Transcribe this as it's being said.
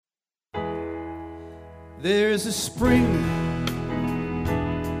There's a spring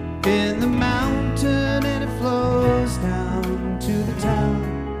in the mountain and it flows down to the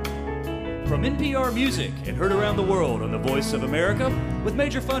town. From NPR Music and heard around the world on the Voice of America, with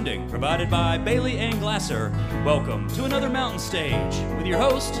major funding provided by Bailey and Glasser, welcome to another Mountain Stage with your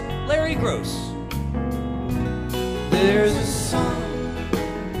host, Larry Gross. There's a song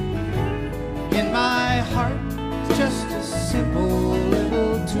in my heart, it's just a simple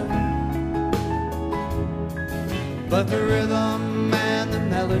little tune. But the rhythm and the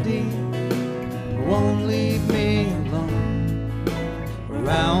melody won't leave me alone.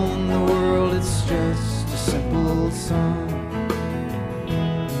 Around the world it's just a simple song.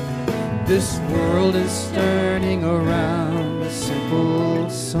 This world is turning around a simple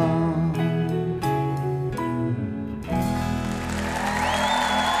song.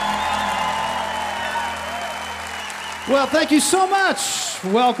 Well, thank you so much.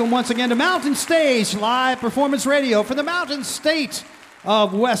 Welcome once again to Mountain Stage, live performance radio for the Mountain State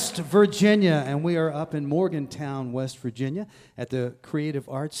of West Virginia. And we are up in Morgantown, West Virginia at the Creative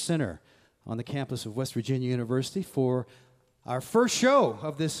Arts Center on the campus of West Virginia University for our first show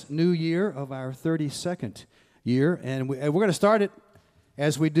of this new year, of our 32nd year. And we're going to start it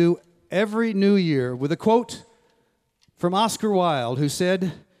as we do every new year with a quote from Oscar Wilde, who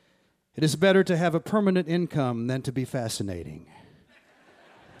said, "It is better to have a permanent income than to be fascinating."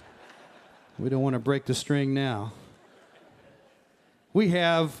 We don't want to break the string now. We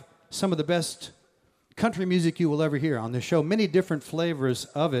have some of the best country music you will ever hear on this show, many different flavors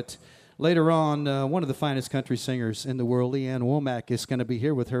of it. Later on, one of the finest country singers in the world, Leanne Womack, is going to be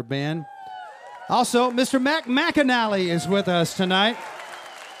here with her band. Also, Mr. Mac McAnally is with us tonight.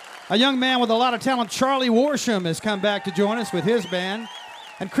 A young man with a lot of talent, Charlie Worsham, has come back to join us with his band.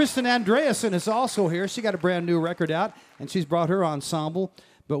 And Kristen Andreasen is also here. She got a brand new record out, and she's brought her ensemble.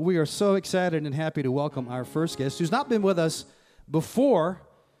 But we are so excited and happy to welcome our first guest, who's not been with us before.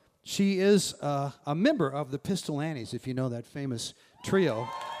 She is a member of the Pistol Annies, if you know that famous trio.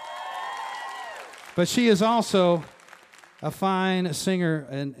 But she is also a fine singer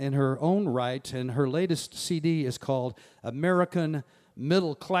in her own right, and her latest CD is called American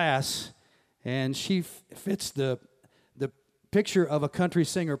Middle Class, and she fits the picture of a country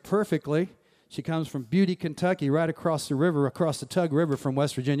singer perfectly. She comes from Beauty, Kentucky, right across the river, across the Tug River from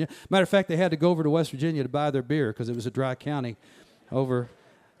West Virginia. Matter of fact, they had to go over to West Virginia to buy their beer because it was a dry county over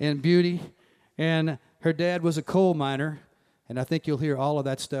in Beauty. And her dad was a coal miner, and I think you'll hear all of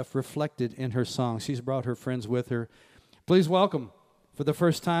that stuff reflected in her song. She's brought her friends with her. Please welcome, for the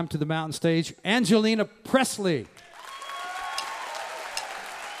first time to the Mountain Stage, Angelina Presley.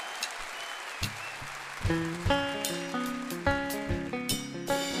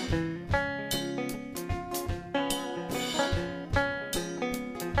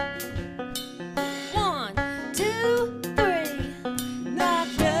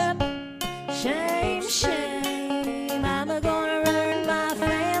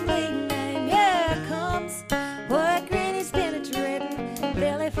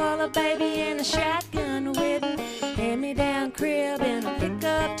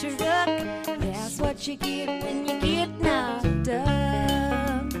 You get when you get knocked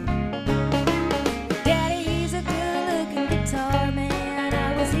up. Daddy, he's a good-looking guitar man.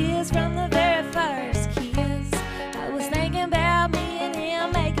 I was his from the very first kiss. I was thinking about me and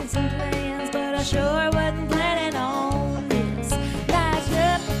him making some plans, but I sure wasn't planning on this. Knocked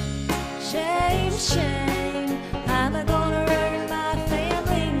up, shame, shame. I'm gonna earn my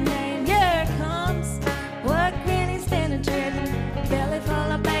family name. Here comes what granny's been a-driven. Belly full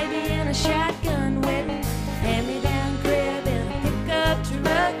of baby and a shotgun waiting. Hand-me-down crib in a pickup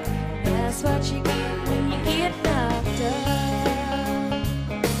truck. That's what you get when you get knocked up.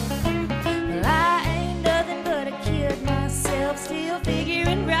 Well, I ain't nothing but a kid myself, still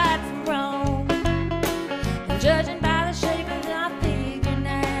figuring right from wrong.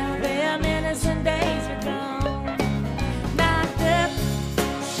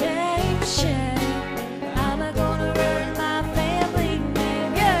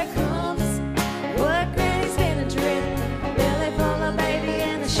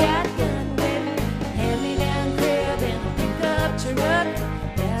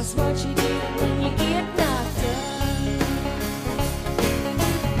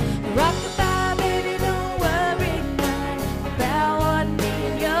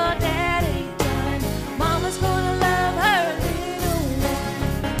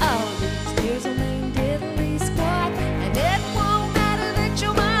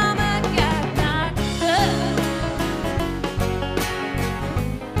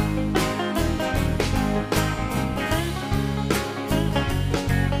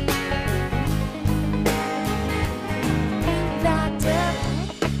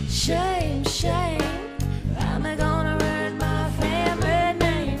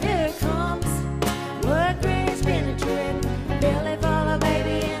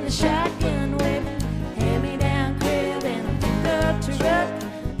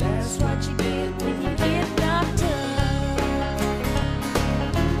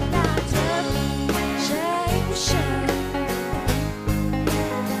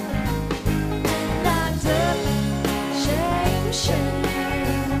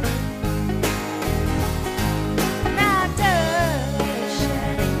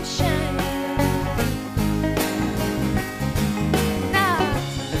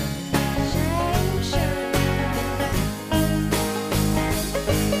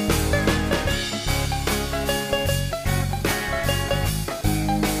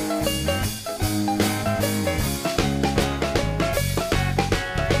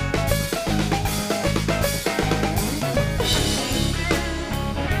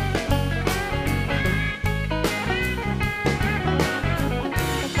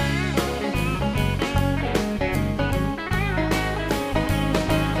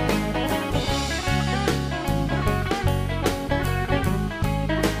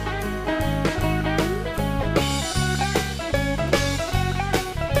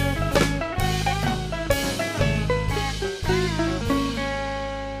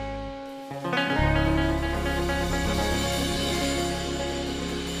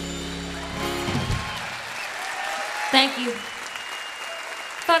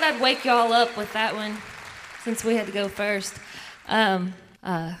 thought I'd wake y'all up with that one since we had to go first.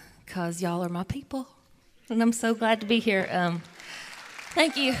 'Cause y'all are my people. And I'm so glad to be here.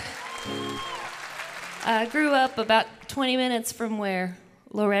 Thank you. I grew up about 20 minutes from where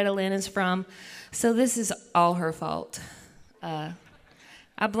Loretta Lynn is from, so this is all her fault. I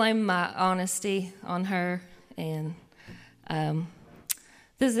blame my honesty on her, and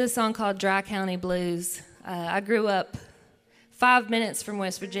this is a song called Dry County Blues. I grew up 5 minutes from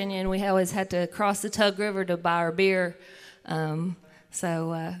West Virginia, and we always had to cross the Tug River to buy our beer.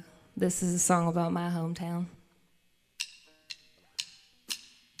 So this is a song about my hometown.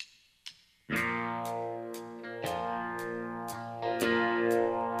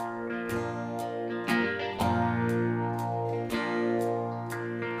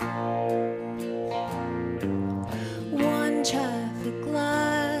 One traffic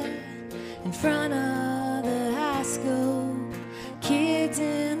light in front of the high school, kids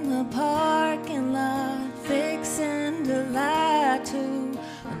in the parking lot fixing to lie to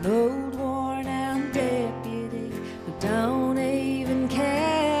an old worn-out deputy who don't even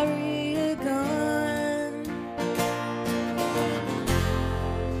carry a gun.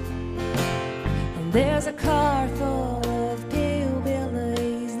 And there's a car full of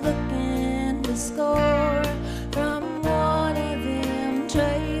hillbillies looking to score from one of them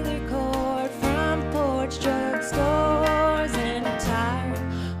trailer court front porch drugstores, and a tired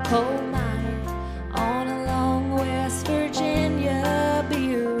coal miner on a long West Virginia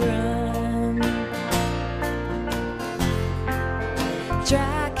beer run.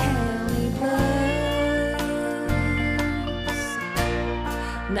 Dry County Blues,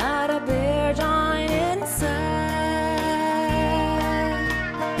 not a bear joint inside.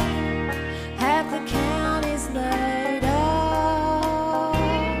 Half the county's laid off,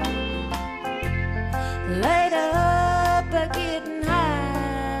 laid up but getting high.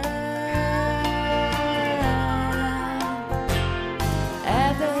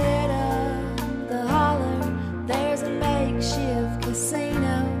 At the head of the holler, there's a makeshift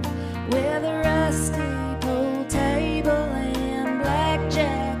casino with a rusty pool table and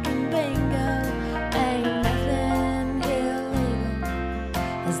blackjack and bingo. Ain't nothing illegal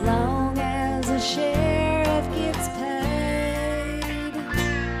as long as the sheriff gets paid.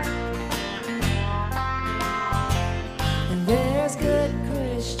 And there's good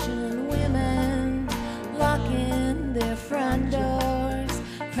Christian women locking their front doors,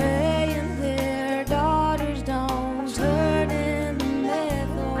 praying their daughters don't turn into meth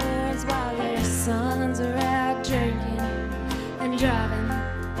lords while their sons are out drinking and driving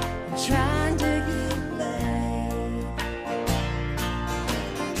and trying to get laid.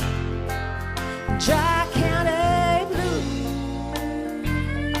 Dry County Blues,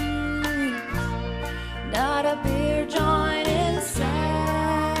 not a beer joint inside.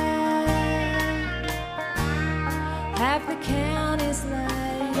 Half the county's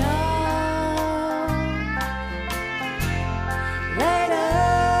laid off, laid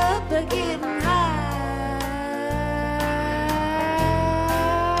up but getting high.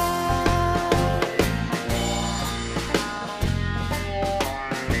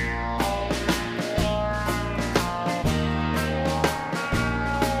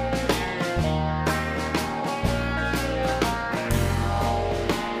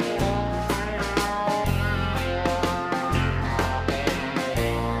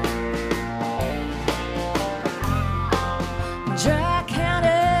 Dry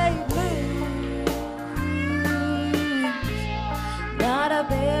County Blues, not a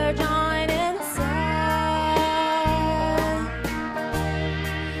bear joint inside.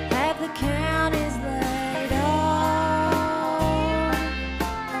 Half the county's laid off,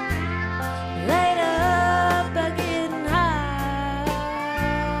 laid up but getting high.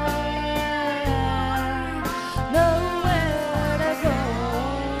 Nowhere to go,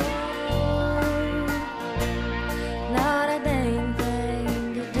 not a dang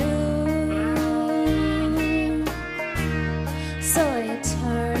thing to do. So you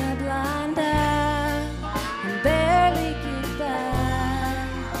turn a blind eye and barely get by.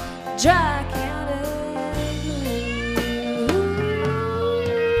 Dry County Blues.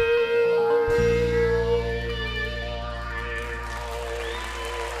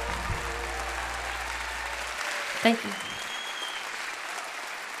 Thank you.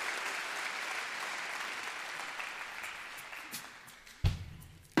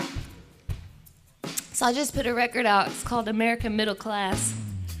 So I just put a record out. It's called American Middle Class.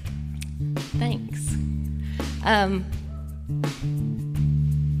 Thanks.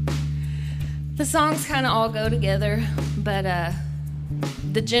 The songs kind of all go together, but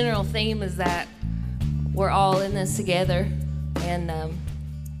the general theme is that we're all in this together, and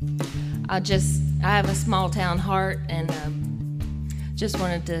I have a small town heart, and just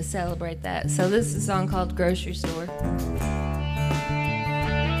wanted to celebrate that. So this is a song called Grocery Store.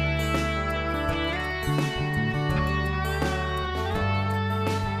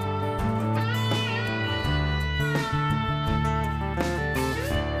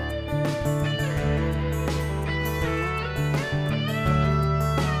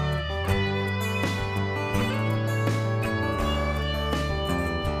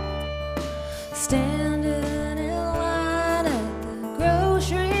 Standing in line at the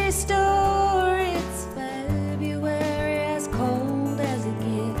grocery store, it's February, as cold as it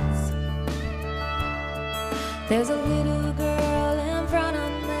gets. There's a little girl in front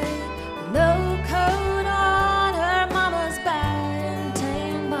of me, no coat on, her mama's buying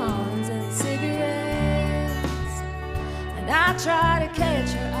tampons and cigarettes. And I try to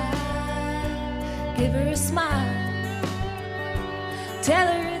catch her eye, give her a smile, tell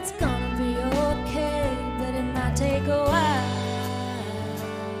her it's gonna be okay, but it might take a while.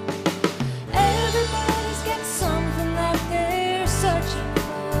 Everybody's got something that they're searching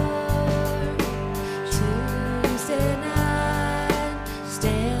for. Tuesday night,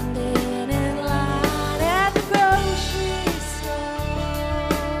 standing in line at the grocery store.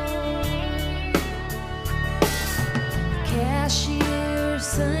 Cashier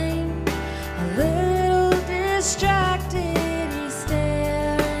seemed a little distracted. He's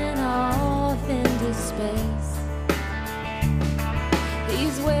staring off into space.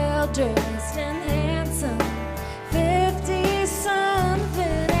 He's well dressed and handsome,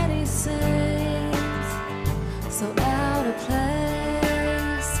 50-something, and he seems so out of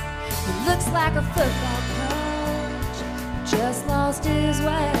place. He looks like a football coach who just lost his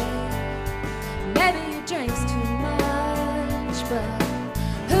way. Maybe he drinks too much, but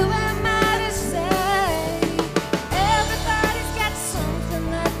who am I to say? Everybody's got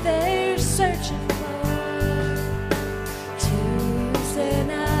something that they're searching for. Tuesday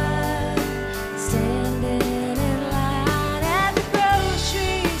night, standing in line at the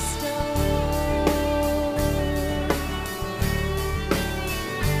grocery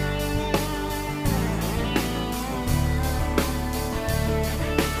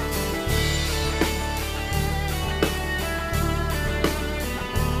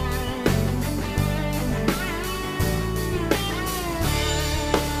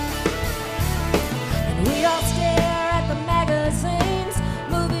And we all stare at the magazines,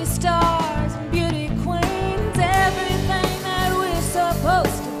 movie stars and beauty queens, everything that we're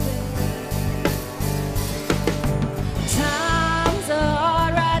supposed to be. Times are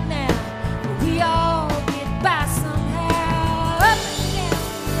hard right now, but we all get by somehow. Up and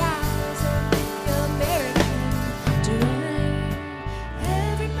down the rise of the American dream.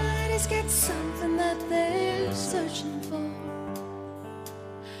 Everybody's got something that they're searching for.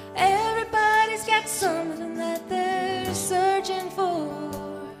 Everybody's got something that they're searching for.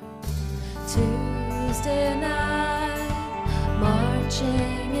 Tuesday night,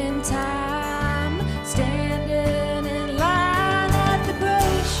 marching in time, standing in line at the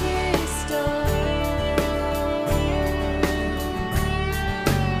grocery store.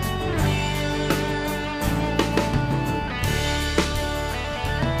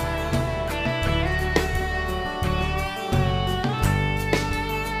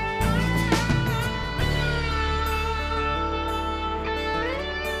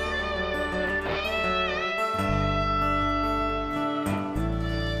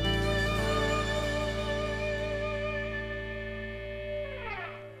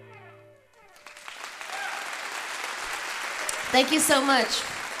 Thank you so much.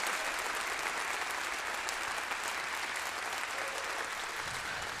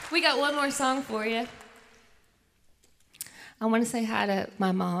 We got one more song for you. I want to say hi to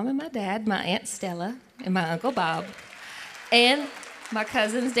my mom and my dad, my Aunt Stella and my Uncle Bob, and my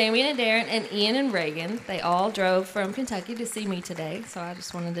cousins Damien and Darren and Ian and Reagan. They all drove from Kentucky to see me today, so I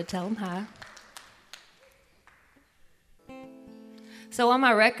just wanted to tell them hi. So on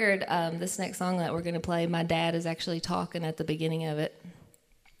my record, this next song that we're going to play, my dad is actually talking at the beginning of it.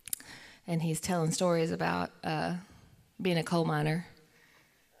 And he's telling stories about being a coal miner.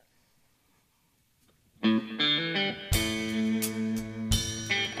 And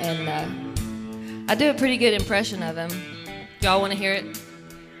I do a pretty good impression of him. Y'all want to hear it?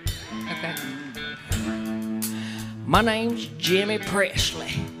 Okay. My name's Jimmy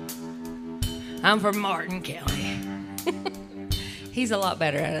Presley. I'm from Martin County. He's a lot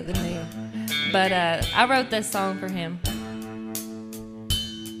better at it than me. But I wrote this song for him.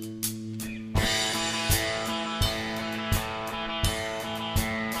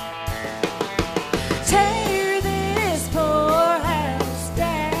 Tear this poor house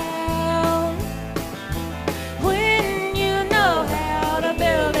down.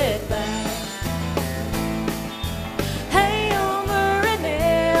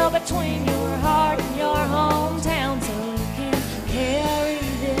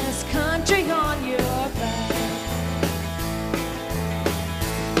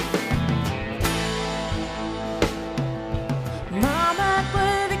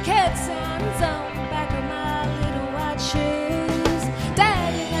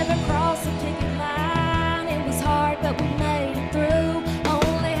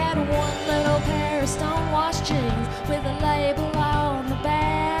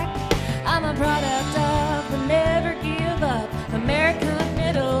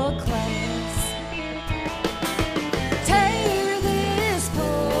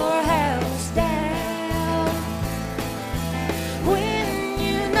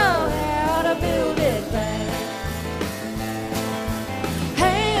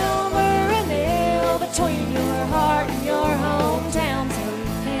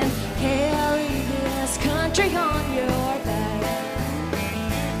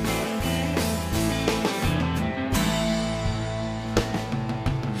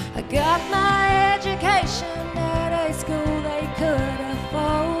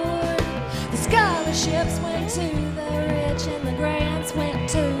 scholarships went to the rich and the grants went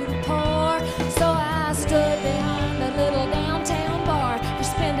to the poor. So I stood behind a little downtown bar for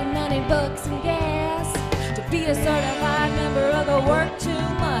spending money, books, and gas to be a certified member of the work too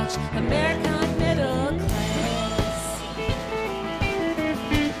much American middle class.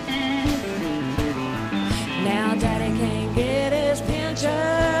 Now Daddy can't get his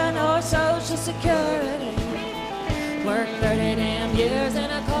pension or Social Security. Worked 30 damn years in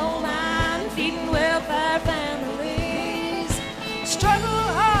a coal mine, feeding welfare families. Struggle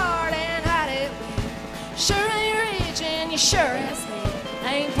hard and hide it. Sure ain't rich and you sure as hell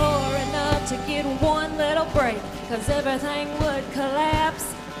ain't poor enough to get one little break, 'cause everything would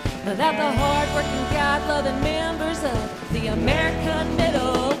collapse without the hard-working, God-loving members of the American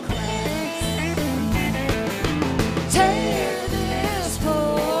middle class. Tear this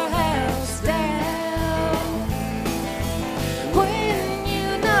poor house down when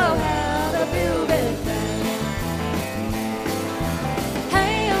you know how to build it back.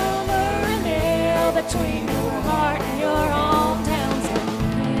 Hammer a nail between your heart and your hometown so you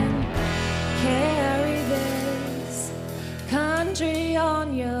can carry this country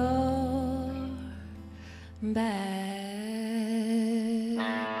on your back.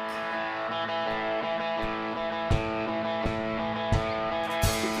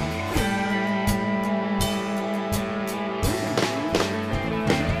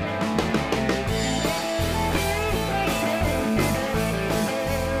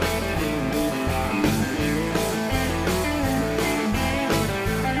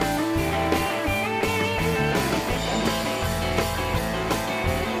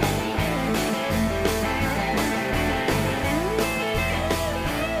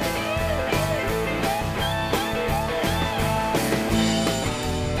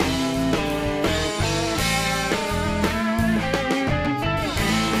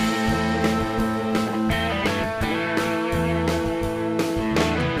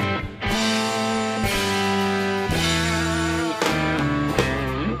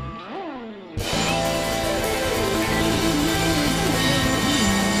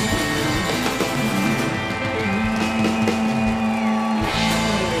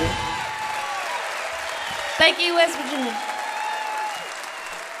 Thank you, West Virginia.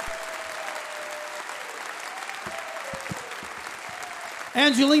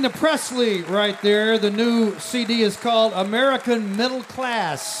 Angelina Presley right there. The new CD is called American Middle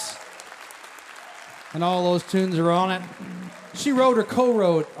Class. And all those tunes are on it. She wrote or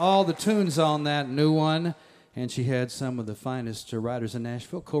co-wrote all the tunes on that new one. And she had some of the finest writers in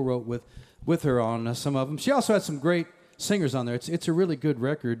Nashville co-wrote with her on some of them. She also had some great singers on there. It's a really good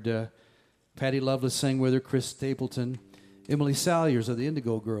record. Patty Loveless sang with her, Chris Stapleton. Emily Salyers of the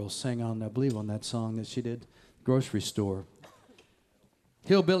Indigo Girls sang on, I believe, on that song that she did, Grocery Store.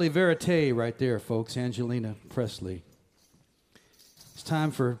 Hillbilly Verite right there, folks, Angelina Presley. It's time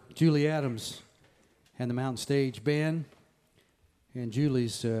for Julie Adams and the Mountain Stage Band. And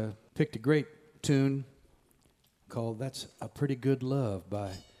Julie's picked a great tune called That's a Pretty Good Love by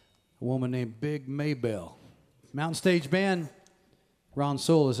a woman named Big Maybelle. Mountain Stage Band. Ron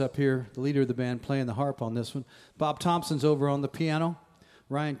Soul is up here, the leader of the band, playing the harp on this one. Bob Thompson's over on the piano.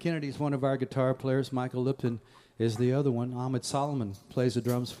 Ryan Kennedy's one of our guitar players. Michael Lipton is the other one. Ahmed Solomon plays the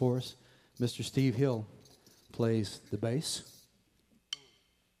drums for us. Mr. Steve Hill plays the bass.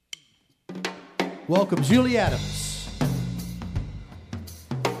 Welcome, Julie Adams.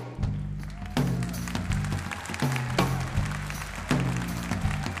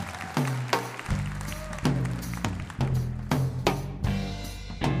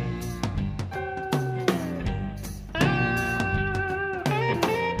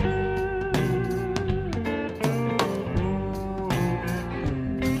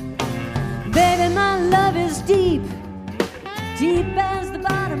 Deep, deep as the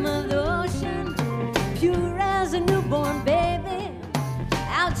bottom of the ocean, pure as a newborn baby,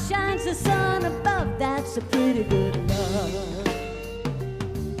 outshines the sun above. That's a pretty good love.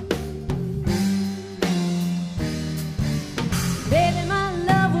 Baby, my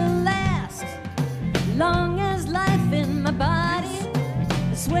love will last long as life in my body.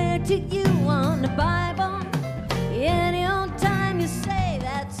 I swear to you on the Bible, any old time you say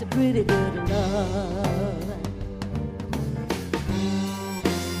that's a pretty good love.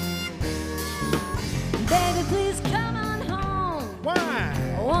 Baby, please come on home. Why?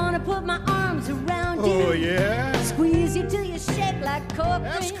 I want to put my arms around you. Oh, yeah? Squeeze you till you shake like cocaine.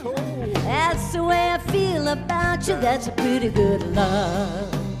 That's cool. That's the way I feel about you. That's a pretty good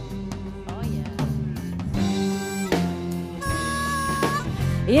love. Oh, yeah.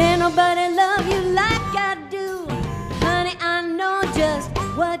 Ain't nobody love you like I do. Honey, I know just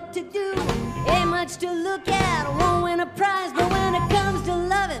what what to do. Ain't much to look at, won't win a prize, but when it comes to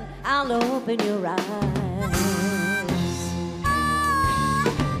loving, I'll open your eyes.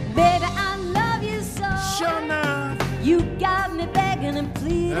 Baby, I love you so. Sure enough. You got me begging and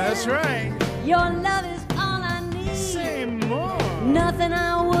pleading. That's right. Your love is all I need. Say more. Nothing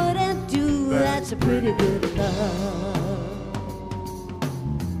I wouldn't do. That's a pretty good love.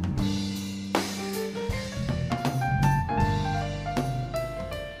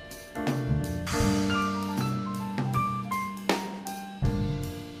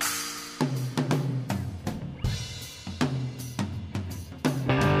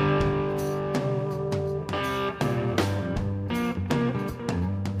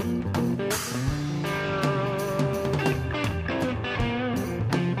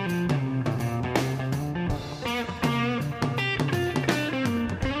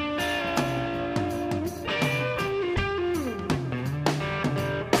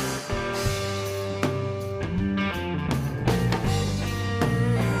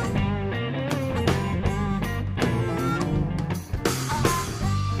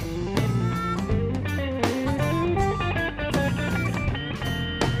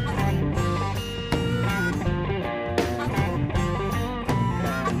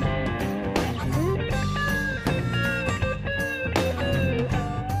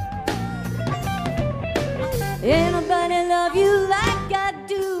 Ain't nobody love you like I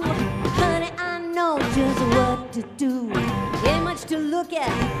do. Honey, I know just what to do. Ain't much to look at,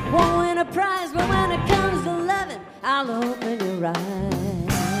 won't win a prize, but when it comes to loving, I'll open your eyes.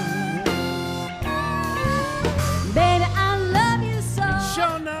 Baby, I love you so.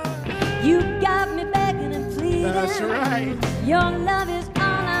 Sure enough. You got me begging and pleading. That's right. Your love is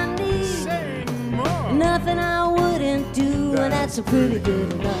all I need. Say more. Nothing I wouldn't do, and that's a pretty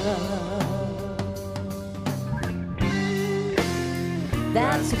good love.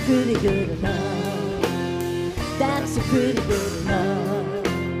 That's a pretty good love. That's a pretty good love.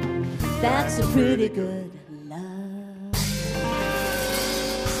 That's a pretty good love.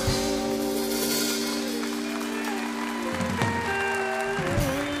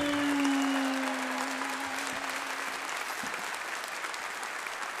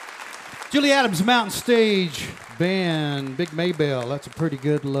 Julie Adams, Mountain Stage Band, Big Maybell, that's a pretty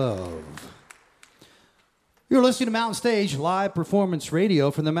good love. You're listening to Mountain Stage live performance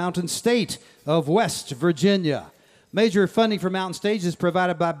radio from the Mountain State of West Virginia. Major funding for Mountain Stage is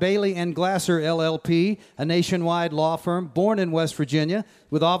provided by Bailey and Glasser LLP, a nationwide law firm born in West Virginia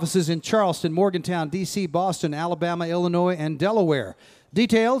with offices in Charleston, Morgantown, D.C., Boston, Alabama, Illinois, and Delaware.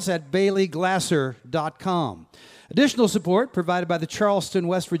 Details at baileyglasser.com. Additional support provided by the Charleston,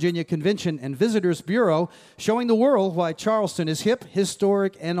 West Virginia Convention and Visitors Bureau, showing the world why Charleston is hip,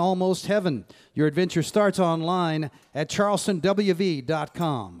 historic, and almost heaven. Your adventure starts online at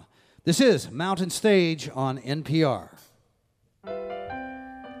charlestonwv.com. This is Mountain Stage on NPR.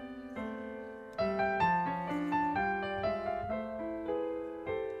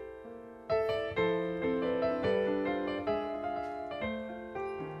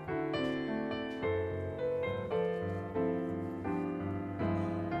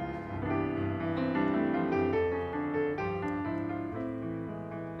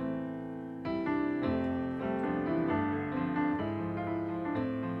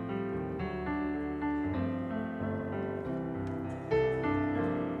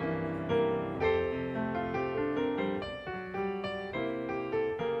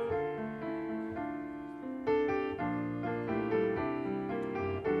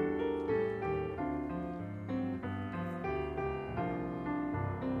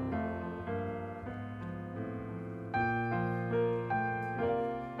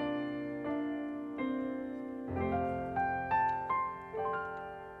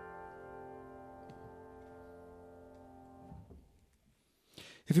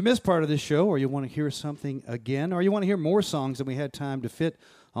 If you missed part of this show, or you want to hear something again, or you want to hear more songs than we had time to fit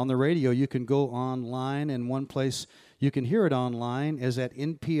on the radio, you can go online, and one place you can hear it online is at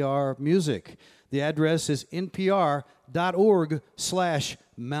NPR Music. The address is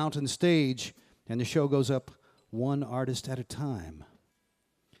npr.org/Mountain Stage, and the show goes up one artist at a time.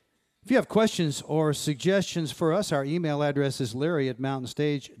 If you have questions or suggestions for us, our email address is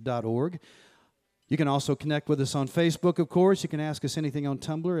larry@mountainstage.org. You can also connect with us on Facebook, of course. You can ask us anything on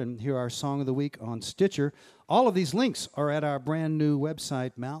Tumblr and hear our Song of the Week on Stitcher. All of these links are at our brand new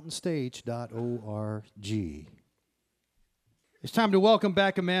website, mountainstage.org. It's time to welcome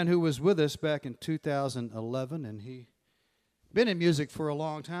back a man who was with us back in 2011, and he's been in music for a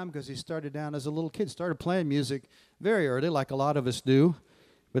long time because he started down as a little kid, started playing music very early, like a lot of us do.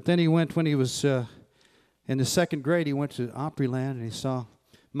 But then he went, when he was in the second grade, he went to Opryland, and he saw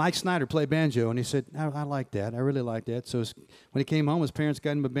Mike Snyder played banjo, and he said, I like that. I really like that. So when he came home, his parents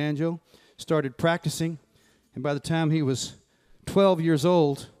got him a banjo, started practicing, and by the time he was 12 years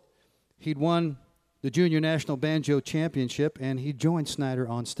old, he'd won the Junior National Banjo Championship, and he joined Snyder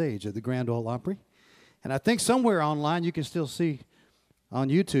on stage at the Grand Ole Opry. And I think somewhere online you can still see, on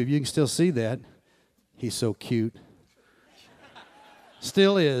YouTube, you can still see that. He's so cute.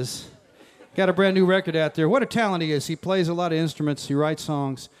 Still is. Got a brand new record out there. What a talent he is. He plays a lot of instruments, he writes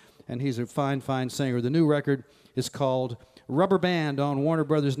songs, and he's a fine, fine singer. The new record is called Rubber Band on Warner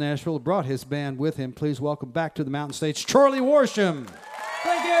Brothers Nashville. Brought his band with him. Please welcome back to the Mountain Stage, Charlie Worsham.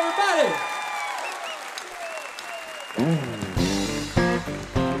 Thank you, everybody.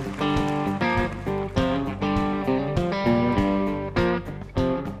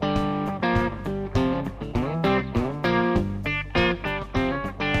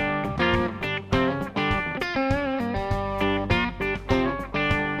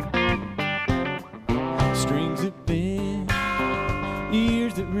 Strings that bend,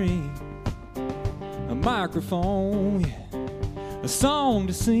 ears that ring, a microphone, yeah, a song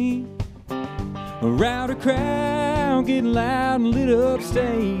to sing, a rowdy crowd getting loud and lit up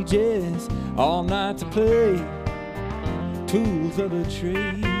stages, all night to play, tools of the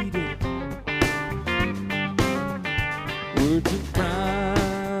trade, yeah. Words of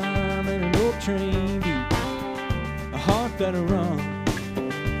rhyme and an old train beat, a heart that'll run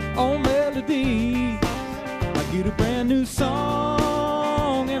on melodies. I get a brand new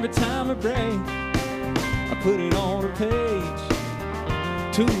song every time I break. I put it on a page,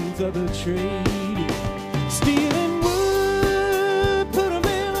 tools of the trade. Steel and wood, put them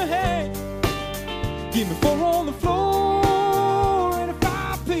in my hand. Give me 4 on the floor and a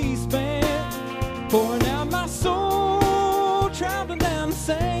 5-piece band. Pouring out my soul, traveling down the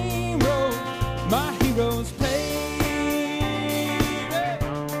same road my heroes paved.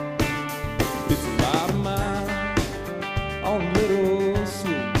 It's a lot of mine on a little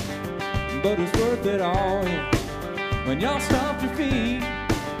sleep, but it's worth it all, yeah. When y'all stomp your feet,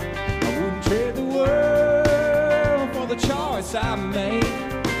 I wouldn't trade the world for the choice I made,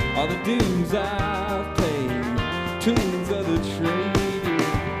 or the dues I've paid, tools of the trade.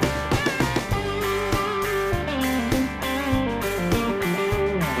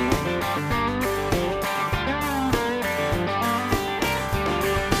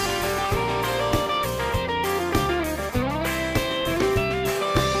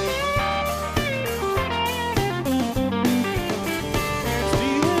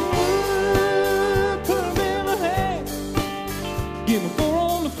 Give me 4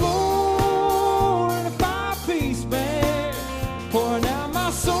 on the floor and a 5-piece band. Pouring out my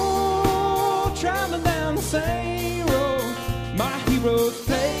soul, traveling down the same road my heroes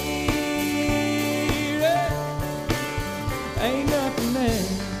paved. Ain't nothing there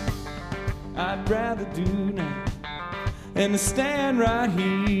I'd rather do now than to stand right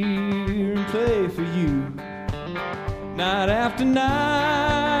here and play for you. Night after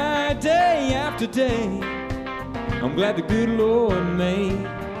night, day after day, I'm glad the good Lord made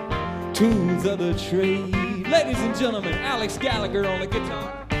tools of the trade. Ladies and gentlemen, Alex Gallagher on the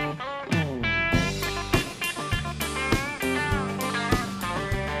guitar.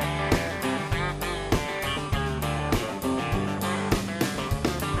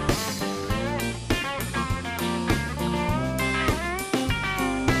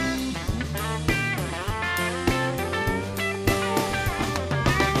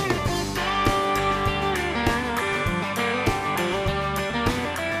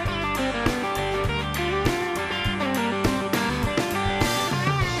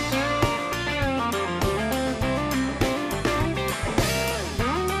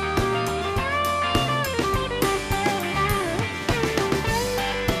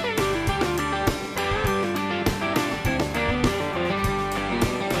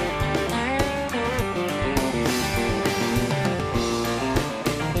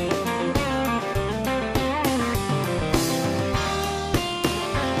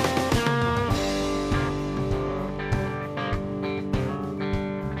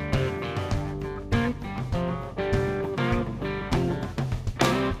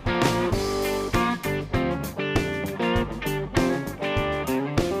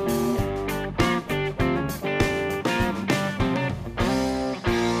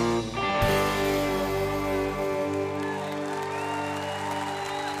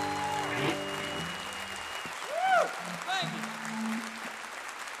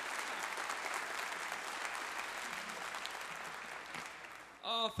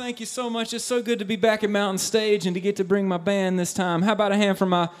 Oh, thank you so much. It's so good to be back at Mountain Stage and to get to bring my band this time. How about a hand for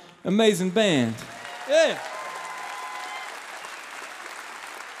my amazing band? Yeah.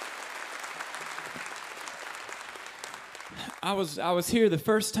 I was here the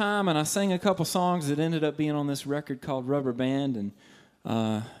first time, and I sang a couple songs that ended up being on this record called Rubber Band, and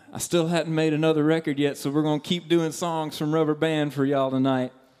I still hadn't made another record yet, so we're going to keep doing songs from Rubber Band for y'all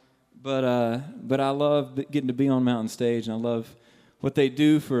tonight. But I love getting to be on Mountain Stage, and I love what they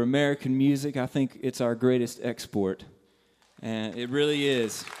do for American music. I think it's our greatest export, and it really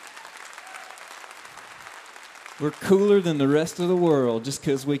is. We're cooler than the rest of the world just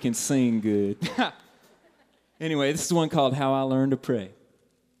because we can sing good. Anyway, this is one called How I Learned to Pray.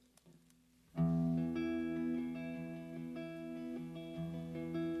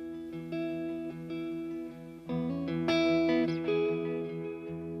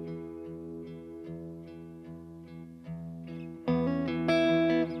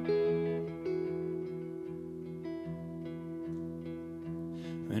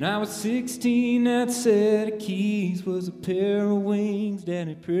 When I was 16, that set of keys was a pair of wings.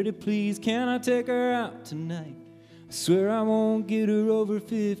 Daddy, pretty please, can I take her out tonight? I swear I won't get her over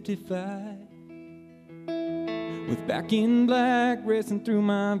 55. With back in black racing through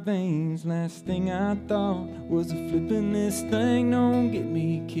my veins, last thing I thought was of flipping this thing don't get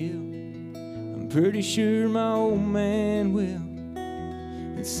me killed. I'm pretty sure my old man will.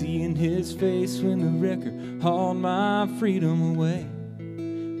 And seeing his face when the wrecker hauled my freedom away,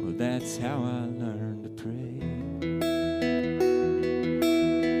 that's how I learned to pray.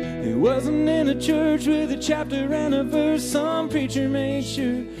 It wasn't in a church with a chapter and a verse. Some preacher made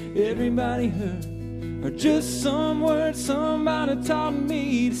sure everybody heard, or just some words somebody taught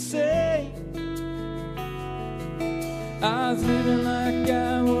me to say. I was living like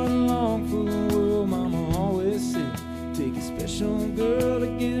I wasn't long for the world. Mama always said, take a special girl to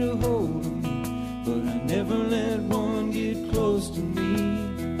get a hold of me, but I never let one get close to me.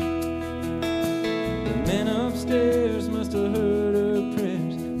 The man upstairs must have heard her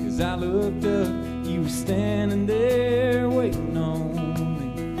prayers, 'cause I looked up, you were standing there waiting on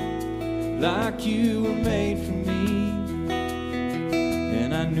me, like you were made for me.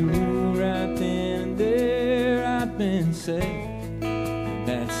 And I knew right then and there I'd been saved, and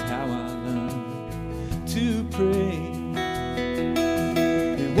that's how I learned to pray.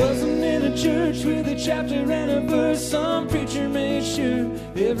 It wasn't in a church with a chapter and a verse. Some preacher made sure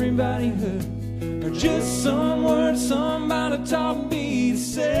everybody heard, or just some words somebody taught me to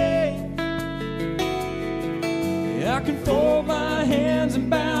say. Yeah, I can fold my hands and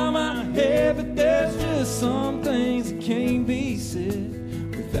bow my head, but there's just some things that can't be said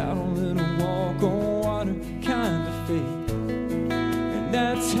without a little walk on water kind of faith. And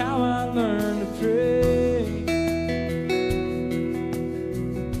that's how I learned to pray.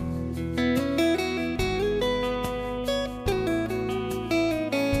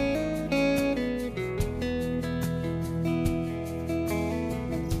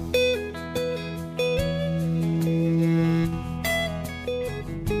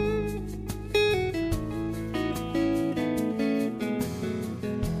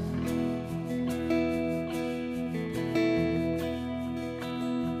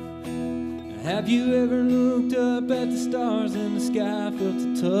 Have you ever looked up at the stars in the sky, felt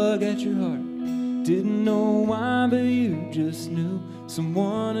a tug at your heart? Didn't know why, but you just knew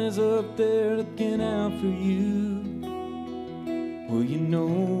someone is up there looking out for you. Well, you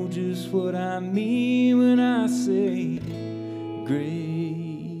know just what I mean when I say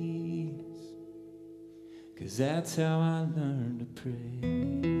grace, 'cause that's how I learned to pray.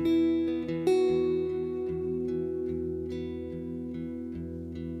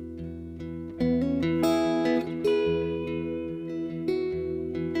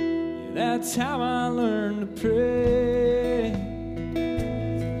 That's how I learned to pray.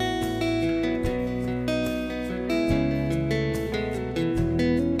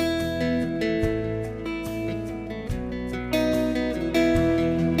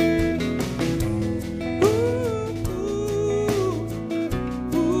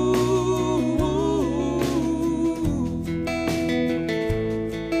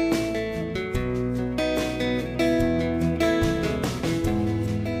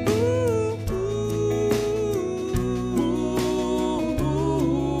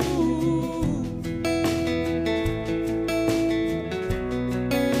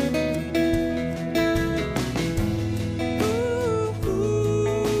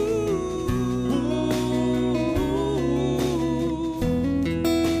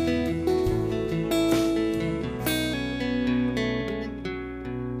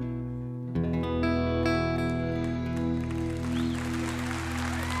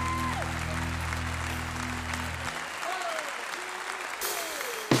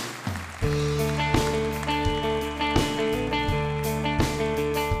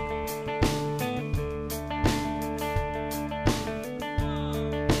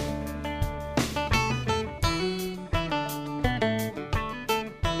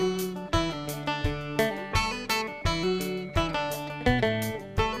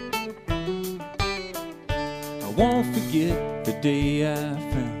 won't forget the day I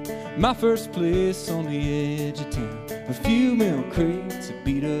found my first place on the edge of town. A few milk crates, a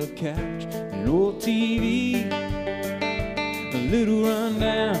beat-up couch, an old TV. A little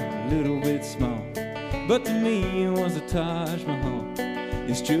rundown, a little bit small, but to me it was a Taj Mahal.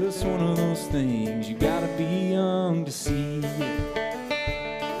 It's just one of those things you gotta be young to see.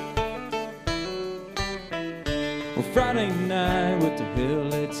 Well, Friday night, what the hell,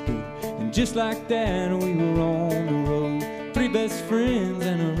 let's go. And just like that, we were on the road. 3 best friends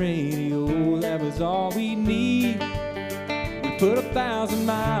and a radio, that was all we need. We put 1,000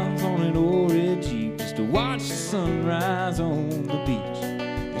 miles on an old red Jeep just to watch the sunrise on the beach.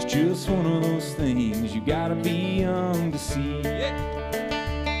 It's just one of those things you gotta be young to see. Yeah.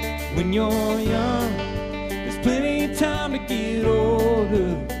 When you're young, there's plenty of time to get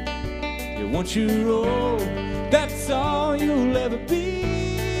older. Yeah, once you're old, that's all you'll ever be.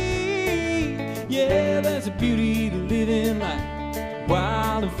 Yeah, there's a beauty to living life,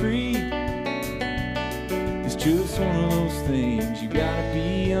 wild and free. It's just one of those things you gotta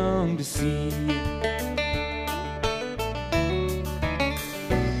be young to see.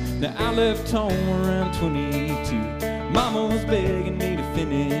 Now I left home around 22. Mama was begging me to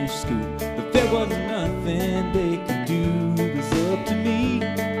finish school, but there wasn't nothing they could do. It was up to me.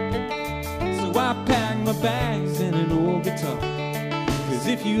 So I packed my bags and an old guitar, 'cause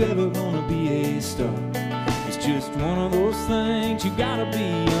if you ever gonna be a star, it's just one of those things you gotta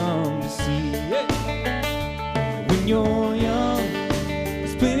be young to see. Yeah. When you're young,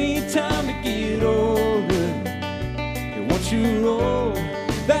 there's plenty of time to get older. And once you're old,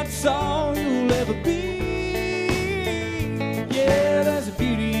 that's all you'll ever be. Yeah, there's a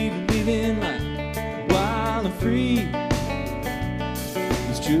beauty to living life, wild and free.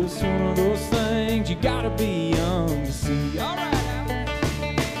 It's just one of those things you gotta be young to see. All right.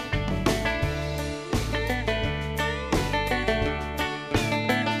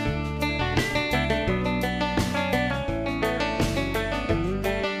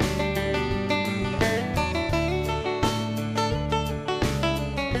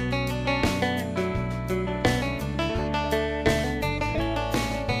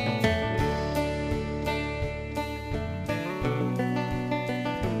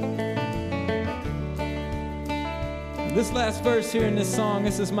 This last verse here in this song,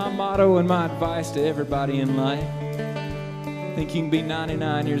 this is my motto and my advice to everybody in life. I think you can be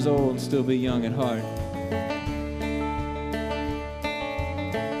 99 years old and still be young at heart.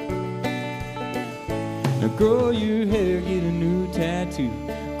 Now grow your hair, get a new tattoo,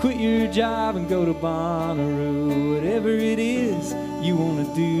 quit your job and go to Bonnaroo. Whatever it is you want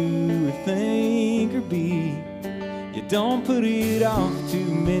to do or think or be, you don't put it off too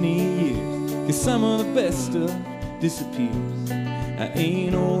many years, 'cause some of the best stuff disappears. I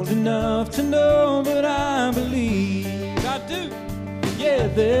ain't old enough to know, but I believe I do. Yeah,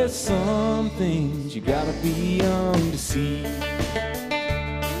 there's some things you gotta be young to see.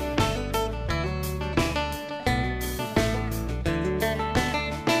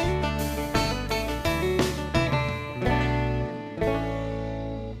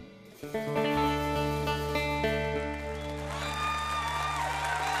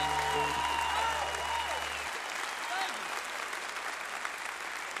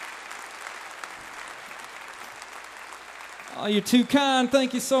 Oh, you're too kind.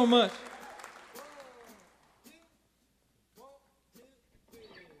 Thank you so much.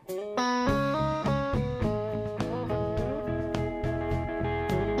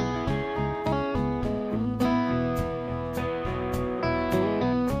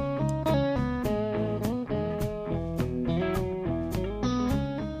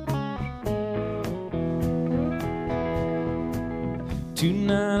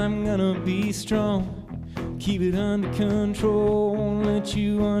 Tonight I'm gonna be strong, keep it under control, won't let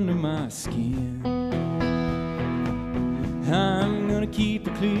you under my skin. I'm gonna keep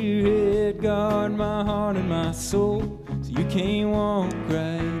a clear head, guard my heart and my soul, so you can't walk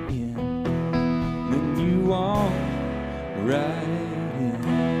right in. When you walk right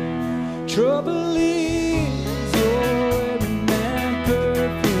in. Trouble is you're every man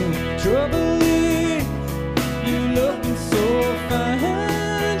perfume. Trouble is you're looking so fine.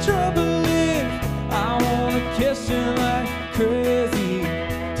 Trouble is I wanna kiss you like crazy,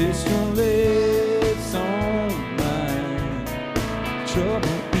 taste your lips on mine.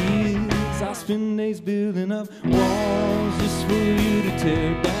 Trouble is I spend days building up walls just for you to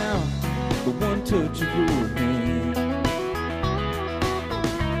tear down. But one touch of your hand,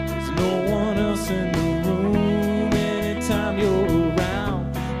 there's no one else in the room anytime you're around.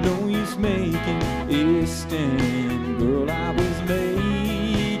 No use making a stand, girl, I was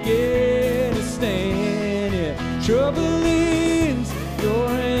making a stand, yeah. Trouble is,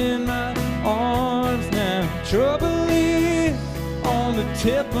 you're in my arms now. Trouble is on the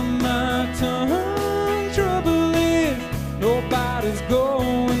tip of my tongue. Trouble is, nobody's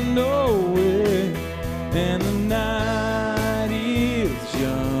going nowhere, and the night is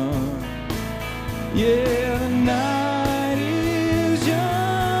young. Yeah, the night is young.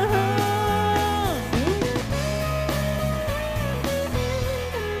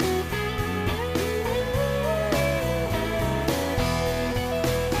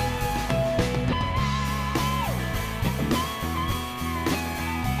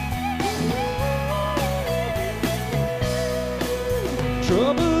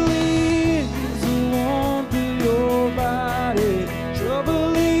 Trouble is the warmth of your body.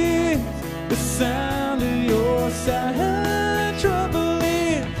 Trouble is the sound of your sigh. Trouble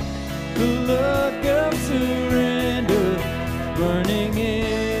is the look of surrender burning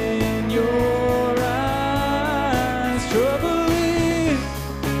in your eyes. Trouble is,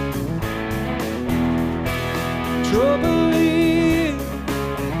 trouble is,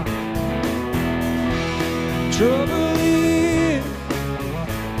 trouble is.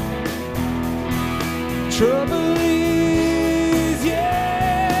 Trouble is, yeah.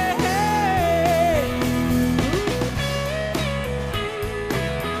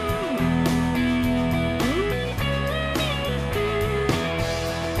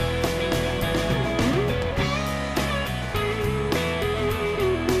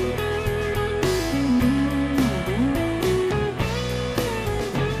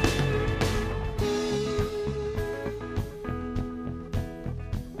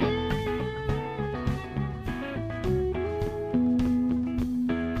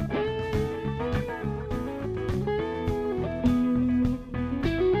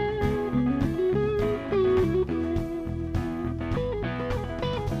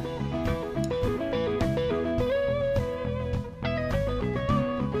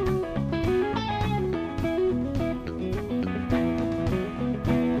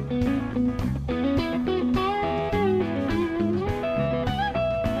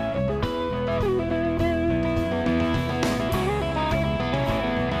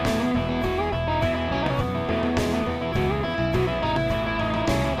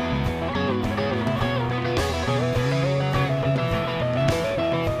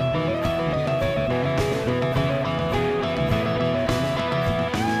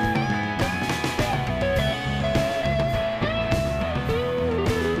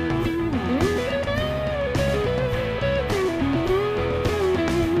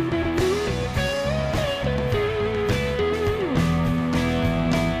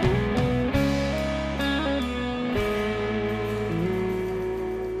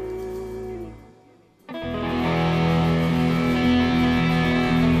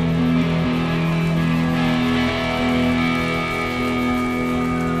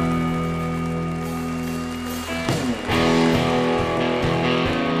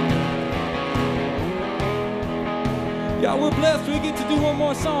 Y'all, we're blessed we get to do one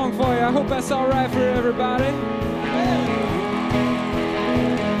more song for you. I hope that's all right for everybody.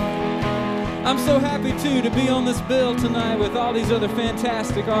 I'm so happy, too, to be on this bill tonight with all these other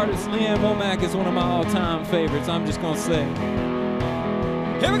fantastic artists. Lee Ann Womack is one of my all-time favorites, I'm just going to say.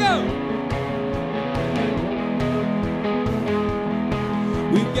 Here we go!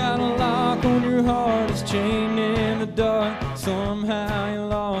 We've got a lock on your heart, it's chained in the dark. Somehow you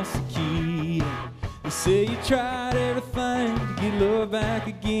lost the key. You say you tried everything to get love back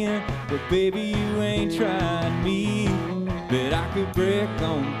again, but baby, you ain't tried me. Bet I could break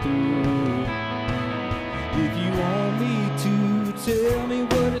on through. If you want me to, tell me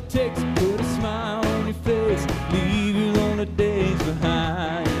what it takes to put a smile on your face, leave your lonely days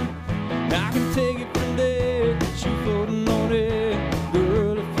behind. I can take it from there, get you floating on air.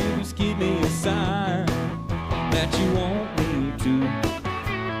 Girl, if you just give me a sign that you want me to,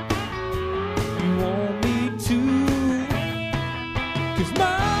 you want me to. 'Cause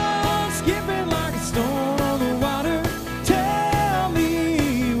my heart's skipping like a stone on the water. Tell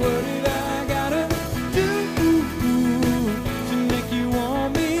me, what did I gotta do to make you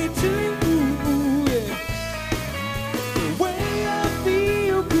want me to? Yeah. The way I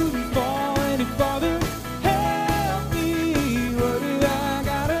feel couldn't fall any farther. Help me, what did I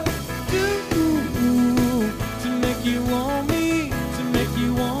gotta do to make you want me, to make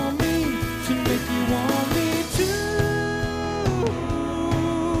you want me, to make you want me to?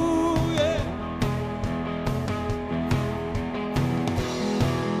 Yeah.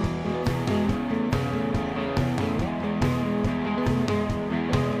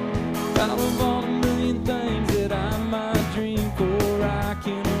 Out of all the million things that I might dream for, I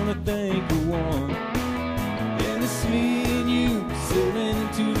can only think of one. And it's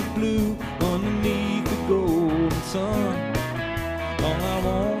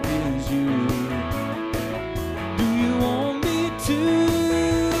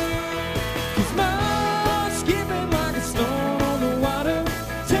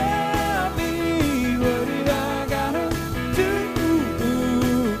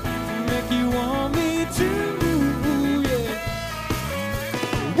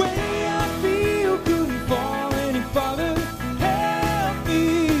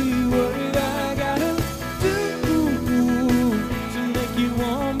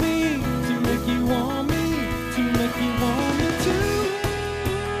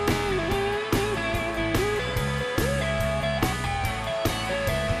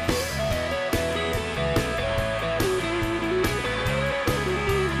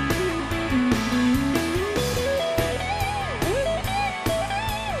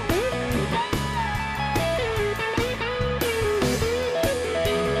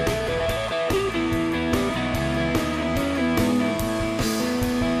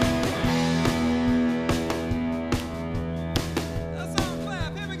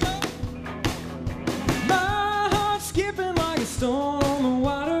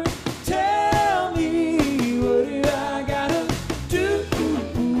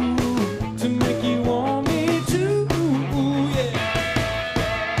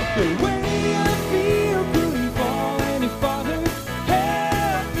The way I feel couldn't fall any farther.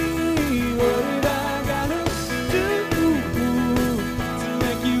 Help me, what did I gotta do to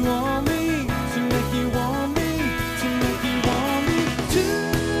make you want me, to make you want me, to make you want me too?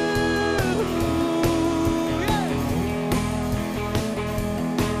 Yeah.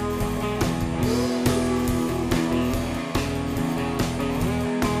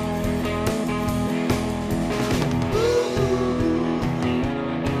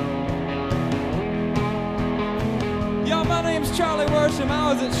 Y'all, my name's Charlie Worsham.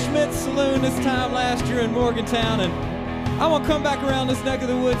 I was at Schmidt's Saloon this time last year in Morgantown, and I'm gonna come back around this neck of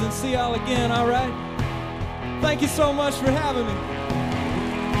the woods and see y'all again, all right? Thank you so much for having me.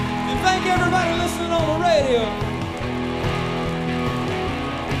 And thank everybody listening on the radio.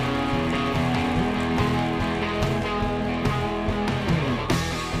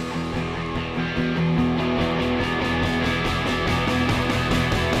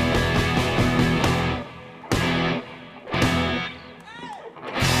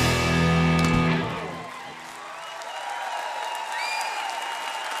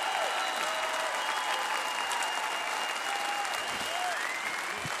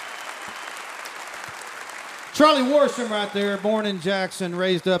 Charlie Worsham right there, born in Jackson,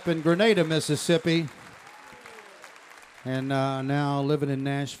 raised up in Grenada, Mississippi, and now living in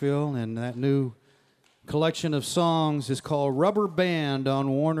Nashville. And that new collection of songs is called Rubber Band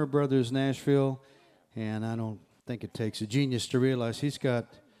on Warner Brothers Nashville. And I don't think it takes a genius to realize he's got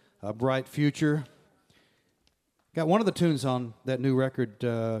a bright future. Got one of the tunes on that new record,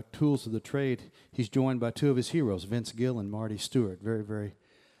 Tools of the Trade. He's joined by two of his heroes, Vince Gill and Marty Stewart. Very, very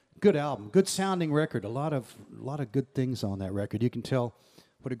good album, good sounding record. A lot of good things on that record. You can tell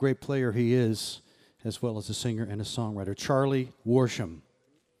what a great player he is, as well as a singer and a songwriter. Charlie Worsham.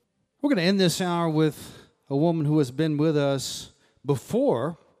 We're going to end this hour with a woman who has been with us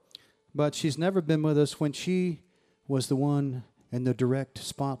before, but she's never been with us when she was the one in the direct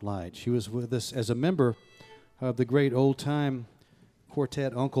spotlight. She was with us as a member of the great old-time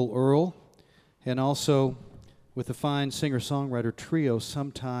quartet Uncle Earl, and also with the fine singer-songwriter trio,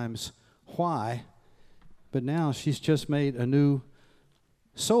 Sometimes Why. But now she's just made a new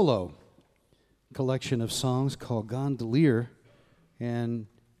solo collection of songs called Gondolier, and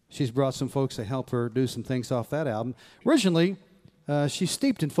she's brought some folks to help her do some things off that album. Originally, she's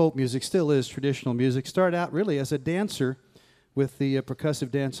steeped in folk music, still is traditional music. Started out really as a dancer with the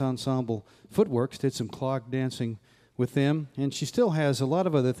percussive dance ensemble Footworks, did some clog dancing with them, and she still has a lot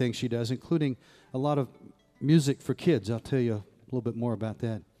of other things she does, including a lot of music for kids. I'll tell you a little bit more about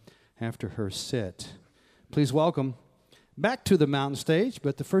that after her set. Please welcome back to the mountain stage,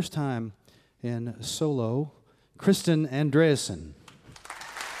 but the first time in solo, Kristen Andreasen.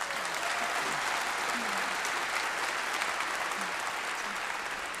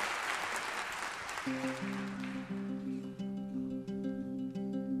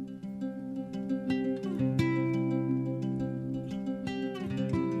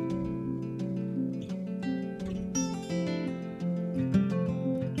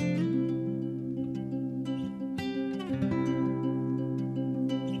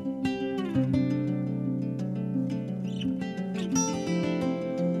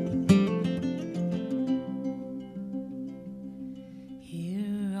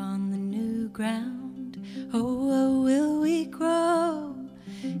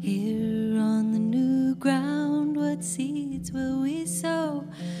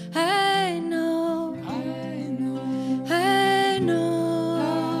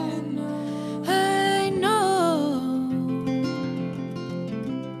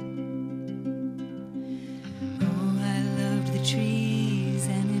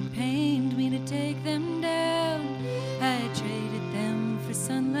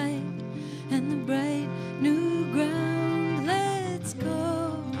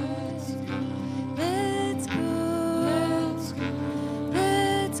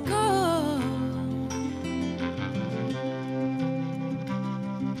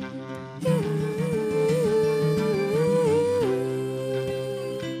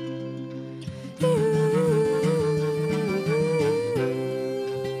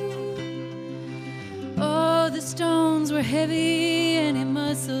 Heavy and it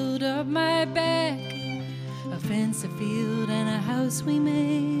muscled up my back. A fence, a field, and a house we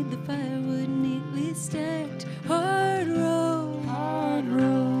made. The firewood neatly stacked. Hard road, hard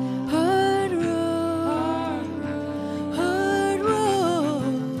road, hard road, hard road.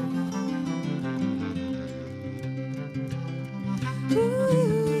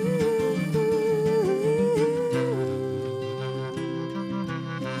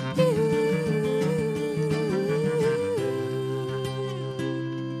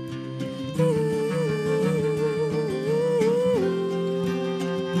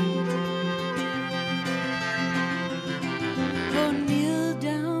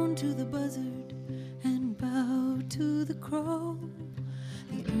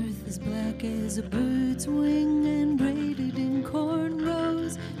 as black as a bird's wing and braided in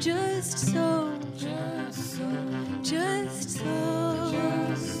cornrows. Just so, just so, just so,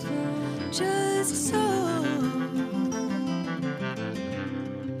 just so, just so.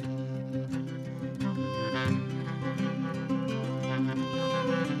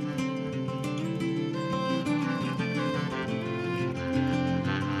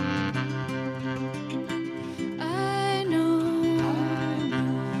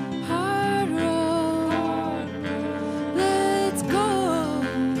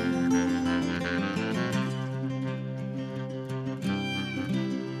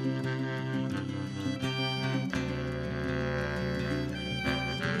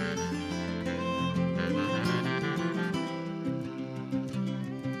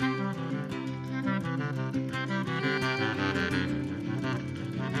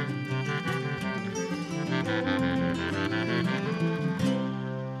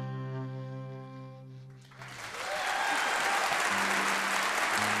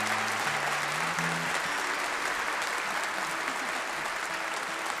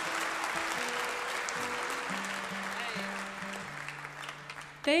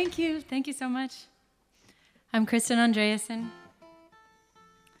 Thank you. Thank you so much. I'm Kristen Andreasen.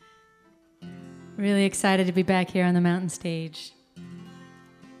 Really excited to be back here on the mountain stage.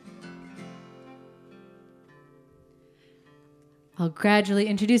 I'll gradually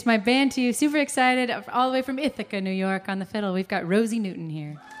introduce my band to you. Super excited. All the way from Ithaca, New York, on the fiddle, we've got Rosie Newton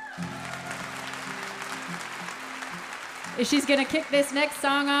here. She's going to kick this next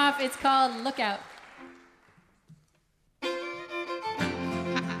song off. It's called Lookout.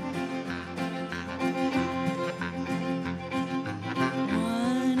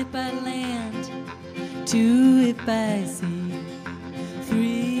 Two if by sea,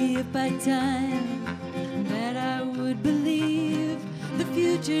 three if by time, that I would believe the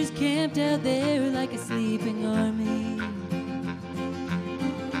future's camped out there like a sleeping army.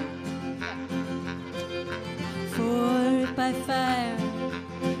 Four if by fire,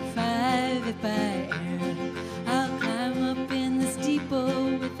 five if by air, I'll climb up in the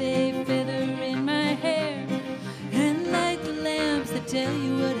steeple with a feather in my hair and light the lamps that tell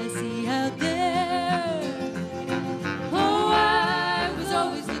you what I see out there.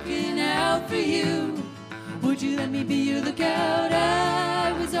 For you, would you let me be your lookout?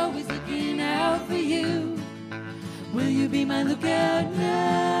 I was always looking out for you. Will you be my lookout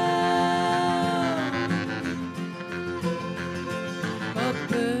now? A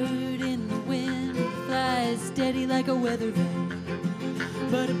bird in the wind flies steady like a weather vane,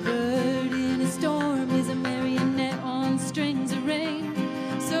 but a bird in a storm is a marionette on strings of rain.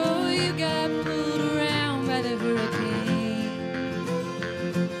 So you got pulled around by the hurricane.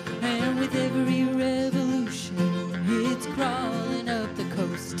 With every revolution, it's crawling up the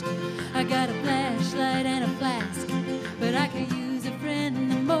coast. I got a flashlight and a flask, but I could use a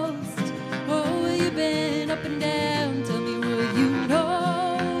friend the most. Oh, you've been up and down, tell me will you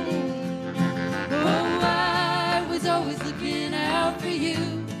know? Oh, I was always looking out for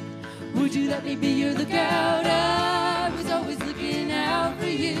you. Would you let me be your lookout? I was always looking out for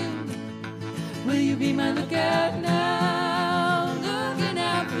you. Will you be my lookout now? Looking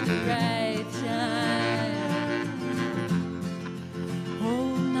out for the right time,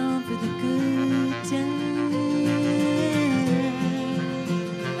 holding on for the good time.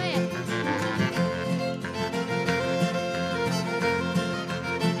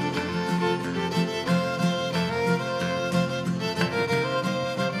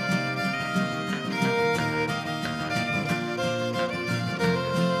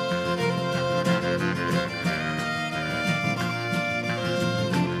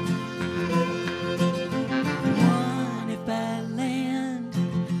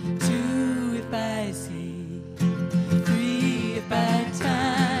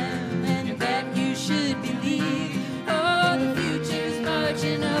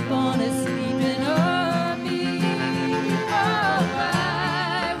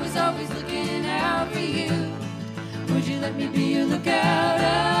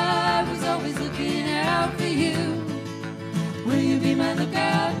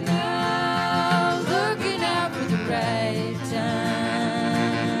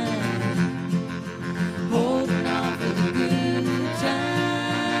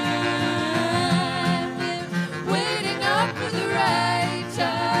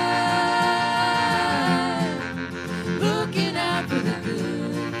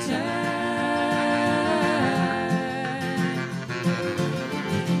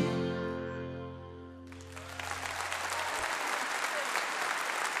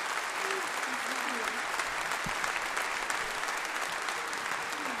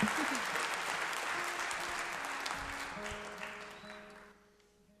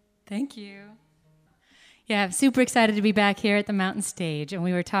 Thank you. Yeah, I'm super excited to be back here at the Mountain Stage. And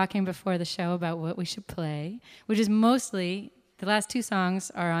we were talking before the show about what we should play, which is mostly, the last two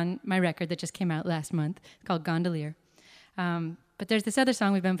songs are on my record that just came out last month. It's called Gondolier. But there's this other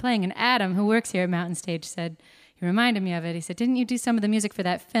song we've been playing, and Adam, who works here at Mountain Stage, said, he reminded me of it. He said, didn't you do some of the music for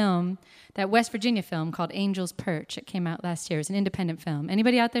that film, that West Virginia film called Angel's Perch? It came out last year. It was an independent film.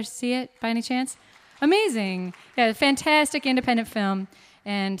 Anybody out there see it by any chance? Amazing. Yeah, fantastic independent film.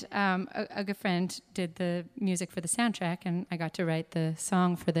 And a good friend did the music for the soundtrack, and I got to write the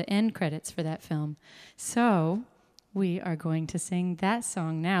song for the end credits for that film. So we are going to sing that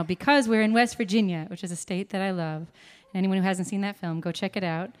song now because we're in West Virginia, which is a state that I love. And anyone who hasn't seen that film, go check it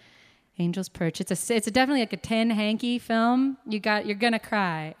out. Angel's Perch. It's definitely like a 10-hanky film. You're gonna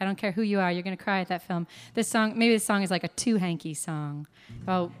cry. I don't care who you are. You're gonna cry at that film. This song is like a 2-hanky song.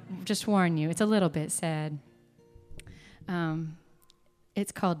 I'll just warn you. It's a little bit sad.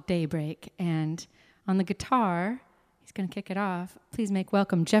 It's called Daybreak, and on the guitar, he's gonna kick it off. Please make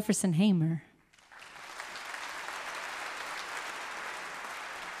welcome Jefferson Hamer.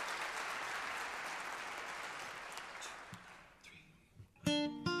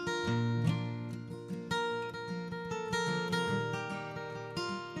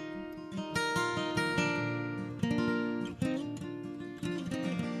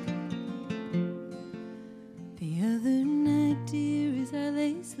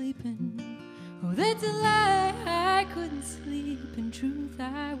 Oh, that's a lie, I couldn't sleep. In truth,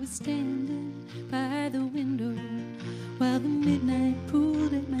 I was standing by the window while the midnight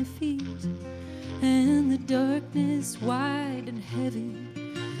pooled at my feet, and the darkness wide and heavy,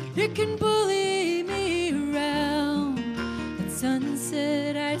 it can bully me around. At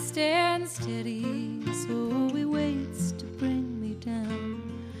sunset I stand steady, so it waits to bring me down,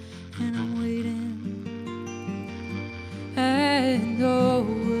 and I'm waiting. I know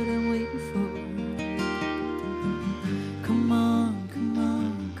what I'm waiting for. Come on, come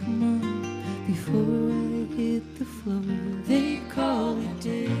on, come on, before I hit the floor. They call it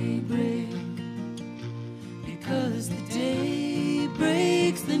daybreak, because the day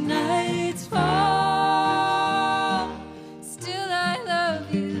breaks, the nights fall. Still I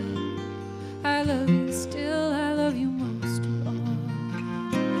love you, still I love you most of all.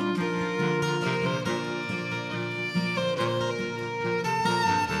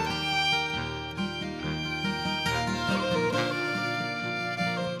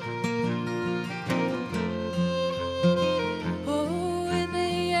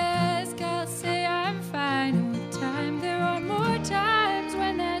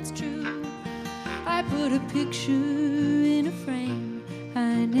 Put a picture in a frame,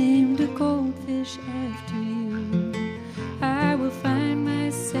 I named a goldfish after you. I will find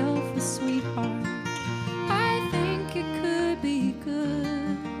myself a sweetheart, I think it could be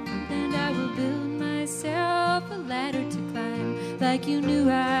good, and I will build myself a ladder to climb, like you knew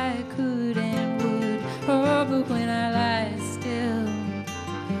I could and would. Oh, but when I lie still,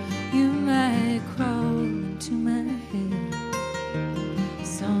 you might crawl into my head.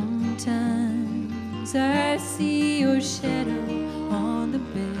 Sometimes I see your shadow on the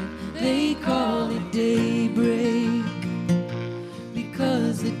bed. They call it daybreak,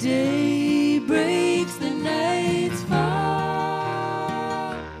 because the day breaks, the nights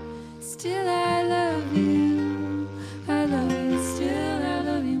fall. Still I love you, still I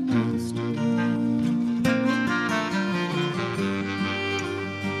love you most of all.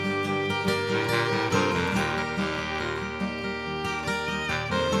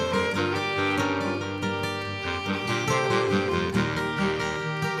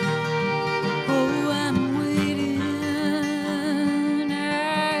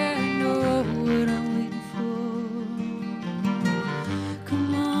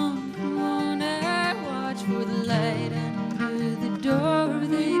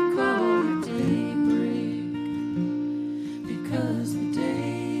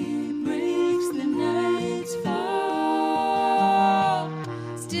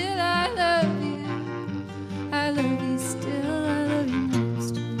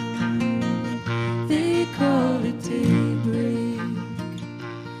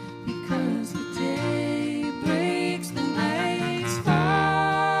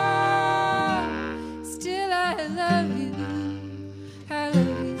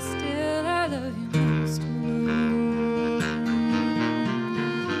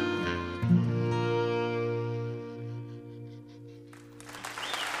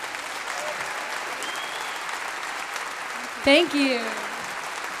 Thank you. Yeah.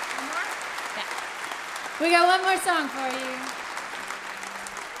 We got one more song for you.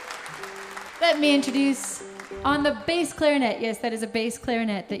 Let me introduce On the bass clarinet, yes, that is a bass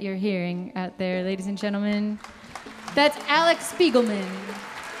clarinet that you're hearing out there, ladies and gentlemen. That's Alex Spiegelman.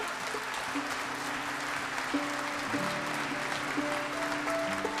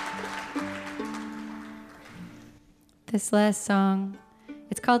 This last song,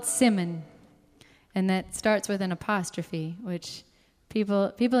 it's called Simmon, and that starts with an apostrophe, which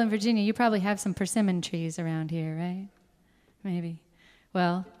people in Virginia, you probably have some persimmon trees around here, right? Maybe.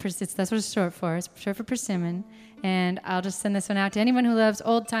 Well, that's what it's short for. It's short for persimmon. And I'll just send this one out to anyone who loves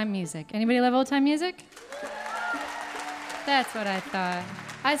old-time music. Anybody love old-time music? That's what I thought.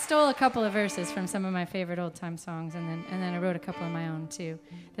 I stole a couple of verses from some of my favorite old-time songs, and then I wrote a couple of my own, too.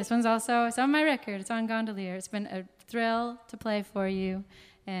 This one's also, it's on my record. It's on Gondolier. It's been a thrill to play for you.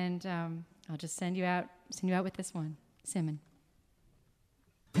 And I'll just send you out with this one, Simmon.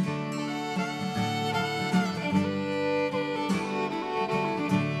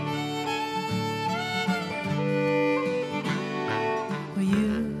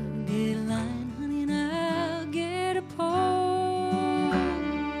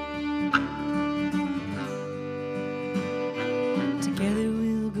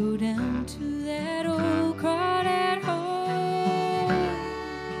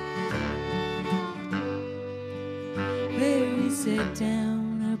 Set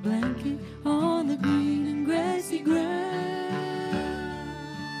down a blanket on the green and grassy ground,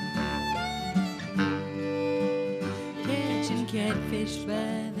 catching catfish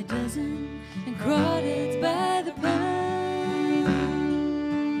by the dozen and crawdads by the pound.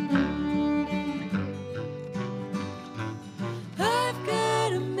 I've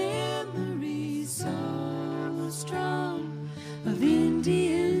got a memory so strong of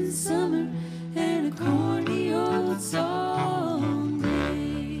Indian summer and a corny old song.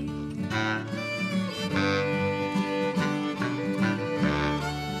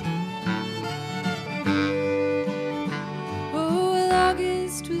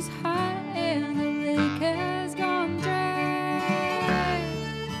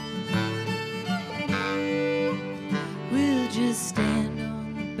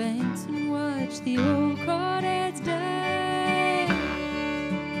 The old crawdads die.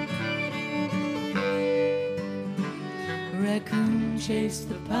 Raccoon chased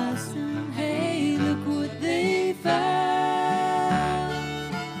the possum. Hey, look what they found.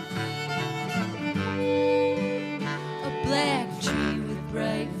 A black tree with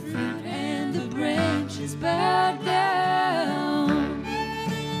bright fruit and the branches bowed down.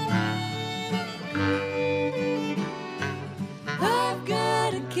 I've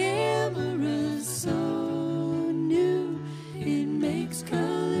got a camera so new, it makes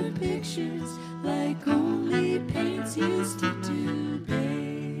color pictures like only paints used to do,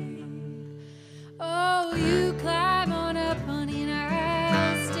 babe. Oh, you climb on up, honey, and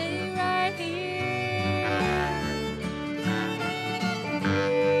I'll stay right here.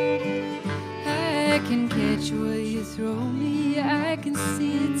 I can catch what you throw me, I can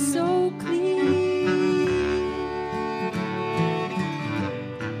see it so clear.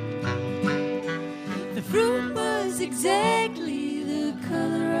 Fruit was exactly the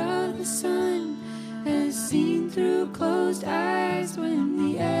color of the sun, as seen through closed eyes when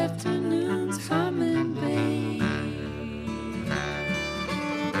the afternoon's humming babe.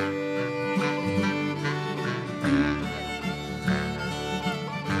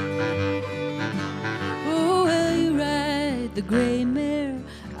 Oh, will you ride the gray mare?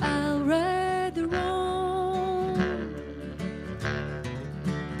 I'll ride the roan.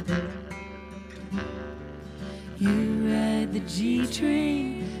 You ride the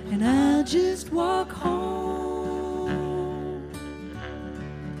G-train, and I'll just walk home.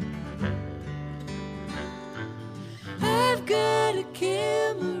 I've got a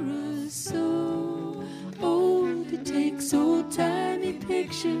camera so old, it takes old-timey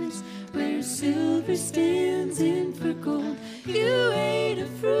pictures where silver stands in for gold. You ate a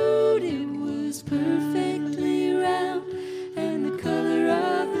fruit, it was perfectly round, and the color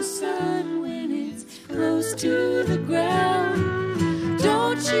of the sun when it's close to the ground.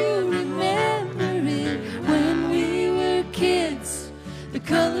 Don't you remember it when we were kids? The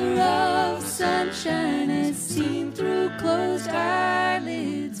color of sunshine as seen through closed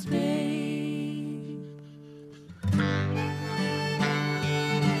eyelids, babe.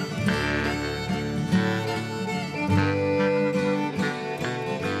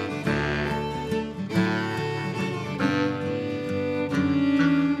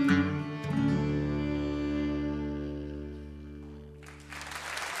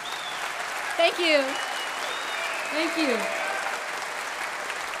 Thank you. Thank you.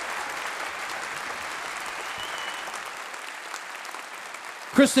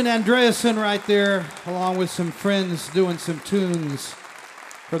 Kristen Andreasen right there, along with some friends doing some tunes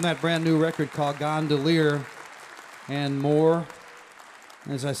from that brand new record called Gondolier and more.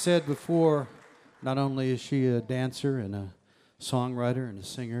 As I said before, not only is she a dancer and a songwriter and a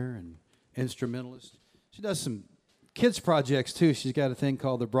singer and instrumentalist, she does some kids projects too. She's got a thing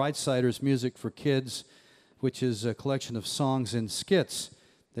called the Brightsiders Music for Kids, which is a collection of songs and skits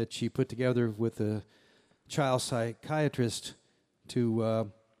that she put together with a child psychiatrist to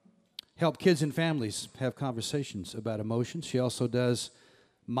help kids and families have conversations about emotions. She also does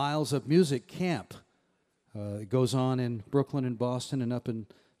Miles of Music Camp. It goes on in Brooklyn and Boston and up in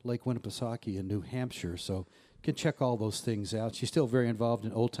Lake Winnipesaukee in New Hampshire. So you can check all those things out. She's still very involved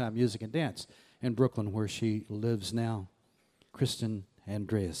in old-time music and dance in Brooklyn, where she lives now. Kristen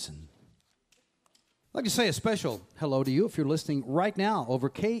Andreasen. I'd like to say a special hello to you if you're listening right now over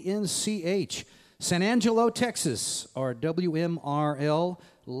KNCH, San Angelo, Texas, or WMRL,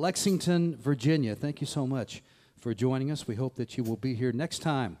 Lexington, Virginia. Thank you so much for joining us. We hope that you will be here next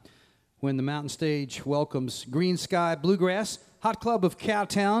time when the Mountain Stage welcomes Green Sky Bluegrass, Hot Club of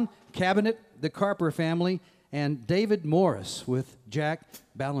Cowtown, Cabinet, the Carper Family, and David Morris with Jack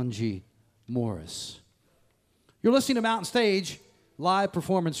Ballingy Morris. You're listening to Mountain Stage live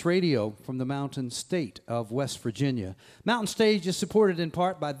performance radio from the Mountain State of West Virginia. Mountain Stage is supported in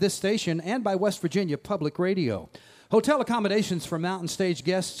part by this station and by West Virginia Public Radio. Hotel accommodations for Mountain Stage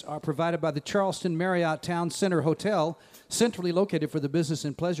guests are provided by the Charleston Marriott Town Center Hotel, centrally located for the business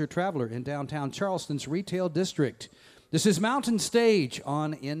and pleasure traveler in downtown Charleston's retail district. This is Mountain Stage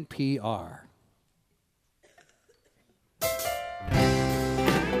on NPR.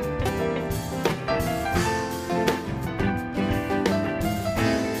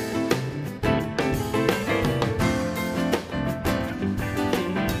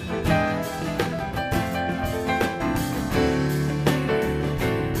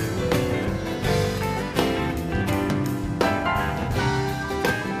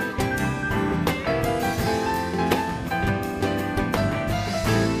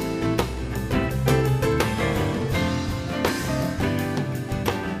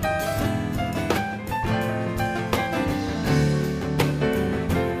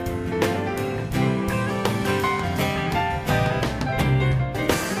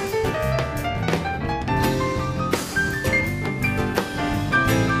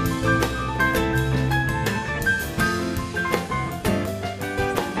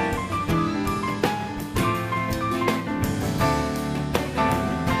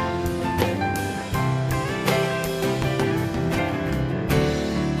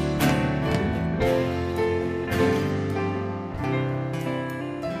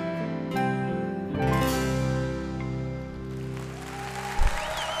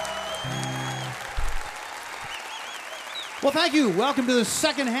 Well, thank you. Welcome to the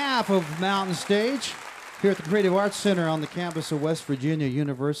second half of Mountain Stage here at the Creative Arts Center on the campus of West Virginia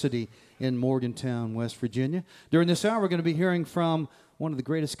University in Morgantown, West Virginia. During this hour, we're going to be hearing from one of the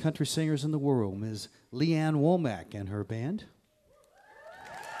greatest country singers in the world, Ms. Leanne Womack and her band.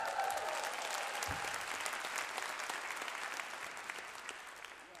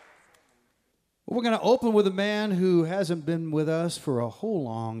 We're going to open with a man who hasn't been with us for a whole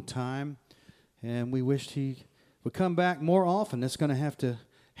long time, and we wished he would come back more often. That's going to have to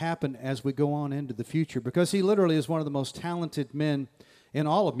happen as we go on into the future, because he literally is one of the most talented men in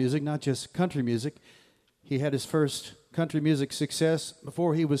all of music, not just country music. He had his first country music success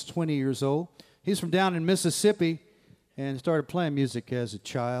before he was 20 years old. He's from down in Mississippi and started playing music as a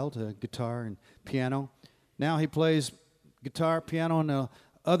child, guitar and piano. Now he plays guitar, piano, and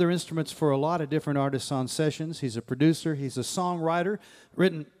other instruments for a lot of different artists on sessions. He's a producer. He's a songwriter,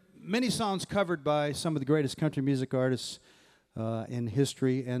 written many songs covered by some of the greatest country music artists in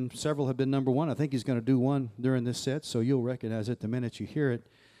history, and several have been number one. I think he's going to do one during this set, so you'll recognize it the minute you hear it.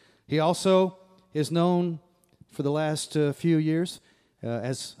 He also is known for the last few years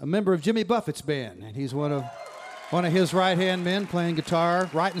as a member of Jimmy Buffett's band, and he's one of his right-hand men playing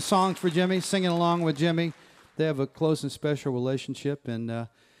guitar, writing songs for Jimmy, singing along with Jimmy. They have a close and special relationship, and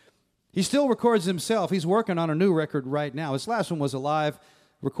he still records himself. He's working on a new record right now. His last one was a live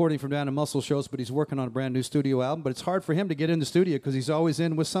recording from down in Muscle Shoals, but he's working on a brand new studio album. But it's hard for him to get in the studio because he's always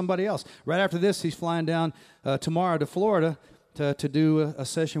in with somebody else. Right after this, he's flying down tomorrow to Florida to do a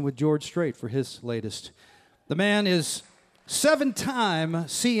session with George Strait for his latest. The man is 7-time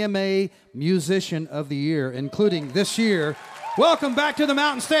CMA Musician of the Year, including this year. Welcome back to the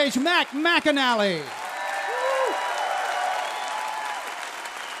Mountain Stage, Mac McAnally.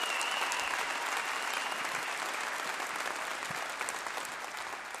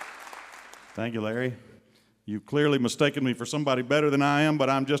 Thank you, Larry. You've clearly mistaken me for somebody better than I am, but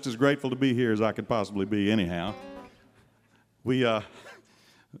I'm just as grateful to be here as I could possibly be anyhow.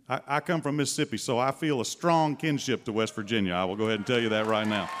 I come from Mississippi, so I feel a strong kinship to West Virginia. I will go ahead and tell you that right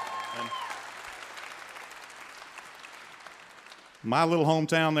now. And my little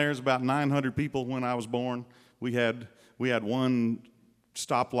hometown there is about 900 people when I was born. We had one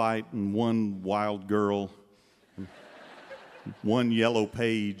stoplight and one wild girl, and one yellow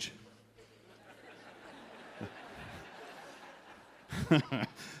page.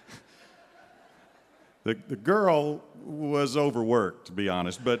 The girl was overworked, to be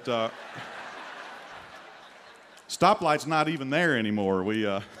honest, but stoplight's not even there anymore.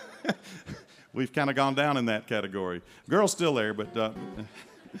 We've kind of gone down in that category. Girl's still there, but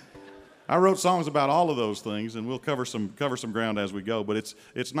I wrote songs about all of those things, and we'll cover some ground as we go. But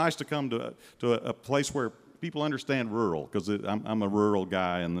it's nice to come to a place where people understand rural, because I'm a rural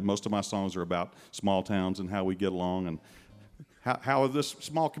guy, and most of my songs are about small towns and how we get along, and how this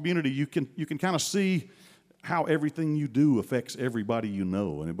small community you can kind of see how everything you do affects everybody you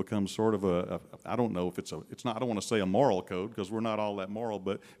know, and it becomes sort of I don't know if it's not, I don't want to say a moral code, because we're not all that moral,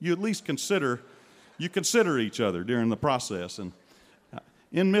 but you at least consider each other during the process. And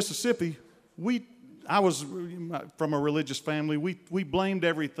in Mississippi, I was from a religious family. We blamed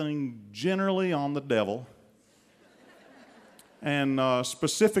everything generally on the devil, and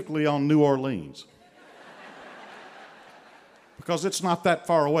specifically on New Orleans. Because it's not that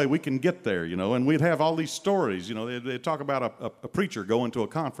far away. We can get there, and we'd have all these stories. They'd talk about a preacher going to a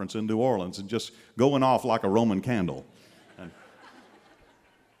conference in New Orleans and just going off like a Roman candle. And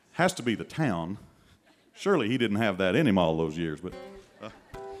has to be the town. Surely he didn't have that in him all those years. But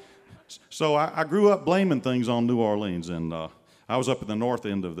so I grew up blaming things on New Orleans, and I was up at the north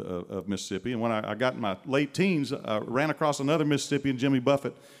end of Mississippi. And when I got in my late teens, I ran across another Mississippian, Jimmy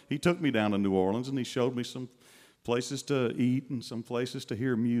Buffett. He took me down to New Orleans, and he showed me some places to eat and some places to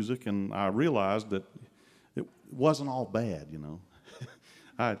hear music, and I realized that it wasn't all bad,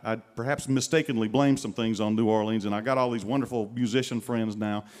 I perhaps mistakenly blamed some things on New Orleans, and I got all these wonderful musician friends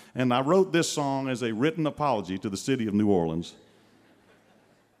now, and I wrote this song as a written apology to the city of New Orleans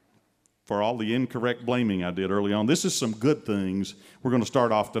for all the incorrect blaming I did early on. This is some good things. We're going to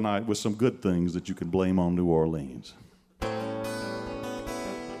start off tonight with some good things that you can blame on New Orleans.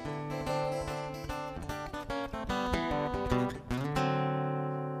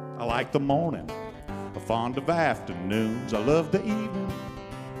 I like the morning, I'm fond of afternoons. I love the evening,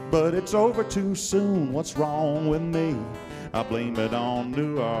 but it's over too soon. What's wrong with me? I blame it on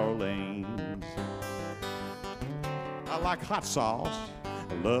New Orleans. I like hot sauce,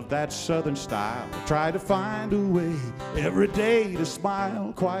 I love that southern style. I try to find a way every day to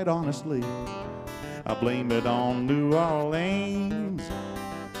smile, quite honestly. I blame it on New Orleans.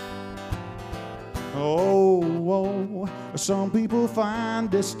 Oh, some people find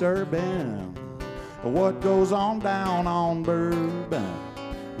disturbing what goes on down on Bourbon.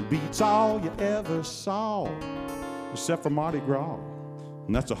 It beats all you ever saw, except for Mardi Gras,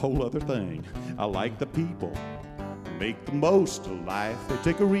 and that's a whole other thing. I like the people, make the most of life. They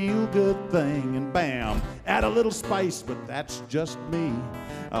take a real good thing and bam, add a little spice, but that's just me.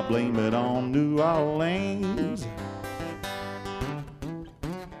 I blame it on New Orleans.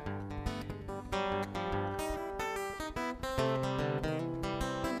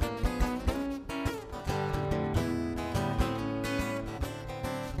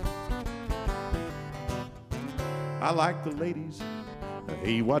 I like the ladies,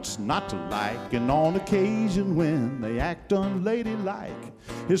 hey, what's not to like? And on occasion when they act unladylike,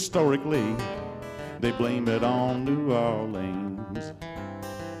 historically, they blame it on New Orleans.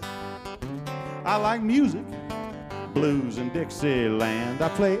 I like music, blues and Dixieland. I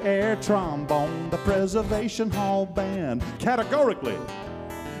play air trombone, the Preservation Hall Band. Categorically,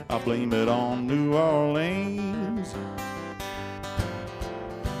 I blame it on New Orleans.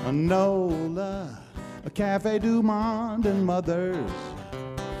 Nola, a Cafe Du Monde and Mothers,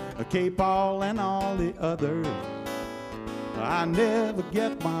 a K-Paul and all the others. I never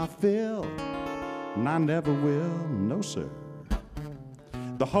get my fill, and I never will, no sir.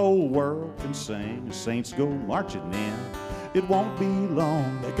 The whole world can sing, the saints go marching in. It won't be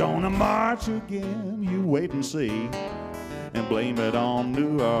long, they're gonna march again. You wait and see, and blame it on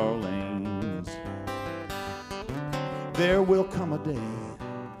New Orleans. There will come a day,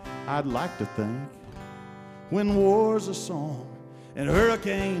 I'd like to think, when war's a song and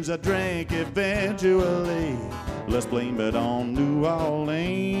hurricanes a drink eventually. Let's blame it on New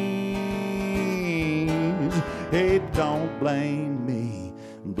Orleans. Hey, don't blame me,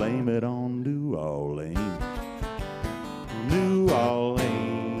 blame it on New Orleans. New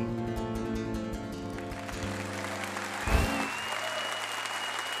Orleans.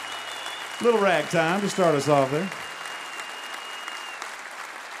 Little ragtime to start us off there.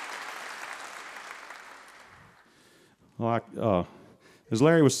 Well, as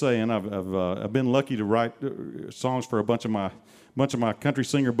Larry was saying, I've been lucky to write songs for a bunch of my country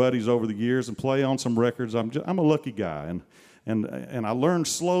singer buddies over the years and play on some records. I'm a lucky guy, and I learned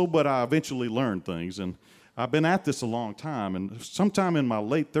slow, but I eventually learned things. And I've been at this a long time. And sometime in my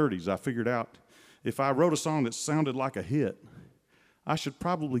late 30s, I figured out if I wrote a song that sounded like a hit, I should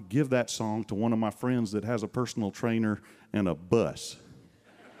probably give that song to one of my friends that has a personal trainer and a bus.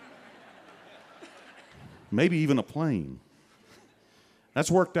 Maybe even a plane. That's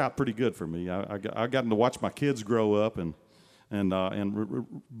worked out pretty good for me. I've gotten to watch my kids grow up and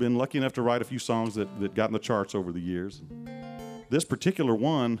been lucky enough to write a few songs that got in the charts over the years. This particular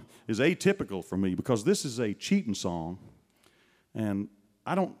one is atypical for me because this is a cheating song, and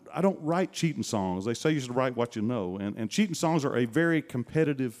I don't write cheating songs. They say you should write what you know, and cheating songs are a very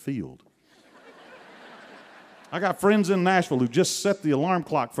competitive field. I got friends in Nashville who just set the alarm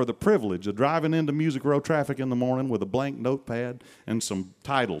clock for the privilege of driving into Music Row traffic in the morning with a blank notepad and some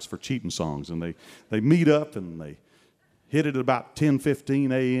titles for cheating songs. And they meet up and they hit it at about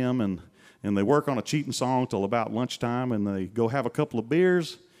 10:15 a.m. and they work on a cheating song till about lunchtime, and they go have a couple of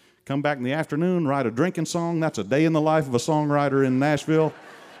beers, come back in the afternoon, write a drinking song. That's a day in the life of a songwriter in Nashville.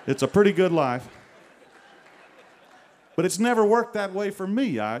 It's a pretty good life. But it's never worked that way for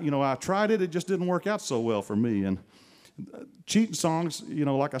me. I tried it. It just didn't work out so well for me. And cheating songs,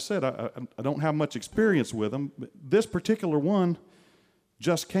 like I said, I don't have much experience with them. This particular one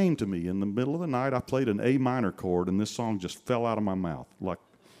just came to me in the middle of the night. I played an A minor chord, and this song just fell out of my mouth. Like,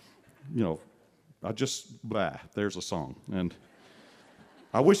 there's a song. And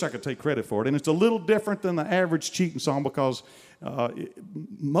I wish I could take credit for it. And it's a little different than the average cheating song because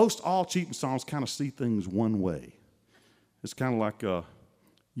most all cheating songs kind of see things one way. It's kind of like,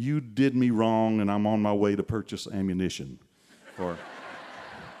 you did me wrong and I'm on my way to purchase ammunition. Or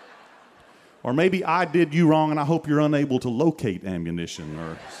maybe I did you wrong and I hope you're unable to locate ammunition.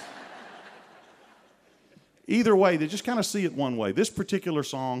 Or either way, they just kind of see it one way. This particular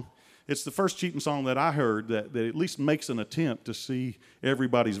song, it's the first cheating song that I heard that at least makes an attempt to see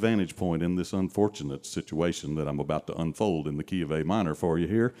everybody's vantage point in this unfortunate situation that I'm about to unfold in the key of A minor for you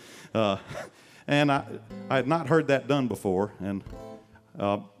here. And I had not heard that done before. And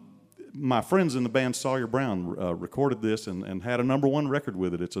my friends in the band Sawyer Brown recorded this and had a #1 record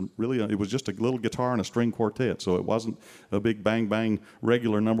with it. It was just a little guitar and a string quartet, so it wasn't a big bang bang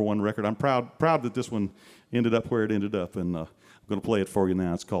regular #1 record. I'm proud that this one ended up where it ended up, and I'm going to play it for you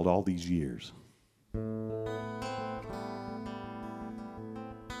now. It's called All These Years.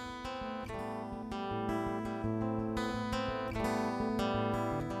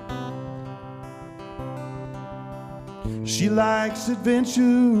 She likes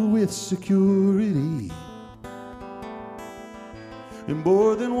adventure with security, and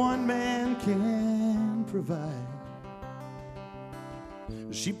more than one man can provide.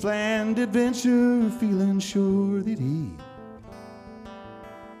 She planned adventure feeling sure that he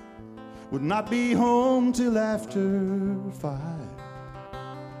would not be home till after 5.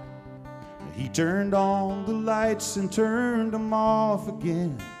 He turned on the lights and turned them off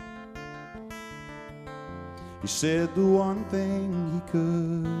again. He said the one thing he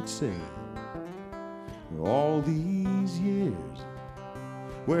could say. All these years,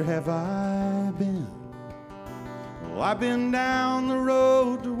 where have I been? Well, I've been down the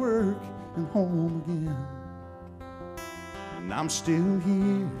road to work and home again. And I'm still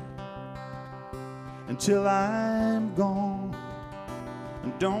here until I'm gone.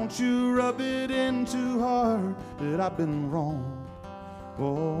 And don't you rub it in too hard that I've been wrong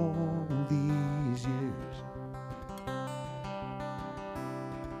all these years.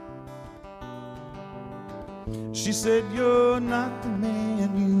 She said, you're not the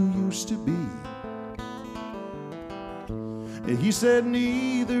man you used to be. And he said,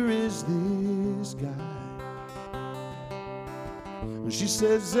 neither is this guy. And she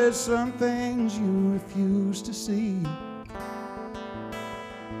says, there's some things you refuse to see.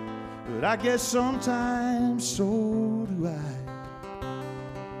 But I guess sometimes so do I.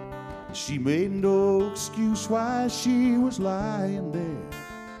 She made no excuse why she was lying there.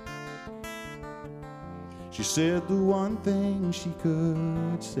 She said the one thing she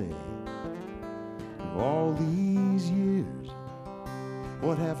could say. All these years,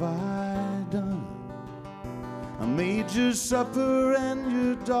 what have I done? I made you suffer and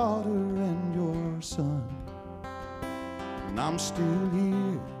your daughter and your son. And I'm still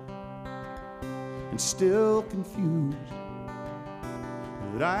here and still confused.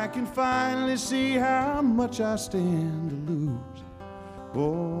 But I can finally see how much I stand to lose.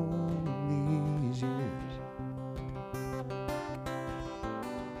 Oh,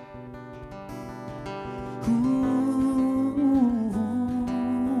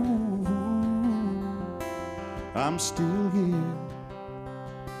 I'm still here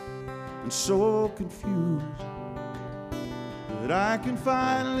and so confused that I can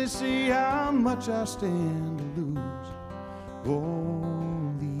finally see how much I stand to lose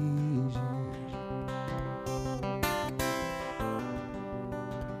all these years.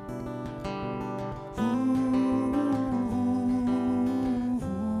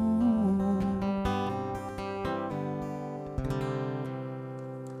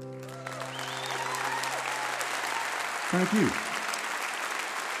 Thank you.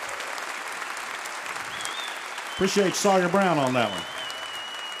 Appreciate Sawyer Brown on that one.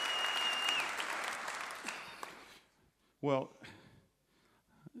 Well,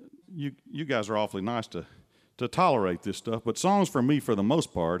 you guys are awfully nice to tolerate this stuff, but songs for me, for the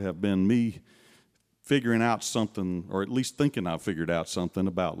most part, have been me figuring out something, or at least thinking I've figured out something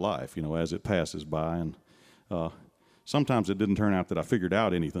about life, you know, as it passes by. And sometimes it didn't turn out that I figured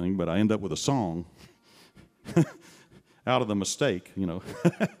out anything, but I end up with a song out of the mistake, you know.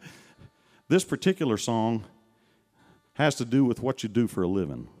 This particular song has to do with what you do for a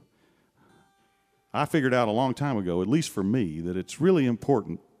living. I figured out a long time ago, at least for me, that it's really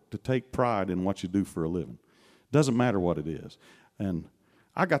important to take pride in what you do for a living. Doesn't matter what it is. And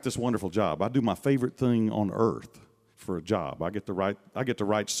I got this wonderful job. I do my favorite thing on earth for a job. I get to write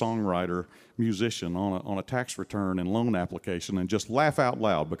songwriter, musician on a tax return and loan application and just laugh out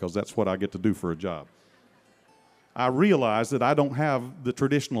loud because that's what I get to do for a job. I realize that I don't have the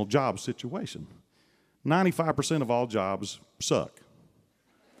traditional job situation. 95% of all jobs suck.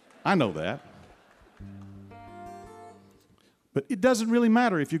 I know that. But it doesn't really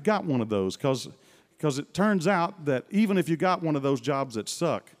matter if you got one of those, because it turns out that even if you got one of those jobs that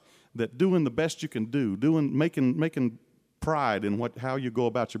suck, that doing the best you can do, making pride in how you go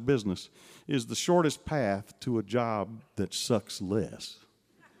about your business is the shortest path to a job that sucks less.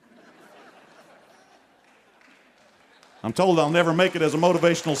 I'm told I'll never make it as a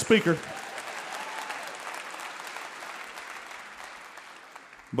motivational speaker.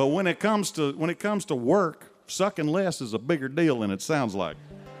 But when it comes to work, sucking less is a bigger deal than it sounds like.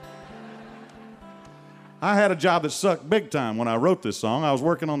 I had a job that sucked big time when I wrote this song. I was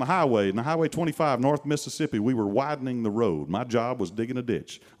working on the highway, in the Highway 25, North Mississippi. We were widening the road. My job was digging a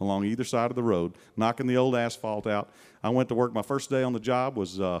ditch along either side of the road, knocking the old asphalt out. I went to work. My first day on the job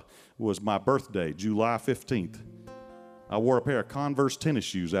was my birthday, July 15th. I wore a pair of Converse tennis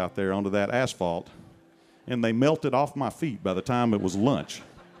shoes out there onto that asphalt, and they melted off my feet by the time it was lunch.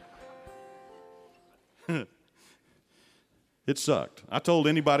 It sucked. I told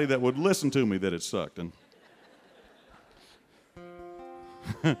anybody that would listen to me that it sucked.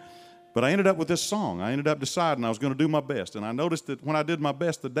 But I ended up with this song. I ended up deciding I was going to do my best. And I noticed that when I did my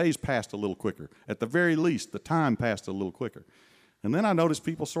best, the days passed a little quicker. At the very least, the time passed a little quicker. And then I noticed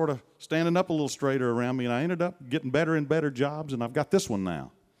people sort of standing up a little straighter around me, and I ended up getting better and better jobs, and I've got this one now.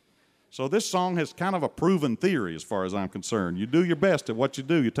 So this song has kind of a proven theory as far as I'm concerned. You do your best at what you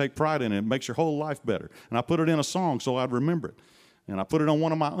do. You take pride in it. It makes your whole life better. And I put it in a song so I'd remember it. And I put it on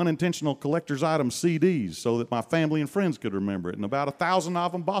one of my unintentional collector's item CDs so that my family and friends could remember it. And about 1,000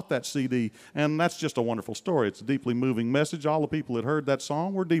 of them bought that CD. And that's just a wonderful story. It's a deeply moving message. All the people that heard that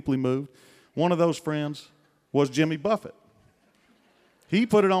song were deeply moved. One of those friends was Jimmy Buffett. He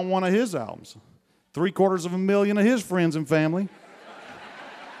put it on one of his albums. 750,000 of his friends and family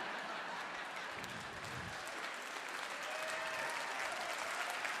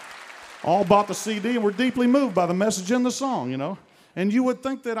all bought the CD and were deeply moved by the message in the song, you know. And you would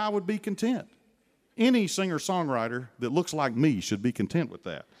think that I would be content. Any singer-songwriter that looks like me should be content with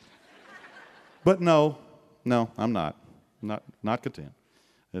that. But no, I'm not. Not content.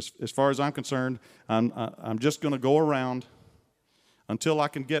 As far as I'm concerned, I'm just going to go around until I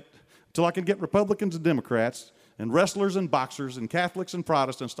can get Republicans and Democrats and wrestlers and boxers and Catholics and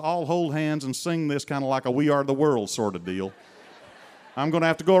Protestants to all hold hands and sing this kind of like a We Are the World sort of deal. I'm going to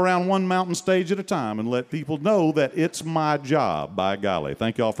have to go around one mountain stage at a time and let people know that it's my job, by golly.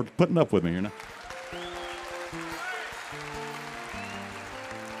 Thank you all for putting up with me here now.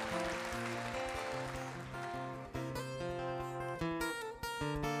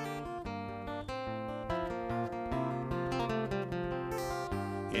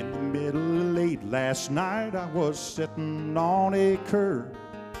 In the middle of late last night, I was sitting on a curb.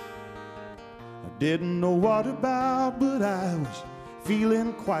 I didn't know what about, but I was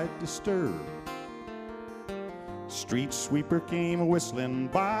feeling quite disturbed. Street sweeper came whistling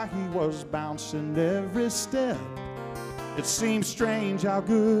by. He was bouncing every step. It seemed strange how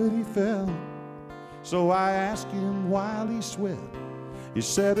good he felt. So I asked him while he sweat. He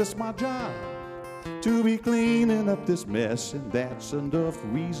said, "It's my job. to be cleaning up this mess, and that's enough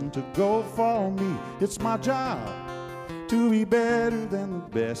reason to go for me. It's my job to be better than the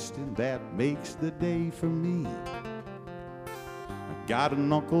best, and that makes the day for me. I got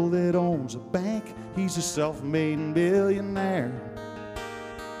an uncle that owns a bank. He's a self-made millionaire.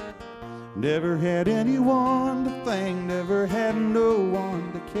 Never had anyone to thank, never had no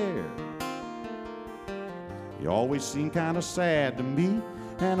one to care. He always seemed kind of sad to me,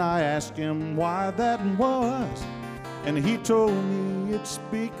 and I asked him why that was, and he told me it's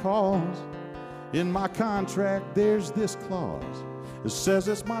because in my contract there's this clause that says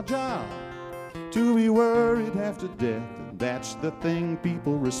it's my job to be worried after death, and that's the thing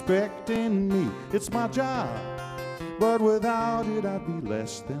people respect in me. It's my job, but without it I'd be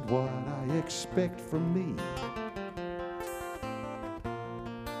less than what I expect from me.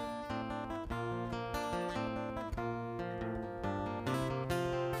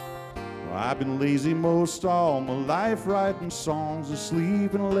 Well, I've been lazy most all my life, writing songs and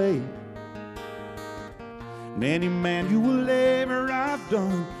sleeping late. And any manual labor I've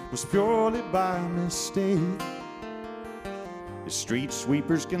done was purely by mistake. The street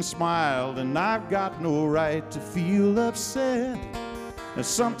sweepers can smile, and I've got no right to feel upset. And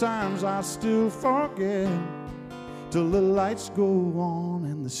sometimes I still forget till the lights go on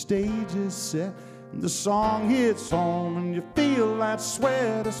and the stage is set and the song hits home and you feel that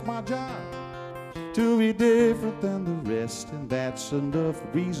sweat. It's my job to be different than the rest, and that's enough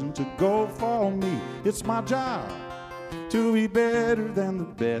reason to go for me. It's my job to be better than the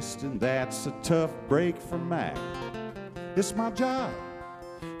best, and that's a tough break for Mac. It's my job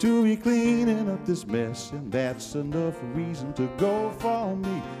to be cleaning up this mess, and that's enough reason to go for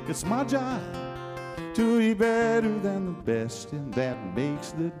me. It's my job to be better than the best, and that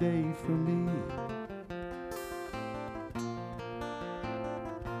makes the day for me.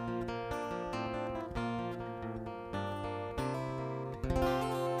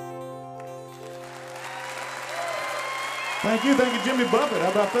 Thank you, Jimmy Buffett.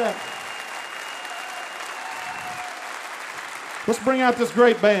 How about that? Let's bring out this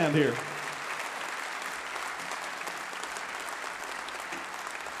great band here.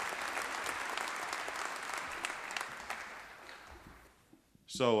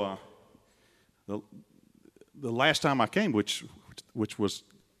 So, the last time I came, which was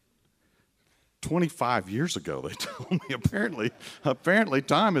 25 years ago, they told me apparently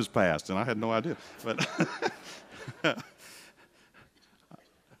time has passed, and I had no idea. But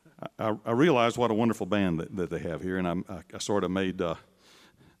I realized what a wonderful band that they have here, and I sort of made a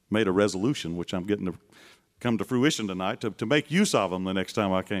resolution, which I'm getting to come to fruition tonight, to make use of them the next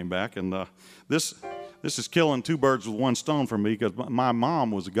time I came back. And this is killing two birds with one stone for me, because my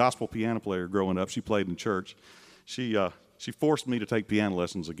mom was a gospel piano player growing up. She played in church. She forced me to take piano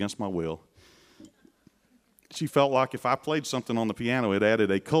lessons against my will. She felt like if I played something on the piano, it added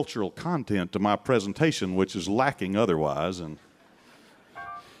a cultural content to my presentation, which is lacking otherwise. And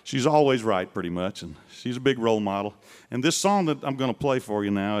she's always right, pretty much, and she's a big role model. And this song that I'm going to play for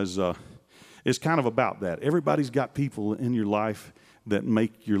you now is kind of about that. Everybody's got people in your life that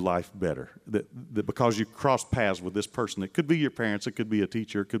make your life better, that because you cross paths with this person. It could be your parents, it could be a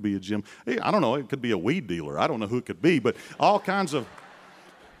teacher, it could be a gym. I don't know, it could be a weed dealer. I don't know who it could be, but all kinds of,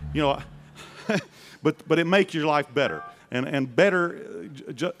 but it makes your life better. And better,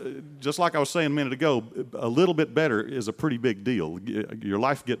 just like I was saying a minute ago, a little bit better is a pretty big deal. Your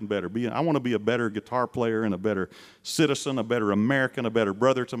life getting better. I want to be a better guitar player and a better citizen, a better American, a better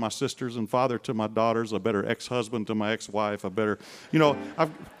brother to my sisters and father to my daughters, a better ex-husband to my ex-wife, a better,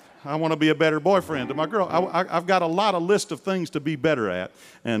 I want to be a better boyfriend to my girl. I've got a lot of list of things to be better at.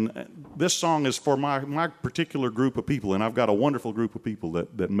 And this song is for my particular group of people, and I've got a wonderful group of people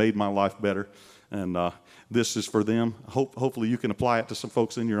that made my life better. And this is for them. Hopefully you can apply it to some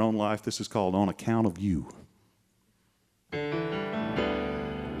folks in your own life. This is called On Account of You.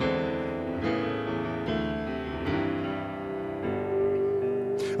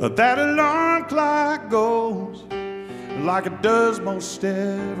 That alarm clock goes like it does most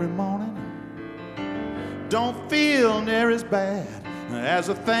every morning. Don't feel near as bad as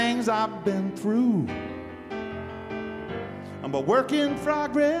the things I've been through. I'm a work in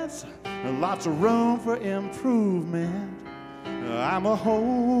progress, lots of room for improvement. I'm a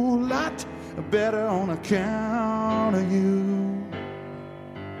whole lot better on account of you.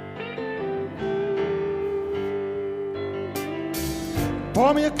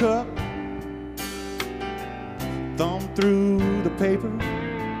 Pour me a cup, thumb through the paper.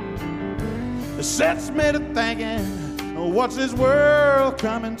 It sets me to thinking, what's this world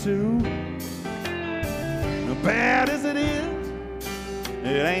coming to? Bad as it is,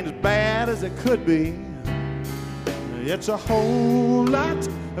 It ain't as bad as it could be. It's a whole lot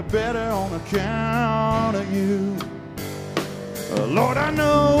better on account of you. Lord, I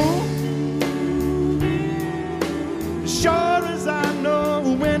know, sure as I know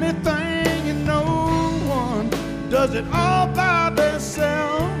anything, and no one does it all by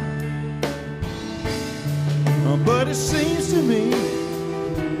themselves. But it seems to me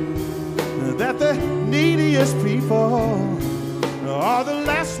that the neediest people are the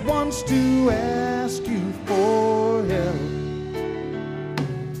last ones to ask you for help.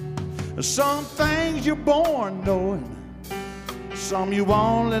 Some things you're born knowing, some you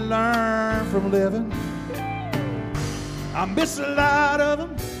only learn from living. I miss a lot of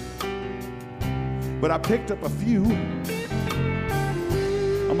them, but I picked up a few.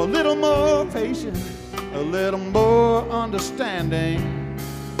 I'm a little more patient, a little more understanding.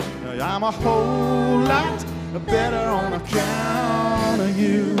 I'm a whole lot better on account of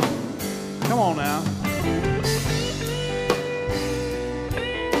you. Come on now.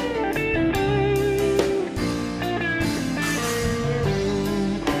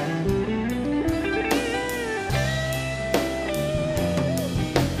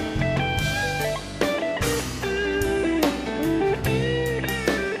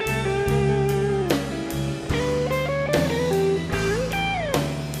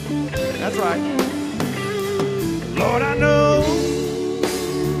 That's right. Lord, I know,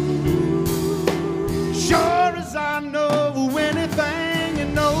 sure as I know anything,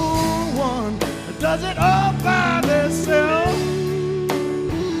 and no one does it all by themselves.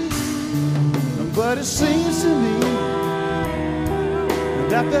 But it seems to me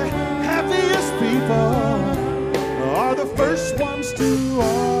that the happiest people are the first ones to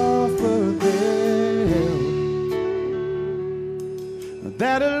offer their help.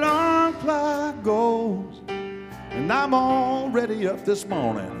 That alarm clock goes, and I'm already up this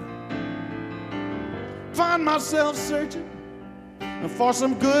morning. Find myself searching for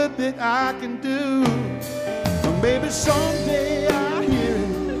some good that I can do. Maybe someday I hear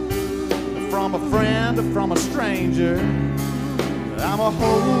it from a friend or from a stranger. I'm a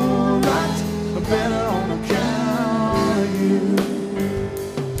whole lot better on account of you.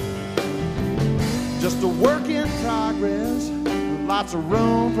 Just a work in progress, lots of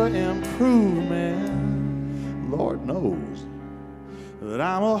room for improvement. Lord knows that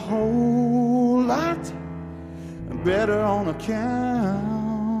I'm a whole lot better on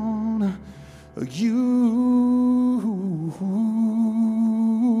account of you.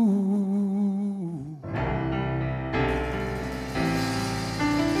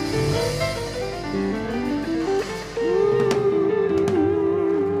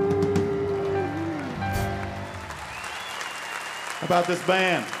 How about this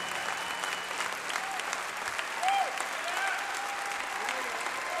band?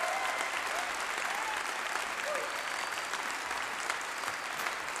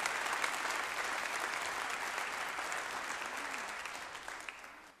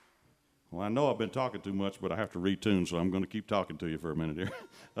 Well, I know I've been talking too much, but I have to retune, so I'm going to keep talking to you for a minute here.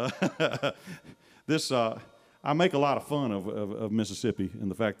 I make a lot of fun of Mississippi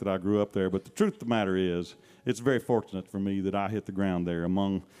and the fact that I grew up there, but the truth of the matter is, it's very fortunate for me that I hit the ground there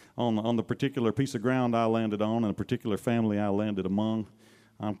on the particular piece of ground I landed on and a particular family I landed among.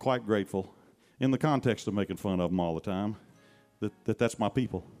 I'm quite grateful, in the context of making fun of them all the time, that's my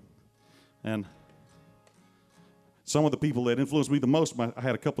people. And some of the people that influenced me the most, I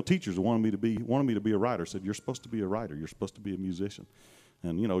had a couple of teachers who wanted me to be a writer. Said, "You're supposed to be a writer. You're supposed to be a musician."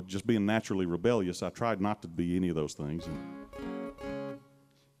 And you know, just being naturally rebellious, I tried not to be any of those things.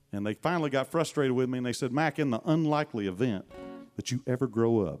 And they finally got frustrated with me, and they said, "Mac, in the unlikely event that you ever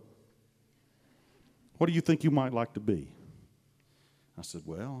grow up, what do you think you might like to be?" I said,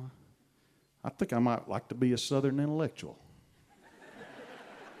 "Well, I think I might like to be a Southern intellectual."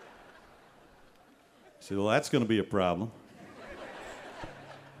 I said, "Well, that's going to be a problem.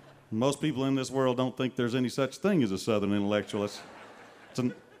 Most people in this world don't think there's any such thing as a Southern intellectual. It's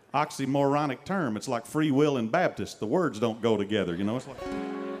an oxymoronic term. It's like free will and Baptist. The words don't go together, you know. It's like..."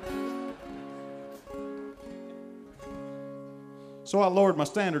 So I lowered my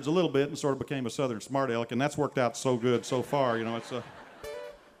standards a little bit and sort of became a Southern smart aleck, and that's worked out so good so far, you know. It's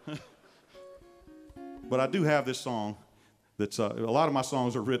But I do have this song. That's a lot of my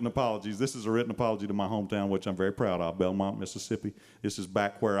songs are written apologies. This is a written apology to my hometown, which I'm very proud of, Belmont, Mississippi. This is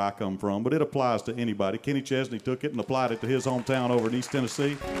back where I come from, but it applies to anybody. Kenny Chesney took it and applied it to his hometown over in East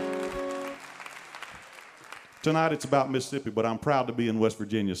Tennessee. Tonight it's about Mississippi, but I'm proud to be in West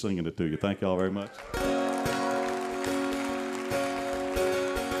Virginia singing it to you. Thank you all very much.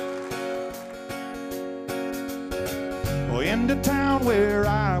 Oh, In the town where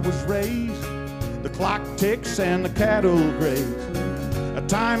I was raised, the clock ticks and the cattle graze. A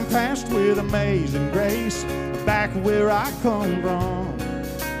time passed with amazing grace, back where I come from.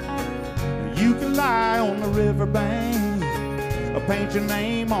 You can lie on the riverbank, paint your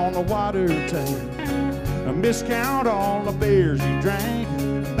name on the water tank, miscount all the beers you drank,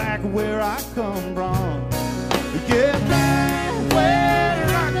 back where I come from. Yeah, back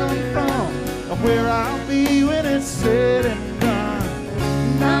where I come from, where I'll be when it's said and done.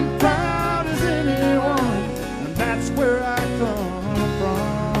 And I'm proud as anyone, and that's where I come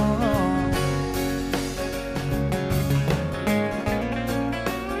from.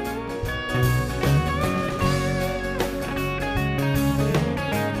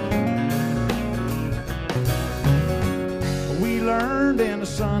 We learned in the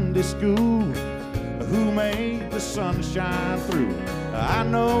Sunday school who made the sun shine through. I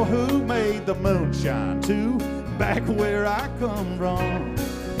know who made the moon shine too, back where I come from.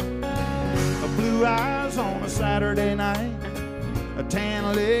 Blue eyes on a Saturday night,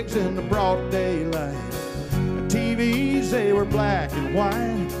 tan legs in the broad daylight. TVs, they were black and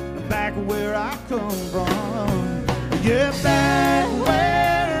white, back where I come from. Yeah, back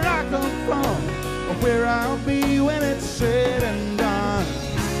where I come from, where I'll be when it's said and done.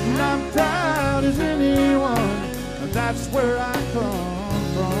 And I'm proud as anyone, that's where I come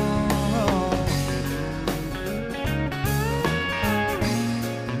from.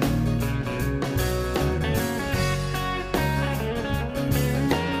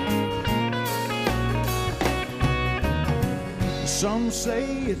 Some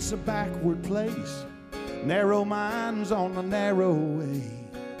say it's a backward place, narrow minds on the narrow way.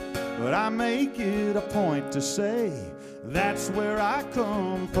 But I make it a point to say that's where I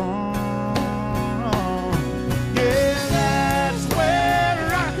come from. Yeah, that's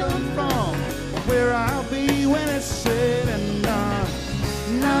where I come from, where I'll be when it's said and done.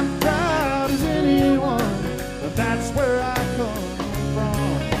 And I'm proud as anyone, but that's where I come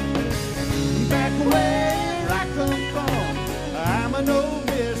from. Back where I come from, I'm an old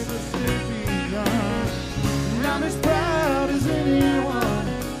Mississippi gun. And I'm as proud as anyone,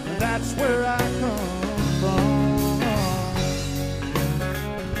 that's where I come from.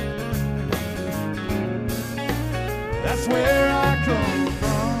 That's where I come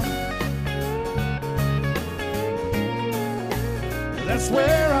from. That's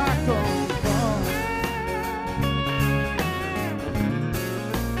where I come from.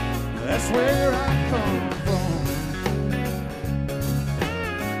 That's where I come from.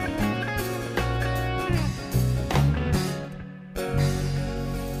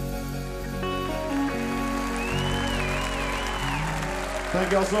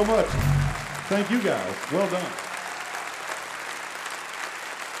 Thank y'all so much. Thank you guys. Well done.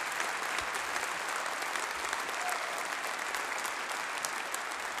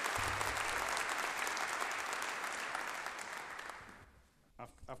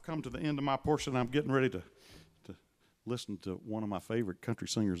 I've come to the end of my portion. I'm getting ready to listen to one of my favorite country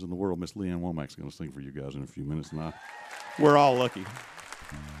singers in the world, Miss Leanne Womack's going to sing for you guys in a few minutes, and we're all lucky.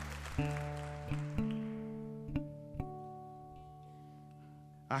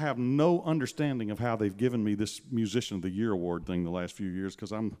 I have no understanding of how they've given me this Musician of the Year award thing the last few years,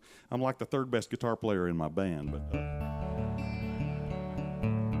 because I'm like the third best guitar player in my band.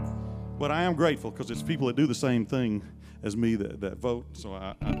 But I am grateful because it's people that do the same thing as me that vote. So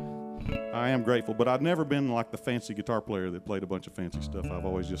I am grateful. But I've never been like the fancy guitar player that played a bunch of fancy stuff. I've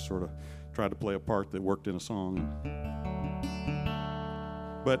always just sort of tried to play a part that worked in a song.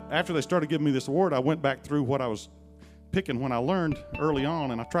 But after they started giving me this award, I went back through what I was picking when I learned early on,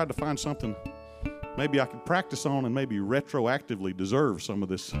 and I tried to find something maybe I could practice on and maybe retroactively deserve some of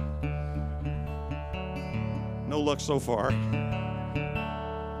this. No luck so far.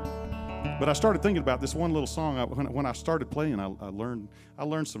 But I started thinking about this one little song. When I started playing, I learned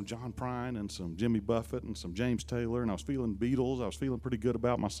some John Prine and some Jimmy Buffett and some James Taylor, and I was feeling Beatles. I was feeling pretty good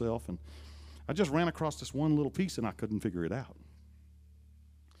about myself, and I just ran across this one little piece, and I couldn't figure it out.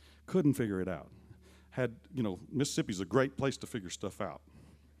 Mississippi's a great place to figure stuff out.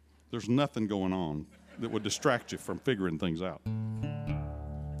 There's nothing going on that would distract you from figuring things out.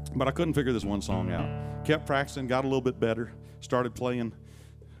 But I couldn't figure this one song out. Kept practicing, got a little bit better, started playing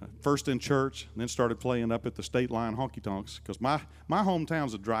first in church, and then started playing up at the State Line honky tonks, because my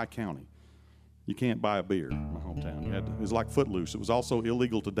hometown's a dry county. You can't buy a beer in my hometown. It was like Footloose. It was also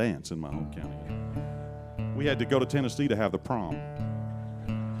illegal to dance in my home county. We had to go to Tennessee to have the prom.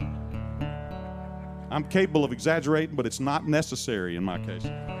 I'm capable of exaggerating, but it's not necessary in my case.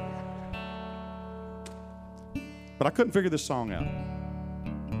 But I couldn't figure this song out.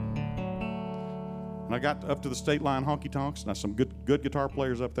 When I got up to the state line honky-tonks, and some good guitar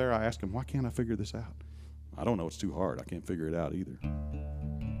players up there, I asked them, why can't I figure this out? I don't know, it's too hard. I can't figure it out either.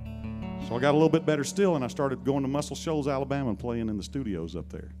 So I got a little bit better still, and I started going to Muscle Shoals, Alabama, and playing in the studios up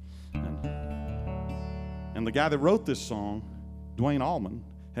there. And the guy that wrote this song, Dwayne Allman,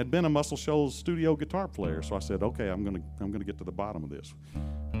 had been a Muscle Shoals studio guitar player. So I said, okay, I'm gonna get to the bottom of this.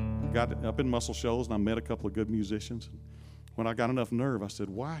 Got up in Muscle Shoals, and I met a couple of good musicians. When I got enough nerve, I said,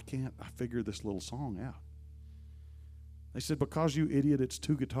 why can't I figure this little song out? They said, because you idiot, it's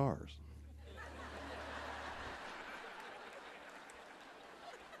 2 guitars.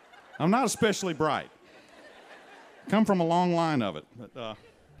 I'm not especially bright. Come from a long line of it,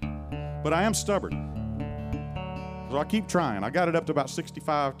 but I am stubborn. So I keep trying. I got it up to about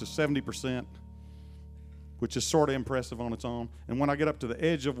 65 to 70%, which is sort of impressive on its own. And when I get up to the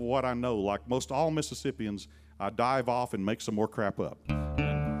edge of what I know, like most all Mississippians, I dive off and make some more crap up. It's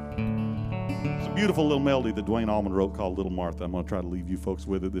a beautiful little melody that Dwayne Allman wrote called Little Martha. I'm going to try to leave you folks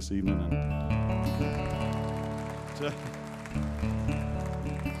with it this evening.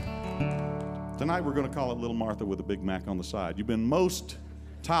 Tonight we're going to call it Little Martha with a Big Mac on the side. You've been most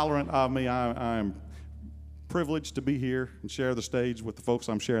tolerant of me. I am privileged to be here and share the stage with the folks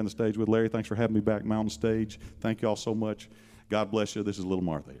I'm sharing the stage with. Larry, thanks for having me back, Mountain Stage. Thank you all so much. God bless you. This is Little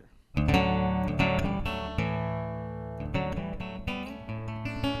Martha here.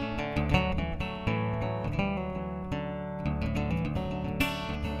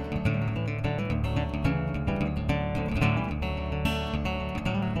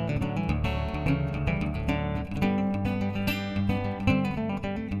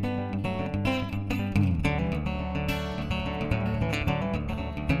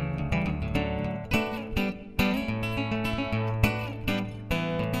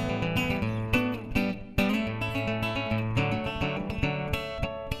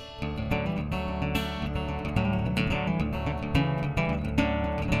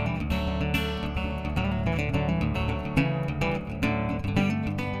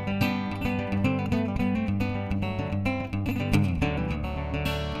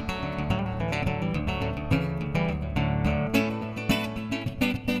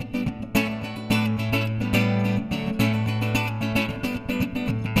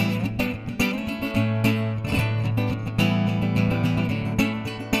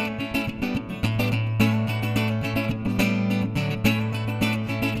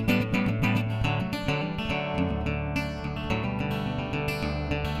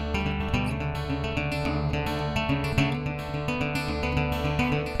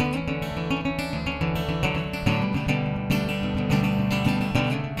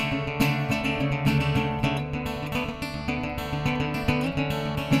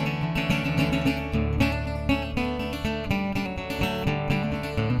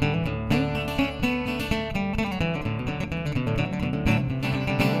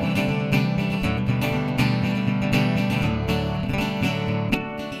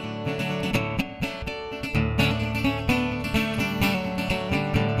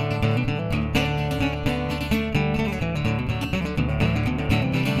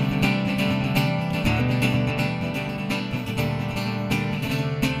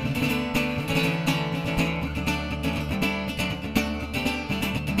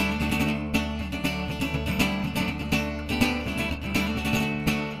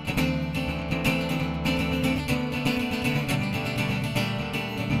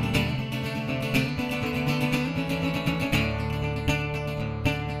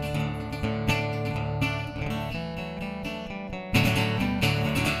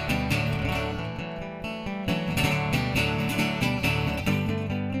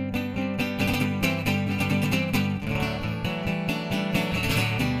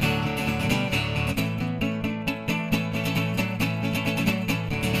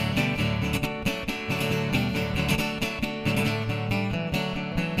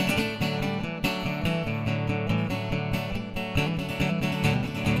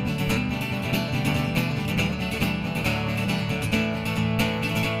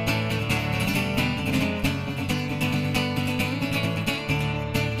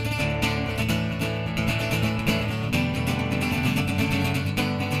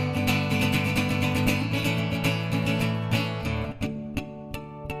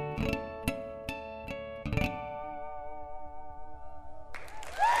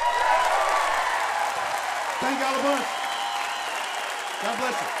 Thank y'all a bunch. God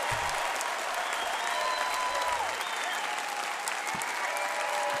bless you.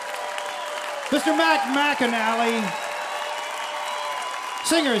 Mr. Mac McAnally,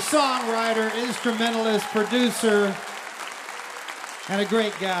 singer, songwriter, instrumentalist, producer, And a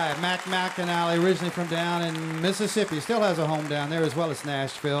great guy, Mac McAnally, originally from down in Mississippi. Still has a home down there as well as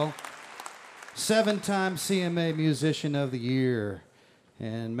Nashville. 7-time CMA Musician of the Year.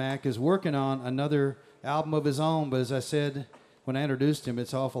 And Mac is working on another album of his own, but as I said when I introduced him,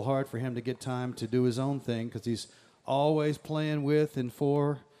 it's awful hard for him to get time to do his own thing because he's always playing with and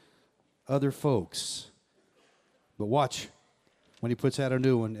for other folks. But watch, when he puts out a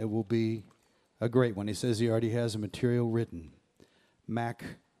new one, it will be a great one. He says he already has the material written. Mac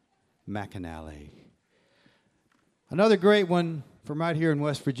McAnally. Another great one from right here in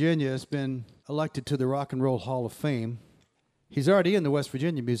West Virginia has been elected to the Rock and Roll Hall of Fame. He's already in the West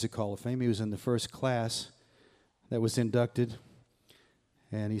Virginia Music Hall of Fame. He was in the first class that was inducted,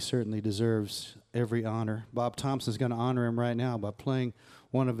 and he certainly deserves every honor. Bob Thompson's going to honor him right now by playing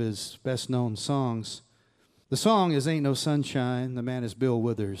one of his best-known songs. The song is Ain't No Sunshine. The man is Bill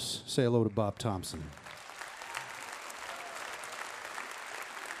Withers. Say hello to Bob Thompson.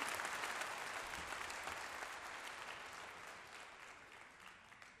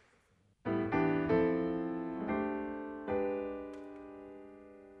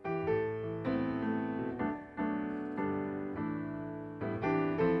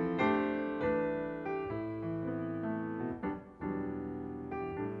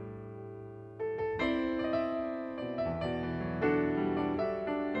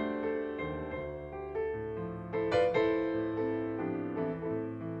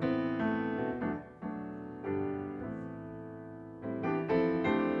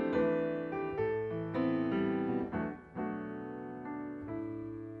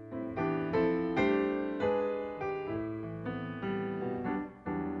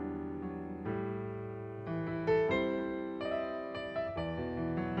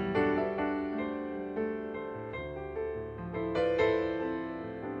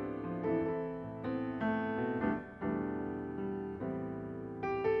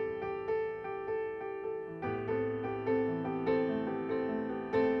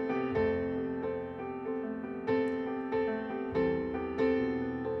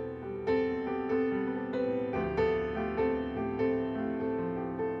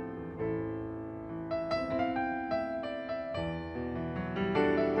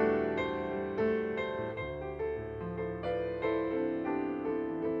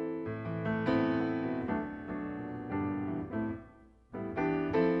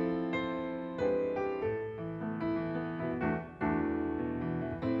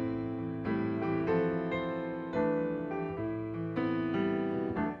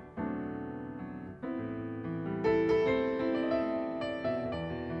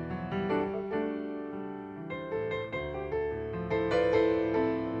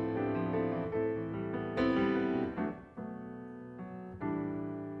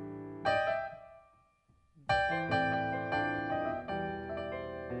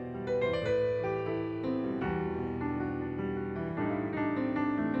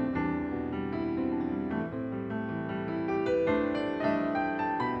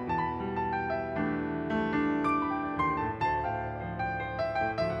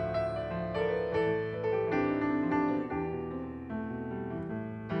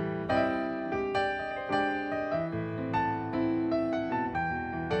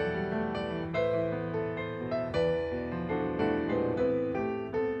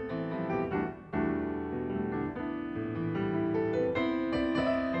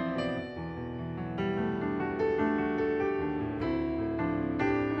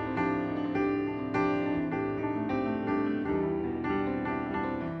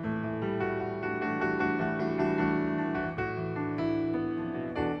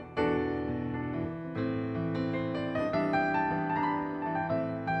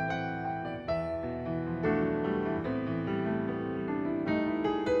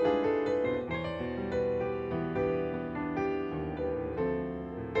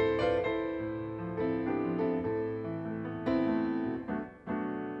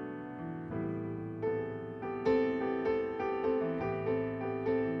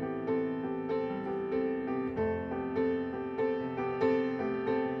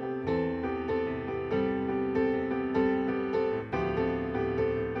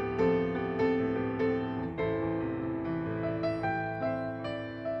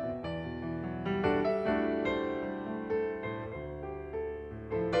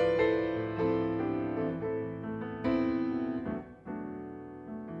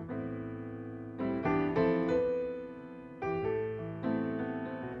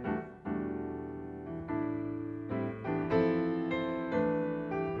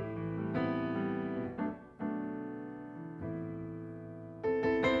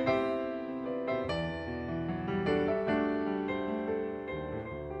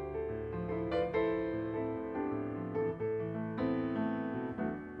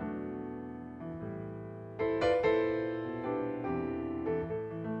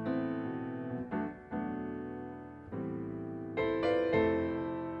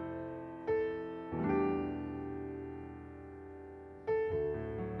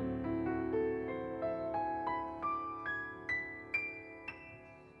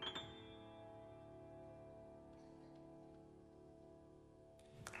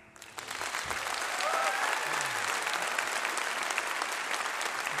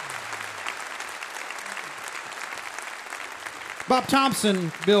 Bob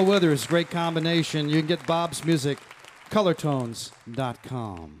Thompson, Bill Withers, great combination. You can get Bob's music,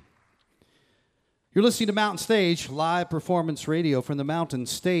 colortones.com. You're listening to Mountain Stage, live performance radio from the Mountain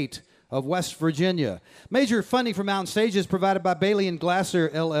State of West Virginia. Major funding for Mountain Stage is provided by Bailey and Glasser,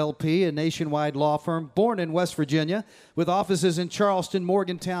 LLP, a nationwide law firm born in West Virginia with offices in Charleston,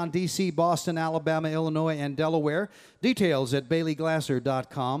 Morgantown, D.C., Boston, Alabama, Illinois, and Delaware. Details at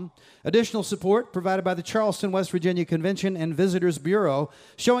baileyglasser.com. Additional support provided by the Charleston, West Virginia Convention and Visitors Bureau,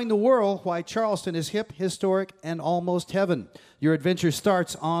 showing the world why Charleston is hip, historic, and almost heaven. Your adventure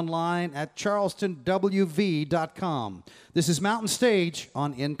starts online at charlestonwv.com. This is Mountain Stage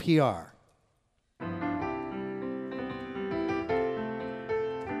on NPR.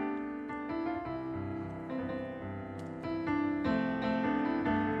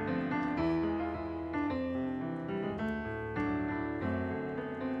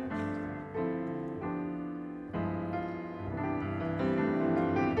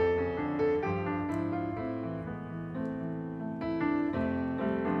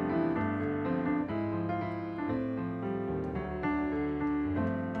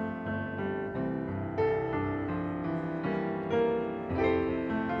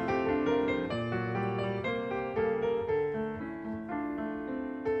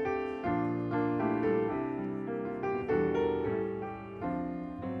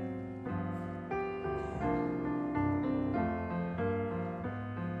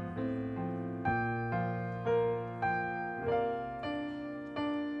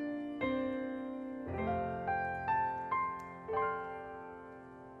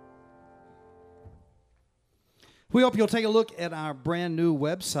 We hope you'll take a look at our brand new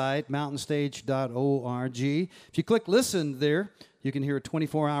website, mountainstage.org. If you click listen there, you can hear a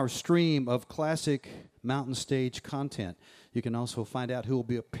 24-hour stream of classic Mountain Stage content. You can also find out who will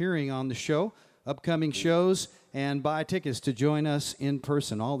be appearing on the show, upcoming shows, and buy tickets to join us in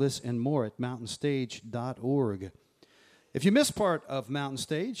person. All this and more at mountainstage.org. If you missed part of Mountain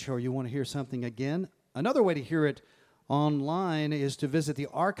Stage or you want to hear something again, another way to hear it online is to visit the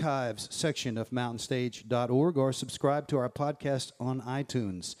archives section of mountainstage.org or subscribe to our podcast on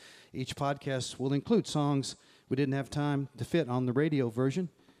iTunes. Each podcast will include songs we didn't have time to fit on the radio version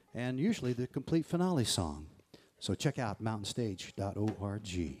and usually the complete finale song. So check out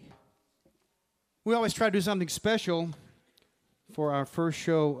mountainstage.org. We always try to do something special for our first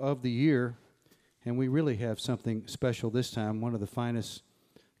show of the year, and we really have something special this time. One of the finest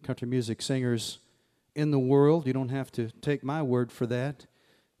country music singers in the world. You don't have to take my word for that.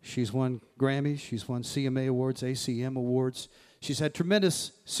 She's won Grammys, she's won CMA Awards, ACM Awards. She's had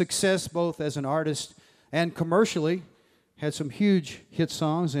tremendous success both as an artist and commercially. Had some huge hit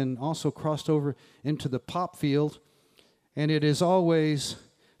songs and also crossed over into the pop field. And it is always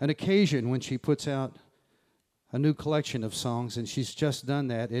an occasion when she puts out a new collection of songs, and she's just done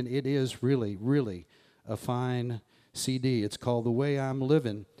that, and it is really, really a fine CD. It's called The Way I'm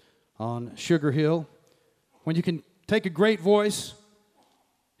Living on Sugar Hill. When you can take a great voice,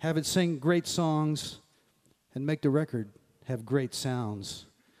 have it sing great songs, and make the record have great sounds,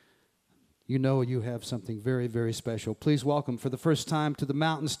 you know you have something very, very special. Please welcome for the first time to the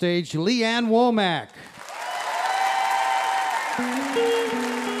Mountain Stage, Lee Ann Womack.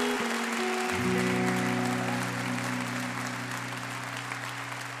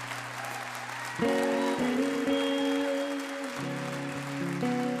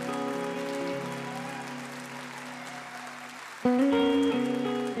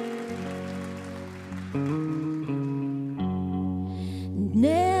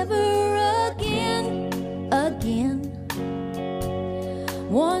 Never again, again.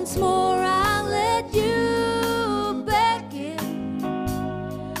 Once more I'll let you back in.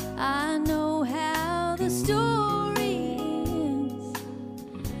 I know how the story ends,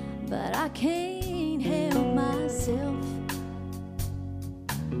 but I can't help myself.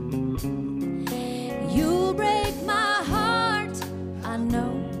 You'll break my heart, I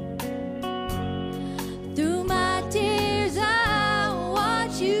know. Through my tears I'll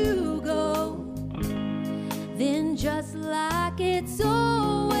watch you go. Then just like it's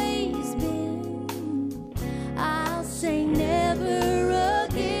always been, I'll say never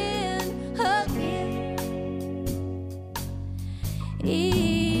again, again.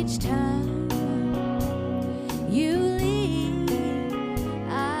 Each time you leave,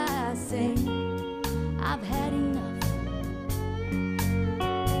 I say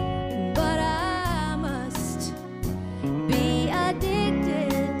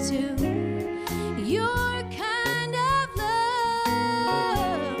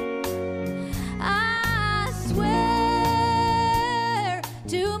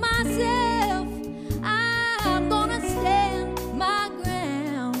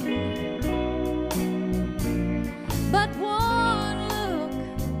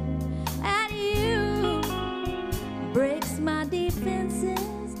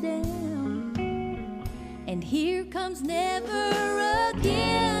comes never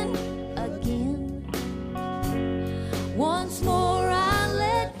again, again. Once more I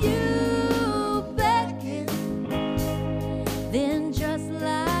let you beckon, then just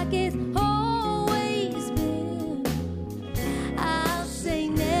like it's always been, I'll say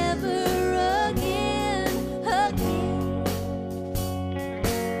never again, again.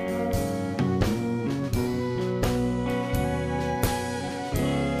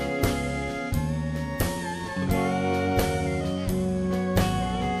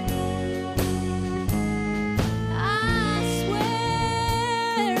 I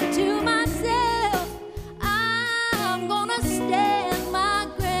swear to myself I'm gonna stand my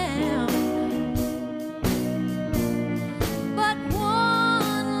ground. But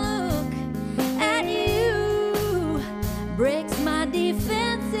one look at you breaks my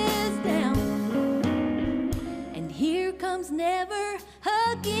defenses down. And here comes never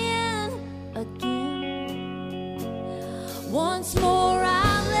again, again. Once more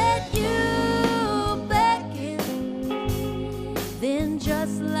I let you beckon, then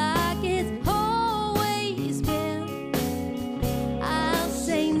just like it's always been, I'll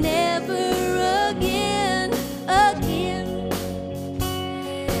say never again, again.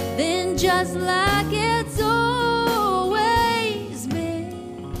 Then just like it's always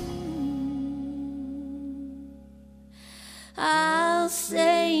been, I'll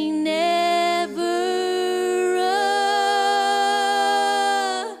say never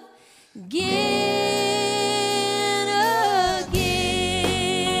again, again.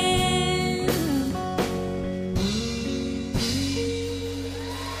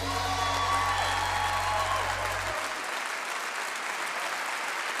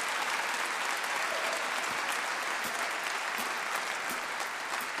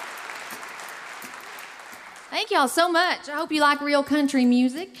 Thank y'all so much. I hope you like real country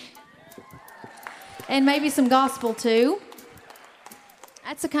music and maybe some gospel too.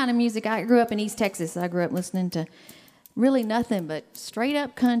 That's the kind of music. I grew up in East Texas. I grew up listening to really nothing but straight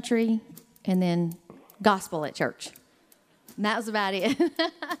up country and then gospel at church. And that was about it.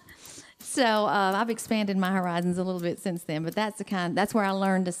 So I've expanded my horizons a little bit since then, but that's where I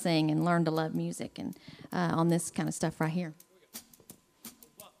learned to sing and learned to love music and on this kind of stuff right here.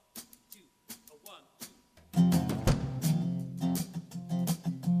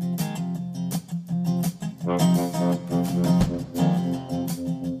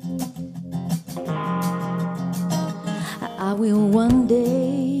 I will one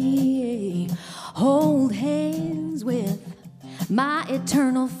day hold hands with my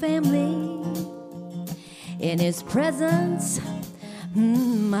eternal family. In His presence,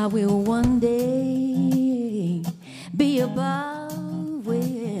 I will one day be above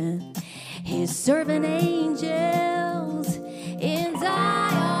with His servant angels in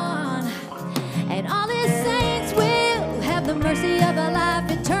Zion, and all His saints will have the mercy of a life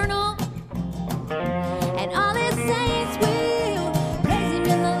eternal, and all His saints will praise Him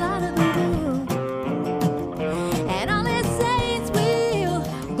in the light of the world, and all His saints will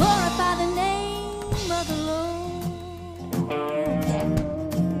glorify the name of the Lord.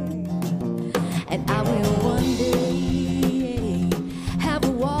 And I will one day have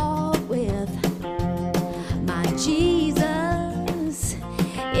a walk with my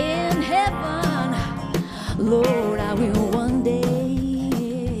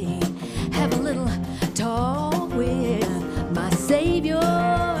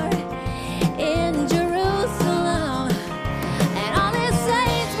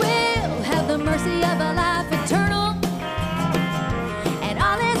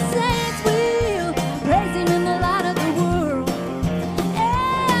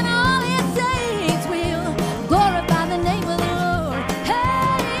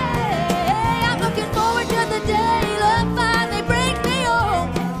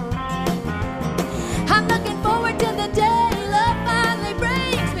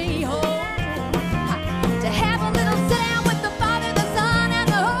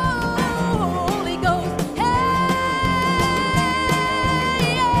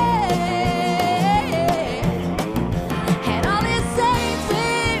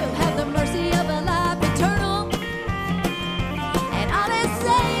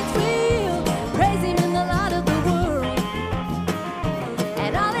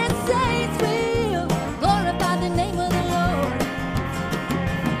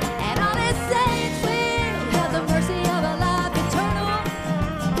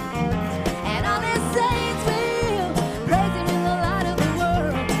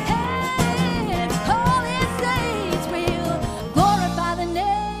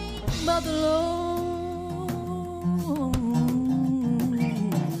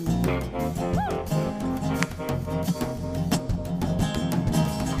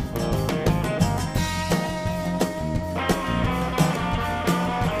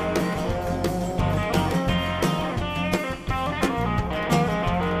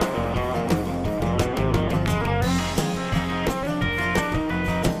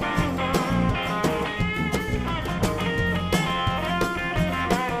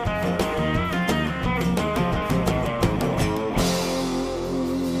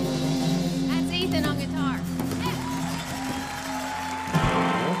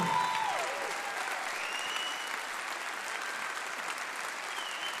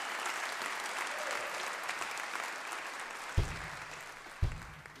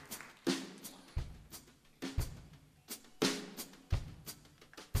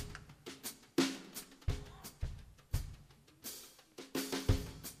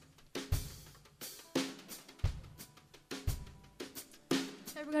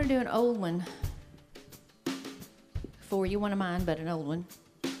We're going to do an old one for you, one of mine, but an old one.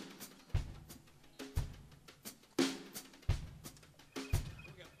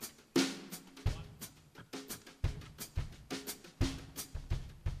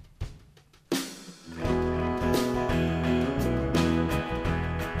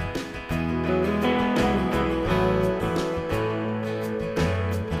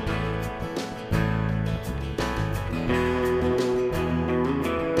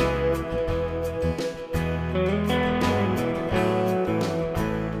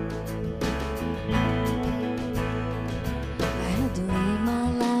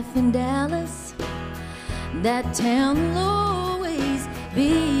 That town will always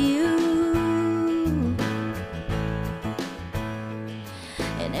be you.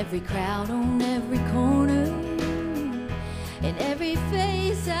 And every crowd on every corner, in every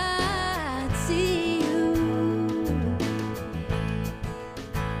face I'd see you.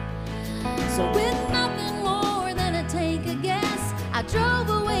 So with nothing more than a tank of gas, I drove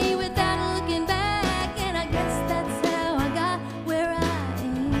away without looking back. And I guess that's how I got where I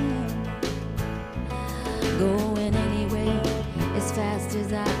going anyway as fast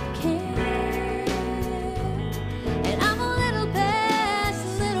as I can. And I'm a little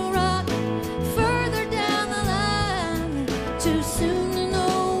past Little Rock, further down the line. Too soon to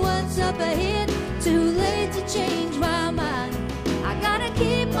know what's up ahead, too late to change my mind. I gotta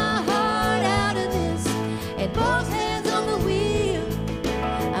keep my heart out of this and both hands on the wheel.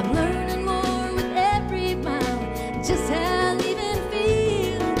 I'm learning more with every mile, just how I even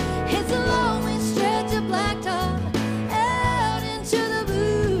feel. It's a lonely stretch of blacktop out into the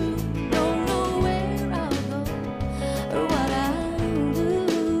blue. Don't know where I'll go or what I'll do.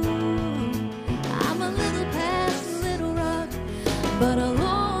 I'm a little past Little Rock, but a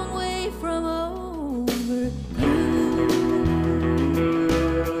long way from over you.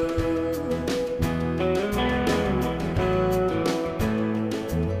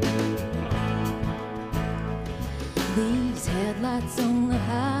 These headlights on the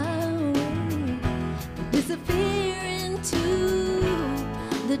highway disappear into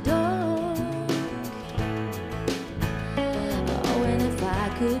the dark. Oh, and if I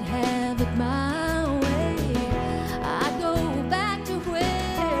could have it my way, I'd go back to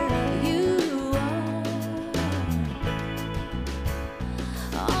where you are.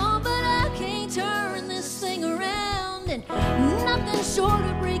 Oh, but I can't turn this thing around, and nothing short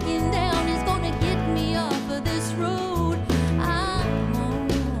of breaking down is gonna get me off of this road I'm on.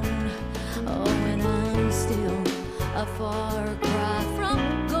 Oh, and I'm still a far cry from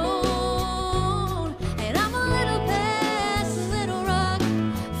gold. And I'm a little past Little Rock,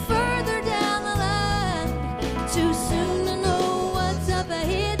 further down the line. Too soon to know what's up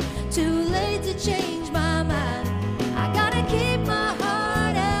ahead, too late to change my mind. I gotta keep my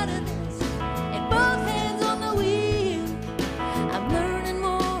heart out of this and both hands on the wheel. I'm learning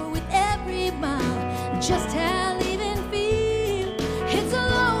more with every mile, just how I even feel. It's a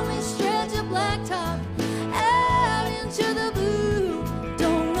lonely stretch of blacktop out into the blue.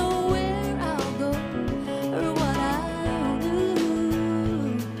 Don't know where I'll go or what I'll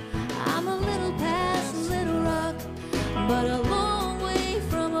do. I'm a little past Little Rock, but a long way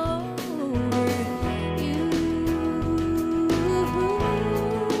from over you.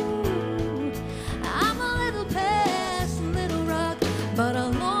 I'm a little past Little Rock, but a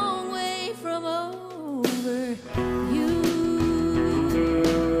long way from over you.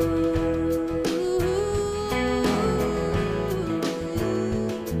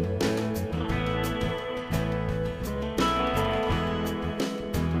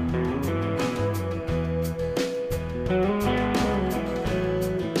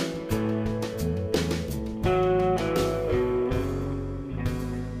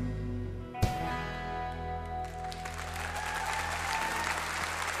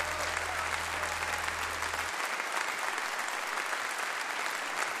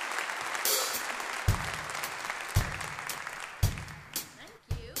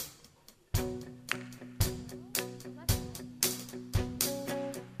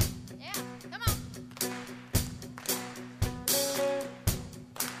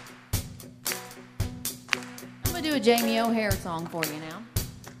 I'm gonna do a Jamie O'Hare song for you now.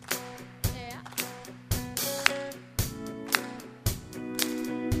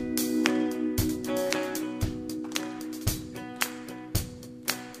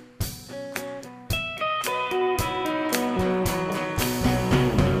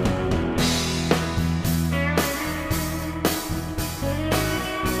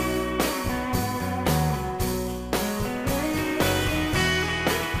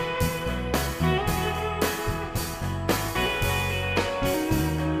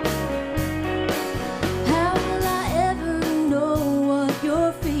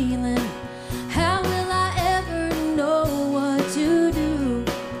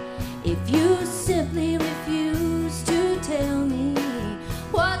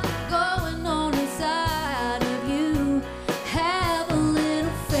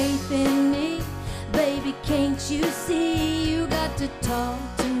 talk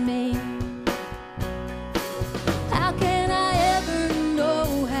to me. How can I ever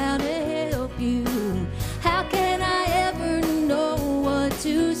know how to help you? How can I ever know what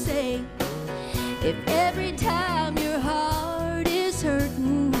to say? If every time your heart is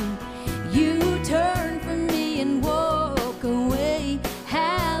hurting, you turn from me and walk away.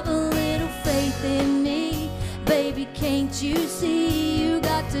 Have a little faith in me, baby, can't you see? You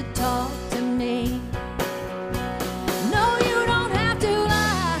got to talk to me. No, you don't have to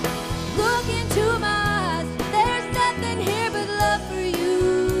lie. Look into my eyes. There's nothing here but love for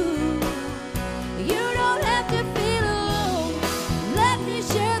you. You don't have to feel alone. Let me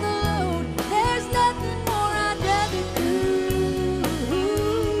share the load. There's nothing more I'd rather do.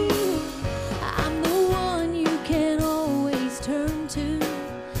 I'm the one you can always turn to.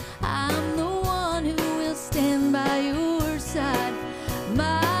 I'm the one who will stand by your side.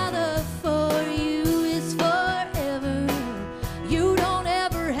 My love for you is forever. You don't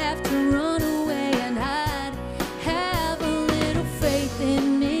ever have to run away and hide. Have a little faith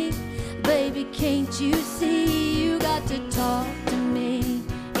in me, baby, can't you see? You got to talk to me.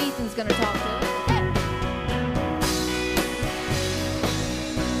 Ethan's gonna talk to us.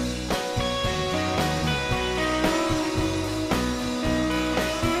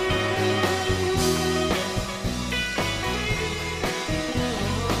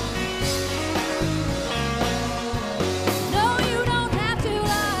 No, you don't have to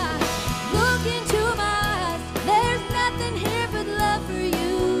lie. Look into my eyes. There's nothing here but love for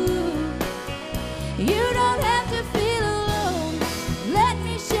you. You don't have to feel alone. Let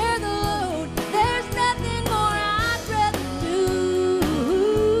me share the load. There's nothing more I'd rather do.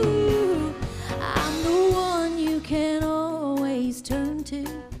 I'm the one you can always turn to.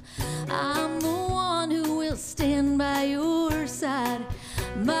 I'm the one who will stand by your side.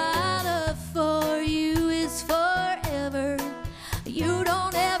 My love for you is forever. You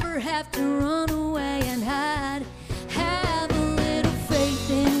don't ever have to run away and hide. Have a little faith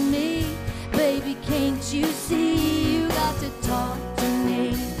in me, baby, can't you see? You got to talk to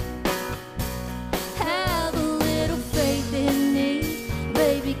me. Have a little faith in me,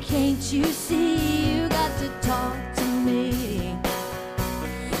 baby, can't you see? You got to talk to me.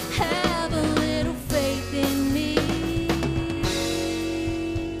 Have a little faith in me.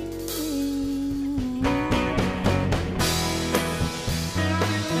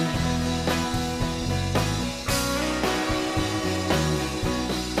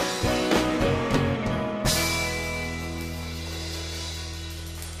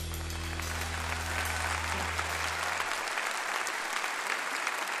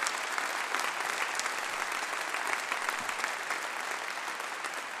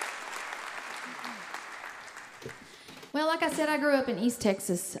 Well, like I said, I grew up in East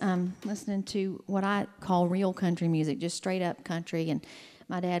Texas, listening to what I call real country music, just straight up country. And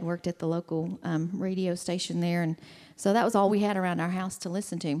my dad worked at the local radio station there, and so that was all we had around our house to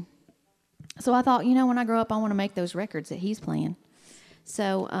listen to. So I thought, when I grow up, I want to make those records that he's playing.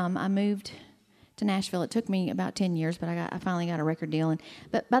 So I moved to Nashville. It took me about 10 years, but I finally got a record deal.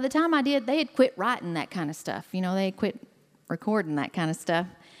 But by the time I did, they had quit writing that kind of stuff. They had quit recording that kind of stuff.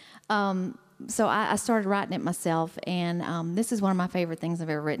 So I started writing it myself, and this is one of my favorite things I've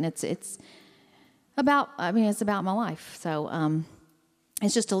ever written. It's about my life. So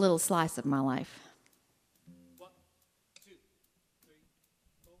it's just a little slice of my life. 1, 2, 3,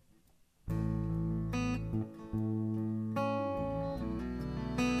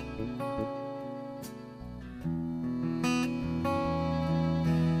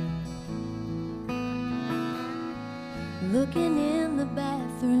 4. Looking in the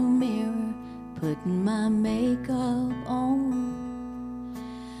bathroom mirror, putting my makeup on.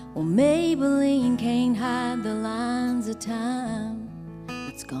 Well, Maybelline can't hide the lines of time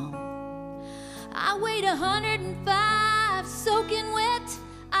that's gone. I weighed 105, soaking wet.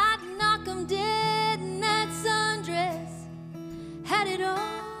 I'd knock 'em dead in that sundress. Had it all,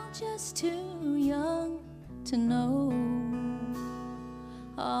 just too young to know.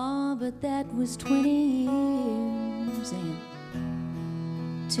 Oh, but that was 20 years and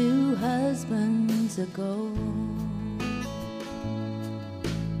 2 husbands ago.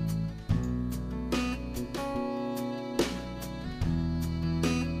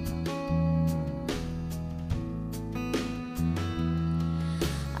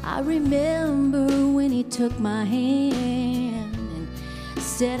 I remember when he took my hand and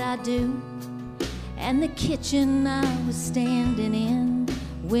said I do, and the kitchen I was standing in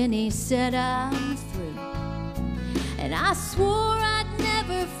when he said I'm through. And I swore I'd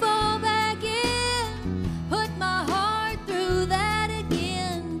never fall back in, put my heart through that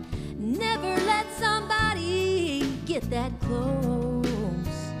again, never let somebody get that close.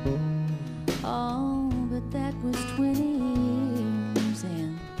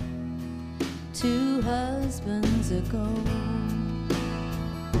 ago.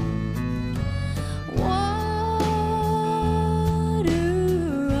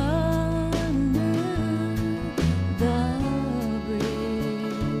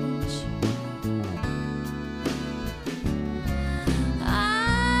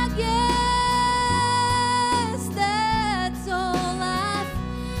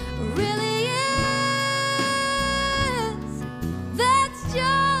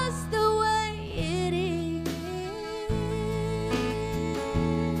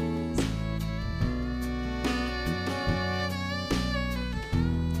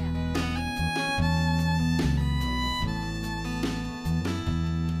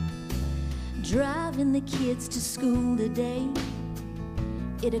 Driving the kids to school today,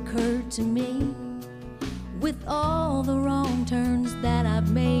 it occurred to me, with all the wrong turns that I've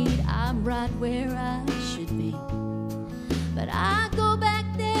made, I'm right where I should be. But I go back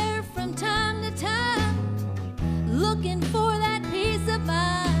there from time to time, looking for that peace of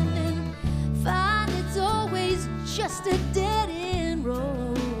mind, and find it's always just a dead-end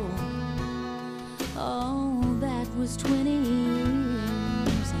road. Oh, that was 20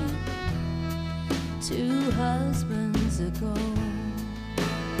 years and 2 husbands ago.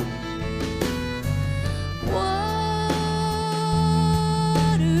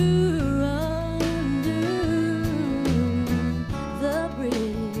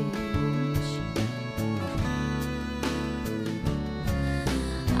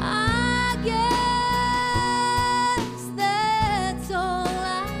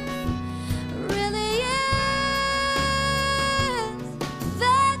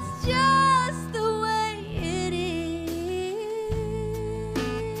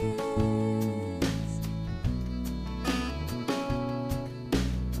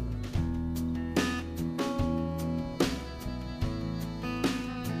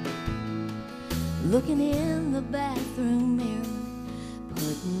 Looking in the bathroom mirror,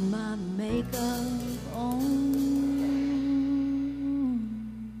 putting my makeup on.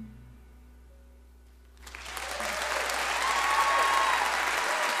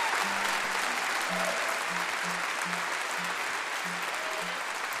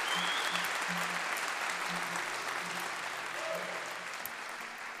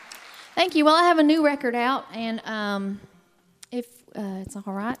 Thank you. Well, I have a new record out, and if it's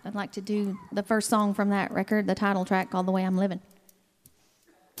all right, I'd like to do the first song from that record, the title track called The Way I'm Living.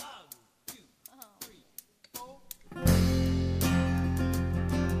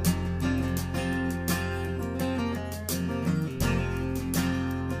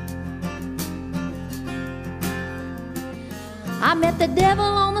 I met the devil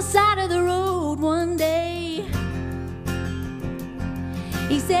on the side of the road one day.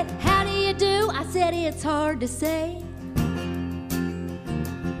 He said, "How do you do?" I said, "It's hard to say."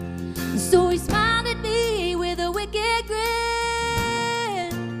 So he smiled at me with a wicked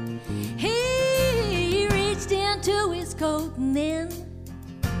grin. He reached into his coat and then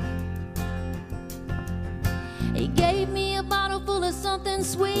he gave me a bottle full of something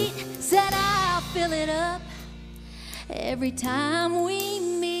sweet. Said, "I'll fill it up every time we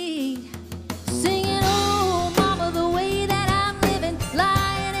meet." Singing, "Oh, mama, the way that I'm living,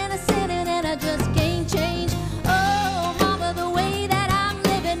 lying and a sinning and I just can't change. Oh, mama, the way that I'm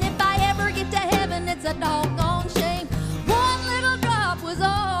living, if I ever get to heaven, it's a doggone shame. One little drop was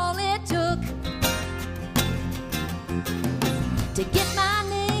all it took to get my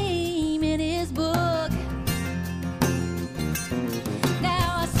name in his book.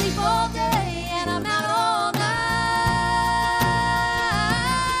 Now I sleep all day and I'm out all night,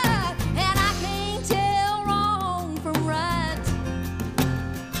 and I can't tell wrong from right.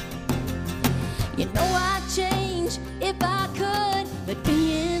 You know I'd change if I could, but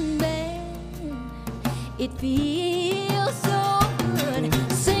being bad, it feels so good.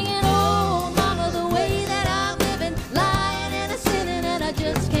 Singing, "Oh, mama, the way that I'm living, lying and a sinning and I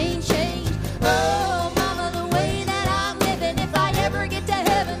just can't change. Oh, mama, the way that I'm living, if I ever get to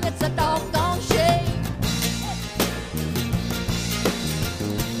heaven, it's a doggone shame."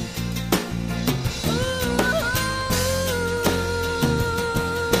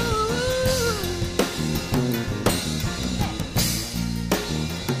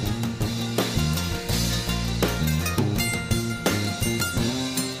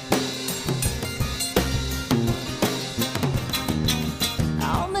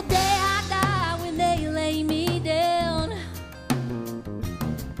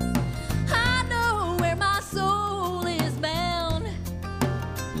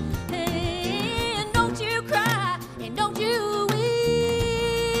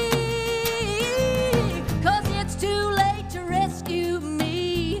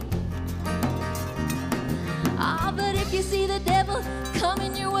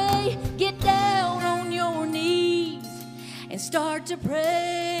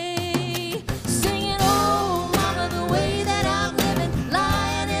 Shay, singing, oh, mama, the way that I'm living,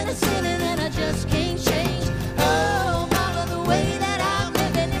 lying and a sinning, and I just can't change. Oh, mama, the way that I'm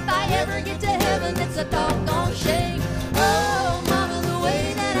living, if I ever get to heaven, it's a doggone shame. Oh, mama, the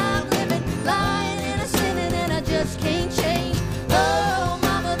way that I'm living, lying and a sinning, and I just can't change. Oh,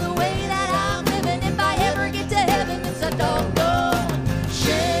 mama, the way that I'm living, if I ever get to heaven, it's a doggone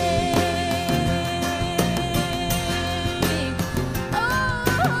shame.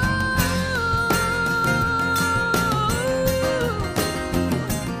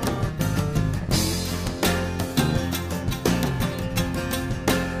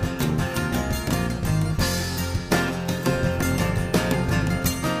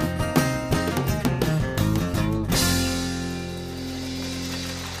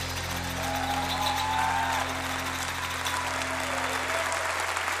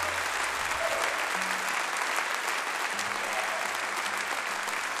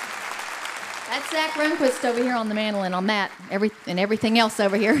 That's Zach Runquist over here on the mandolin, on that, and everything else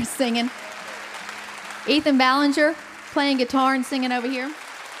over here singing. Ethan Ballinger playing guitar and singing over here.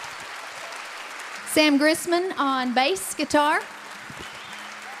 Sam Grissman on bass guitar.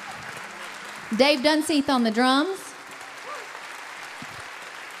 Dave Dunseith on the drums.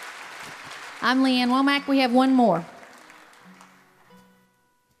 I'm Leanne Womack. We have one more.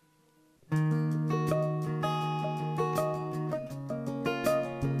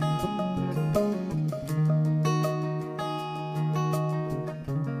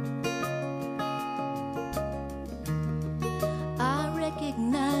 I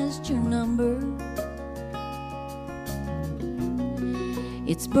recognized your number.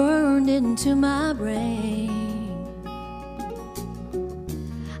 It's burned into my brain.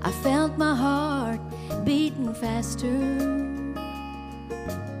 I felt my heart beating faster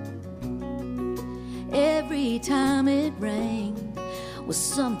every time it rang. Well,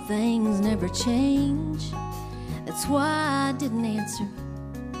 some things never change. That's why I didn't answer.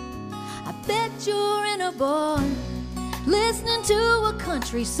 I bet you're in a bar listening to a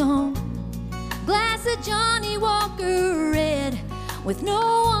country song, glass of Johnny Walker Red, with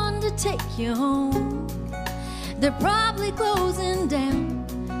no one to take you home. They're probably closing down,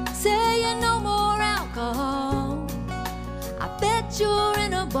 saying no more alcohol. I bet you're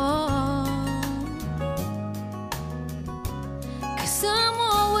in a bar, 'cause some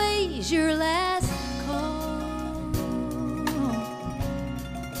always your last call.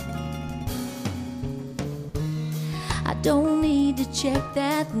 I don't need to check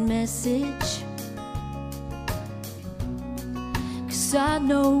that message, 'cause I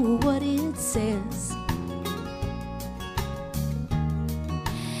know what it says.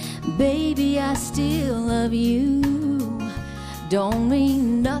 Baby, I still love you. Don't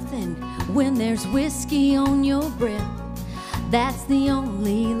mean nothing when there's whiskey on your breath. That's the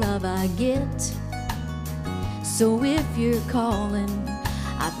only love I get. So if you're calling,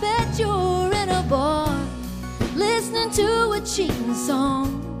 I bet you're in a bar listening to a cheating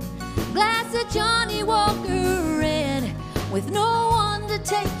song, glass of Johnny Walker Red, with no one to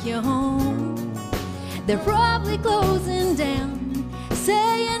take you home. They're probably closing down,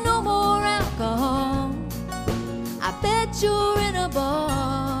 saying no more alcohol. I bet you're in a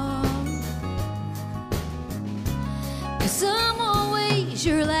bar, 'cause I'm always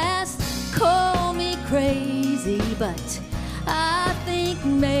your last. Call me crazy, but I think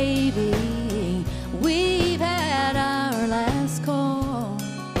maybe we've had our last call.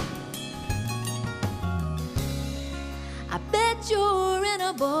 I bet you're in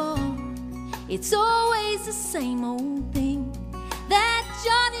a bar. It's always the same old thing. That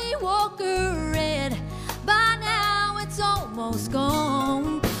Johnny Walker Red, by now it's almost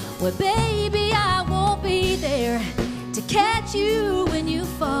gone. Well, baby, I won't be there to catch you when you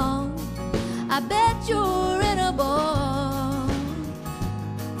fall. I bet you're in a bar,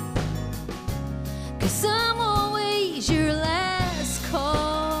 'cause I'm always your last call.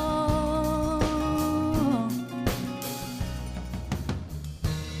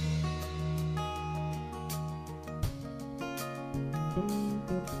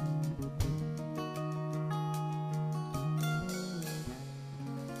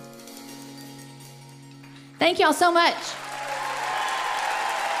 Thank y'all so much.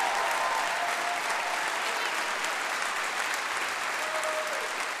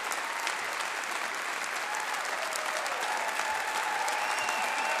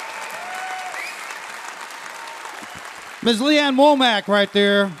 Ms. Leanne Womack right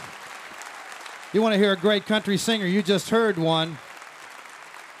there. You want to hear a great country singer? You just heard one.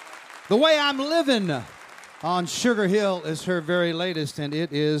 The Way I'm Living on Sugar Hill is her very latest, and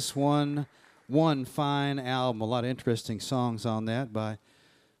it is one one fine album. A lot of interesting songs on that by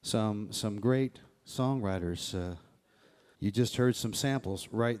some great songwriters. You just heard some samples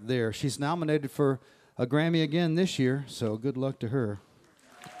right there. She's nominated for a Grammy again this year, so good luck to her.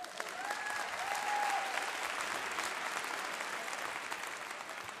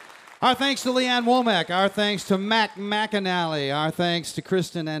 Our thanks to Leanne Womack. Our thanks to Mac McAnally. Our thanks to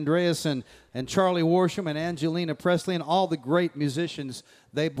Kristen Andreasen and Charlie Worsham and Angelina Presley and all the great musicians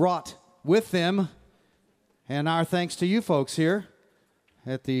they brought with them. And our thanks to you folks here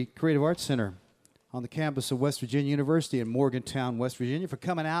at the Creative Arts Center on the campus of West Virginia University in Morgantown, West Virginia, for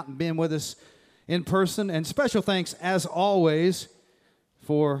coming out and being with us in person. And special thanks, as always,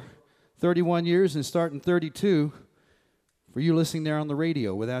 for 31 years and starting 32, for you listening there on the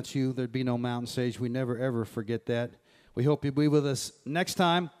radio. Without you, there'd be no Mountain Stage. We never, ever forget that. We hope you'll be with us next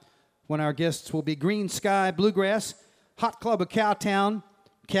time when our guests will be Green Sky Bluegrass, Hot Club of Cowtown,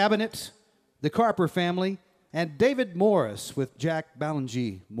 Cabinet, the Carper Family, and David Morris with Jack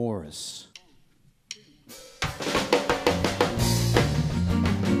Ballingy Morris.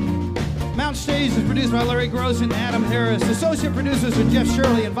 Mountain Stage is produced by Larry Gross and Adam Harris. Associate producers are Jeff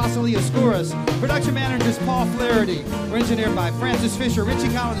Shirley and Vasily Skouras. Production managers Paul Flaherty. We're engineered by Francis Fisher,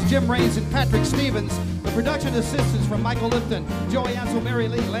 Richie Collins, Jim Raines, and Patrick Stevens. The production assistants from Michael Lipton, Joey Ansel, Mary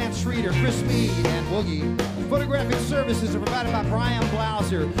Lee, Lance Schroeder, Chris Mead, and Woogie. Photographic services are provided by Brian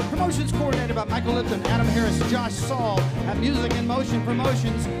Blauser. Promotions coordinated by Michael Lipton, Adam Harris, Josh Saul. At Music in Motion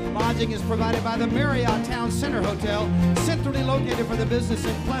Promotions, lodging is provided by the Marriott Town Center Hotel, centrally located for the business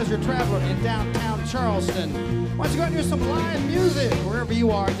and pleasure traveler in downtown Charleston. Why don't you go out and hear some live music wherever you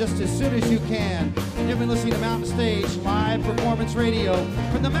are just as soon as you can. You've been listening to Mountain Stage Live Performance Radio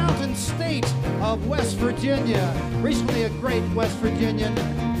from the Mountain State of West Virginia. Recently a great West Virginian,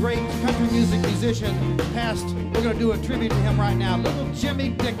 great country music musician passed. We're going to do a tribute to him right now. Little Jimmy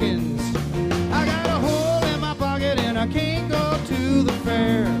Dickens. I got a hole in my pocket and I can't go to the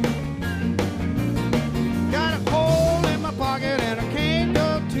fair. Got a hole in my pocket and I can't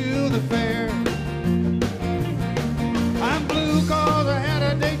go to the fair. I'm blue cause I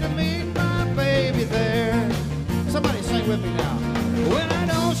had a date to meet my baby there. Somebody sing with me now. When I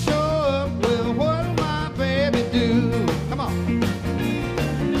don't show up, well, what'll my baby do? Come on.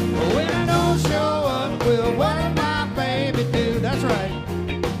 When I don't show up, well, what'll my baby do? That's right.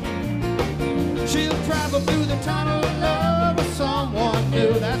 She'll travel through the tunnel of love with someone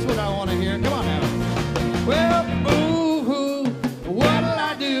new. That's what I want to hear. Come on now. Well, boo-hoo, what'll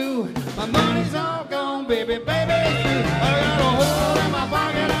I do? My money's all gone, baby, baby. I got a hole in my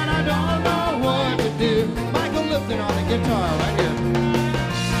pocket and I don't know what to do. Michael Lipton on the guitar right here.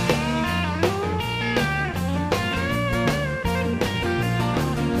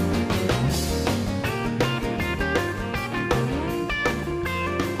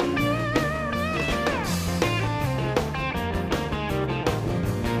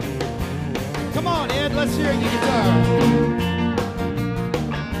 Come on, Ed, let's hear your guitar.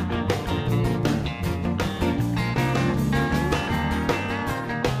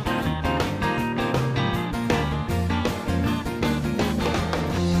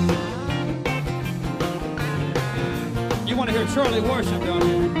 You want to hear Charlie Worsham, don't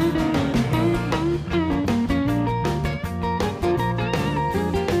you?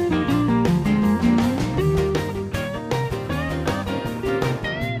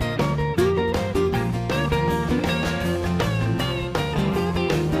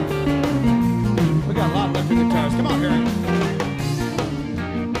 We got a lot of electric guitars. Come on, Harry.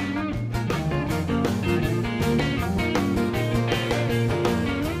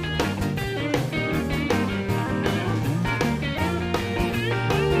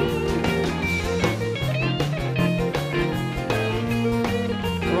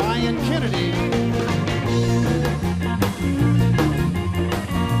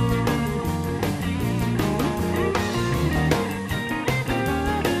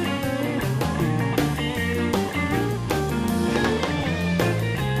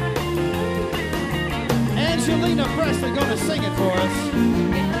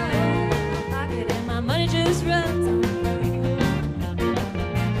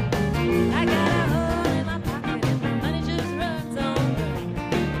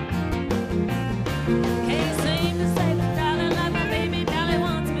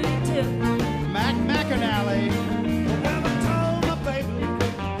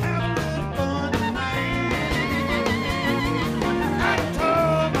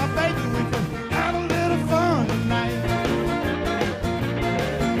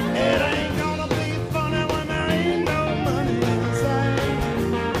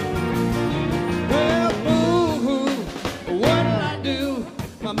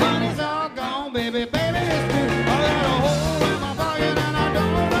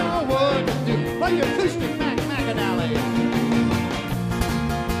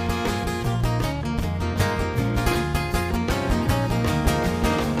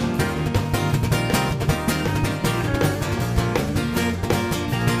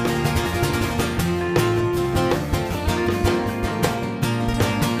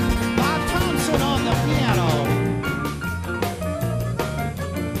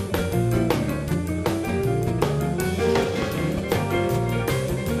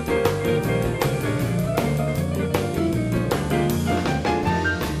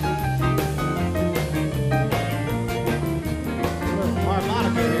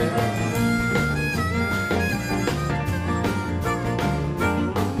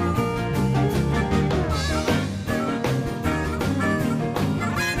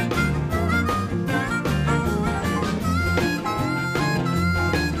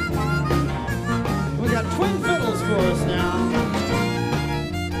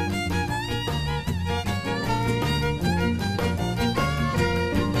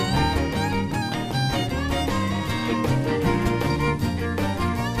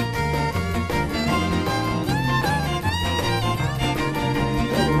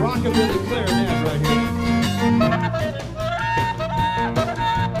 rockabilly clarinet right here.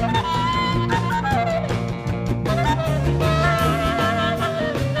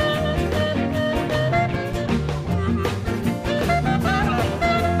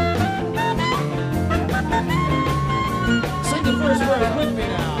 Sing the first verse with me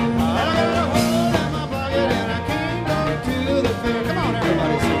now. I got a hole in my pocket and I can't go to the fair. Come on,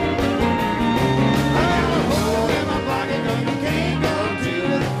 everybody, sing it. I got a hole in my pocket and I can't go to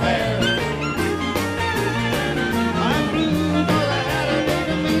the fair. I'm blue 'cause I had a day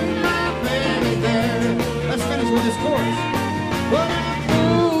to meet my baby there. Let's finish with this chorus. Well, I'm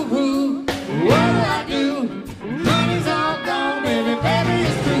boo-hoo, what do I do? Money's all gone, baby, baby,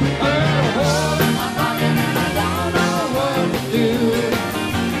 it's true. I got a hole in my pocket and I don't know what to do.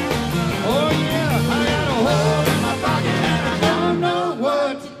 Oh yeah, I got a hole in my pocket and I don't know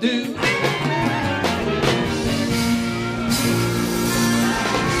what to do.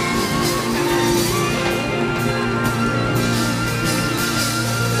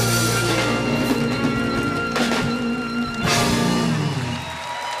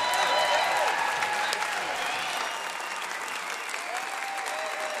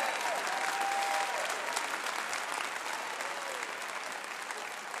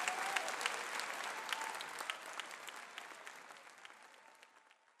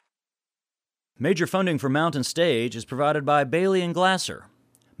 Major funding for Mountain Stage is provided by Bailey and Glasser.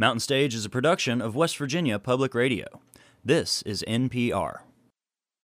 Mountain Stage is a production of West Virginia Public Radio. This is NPR.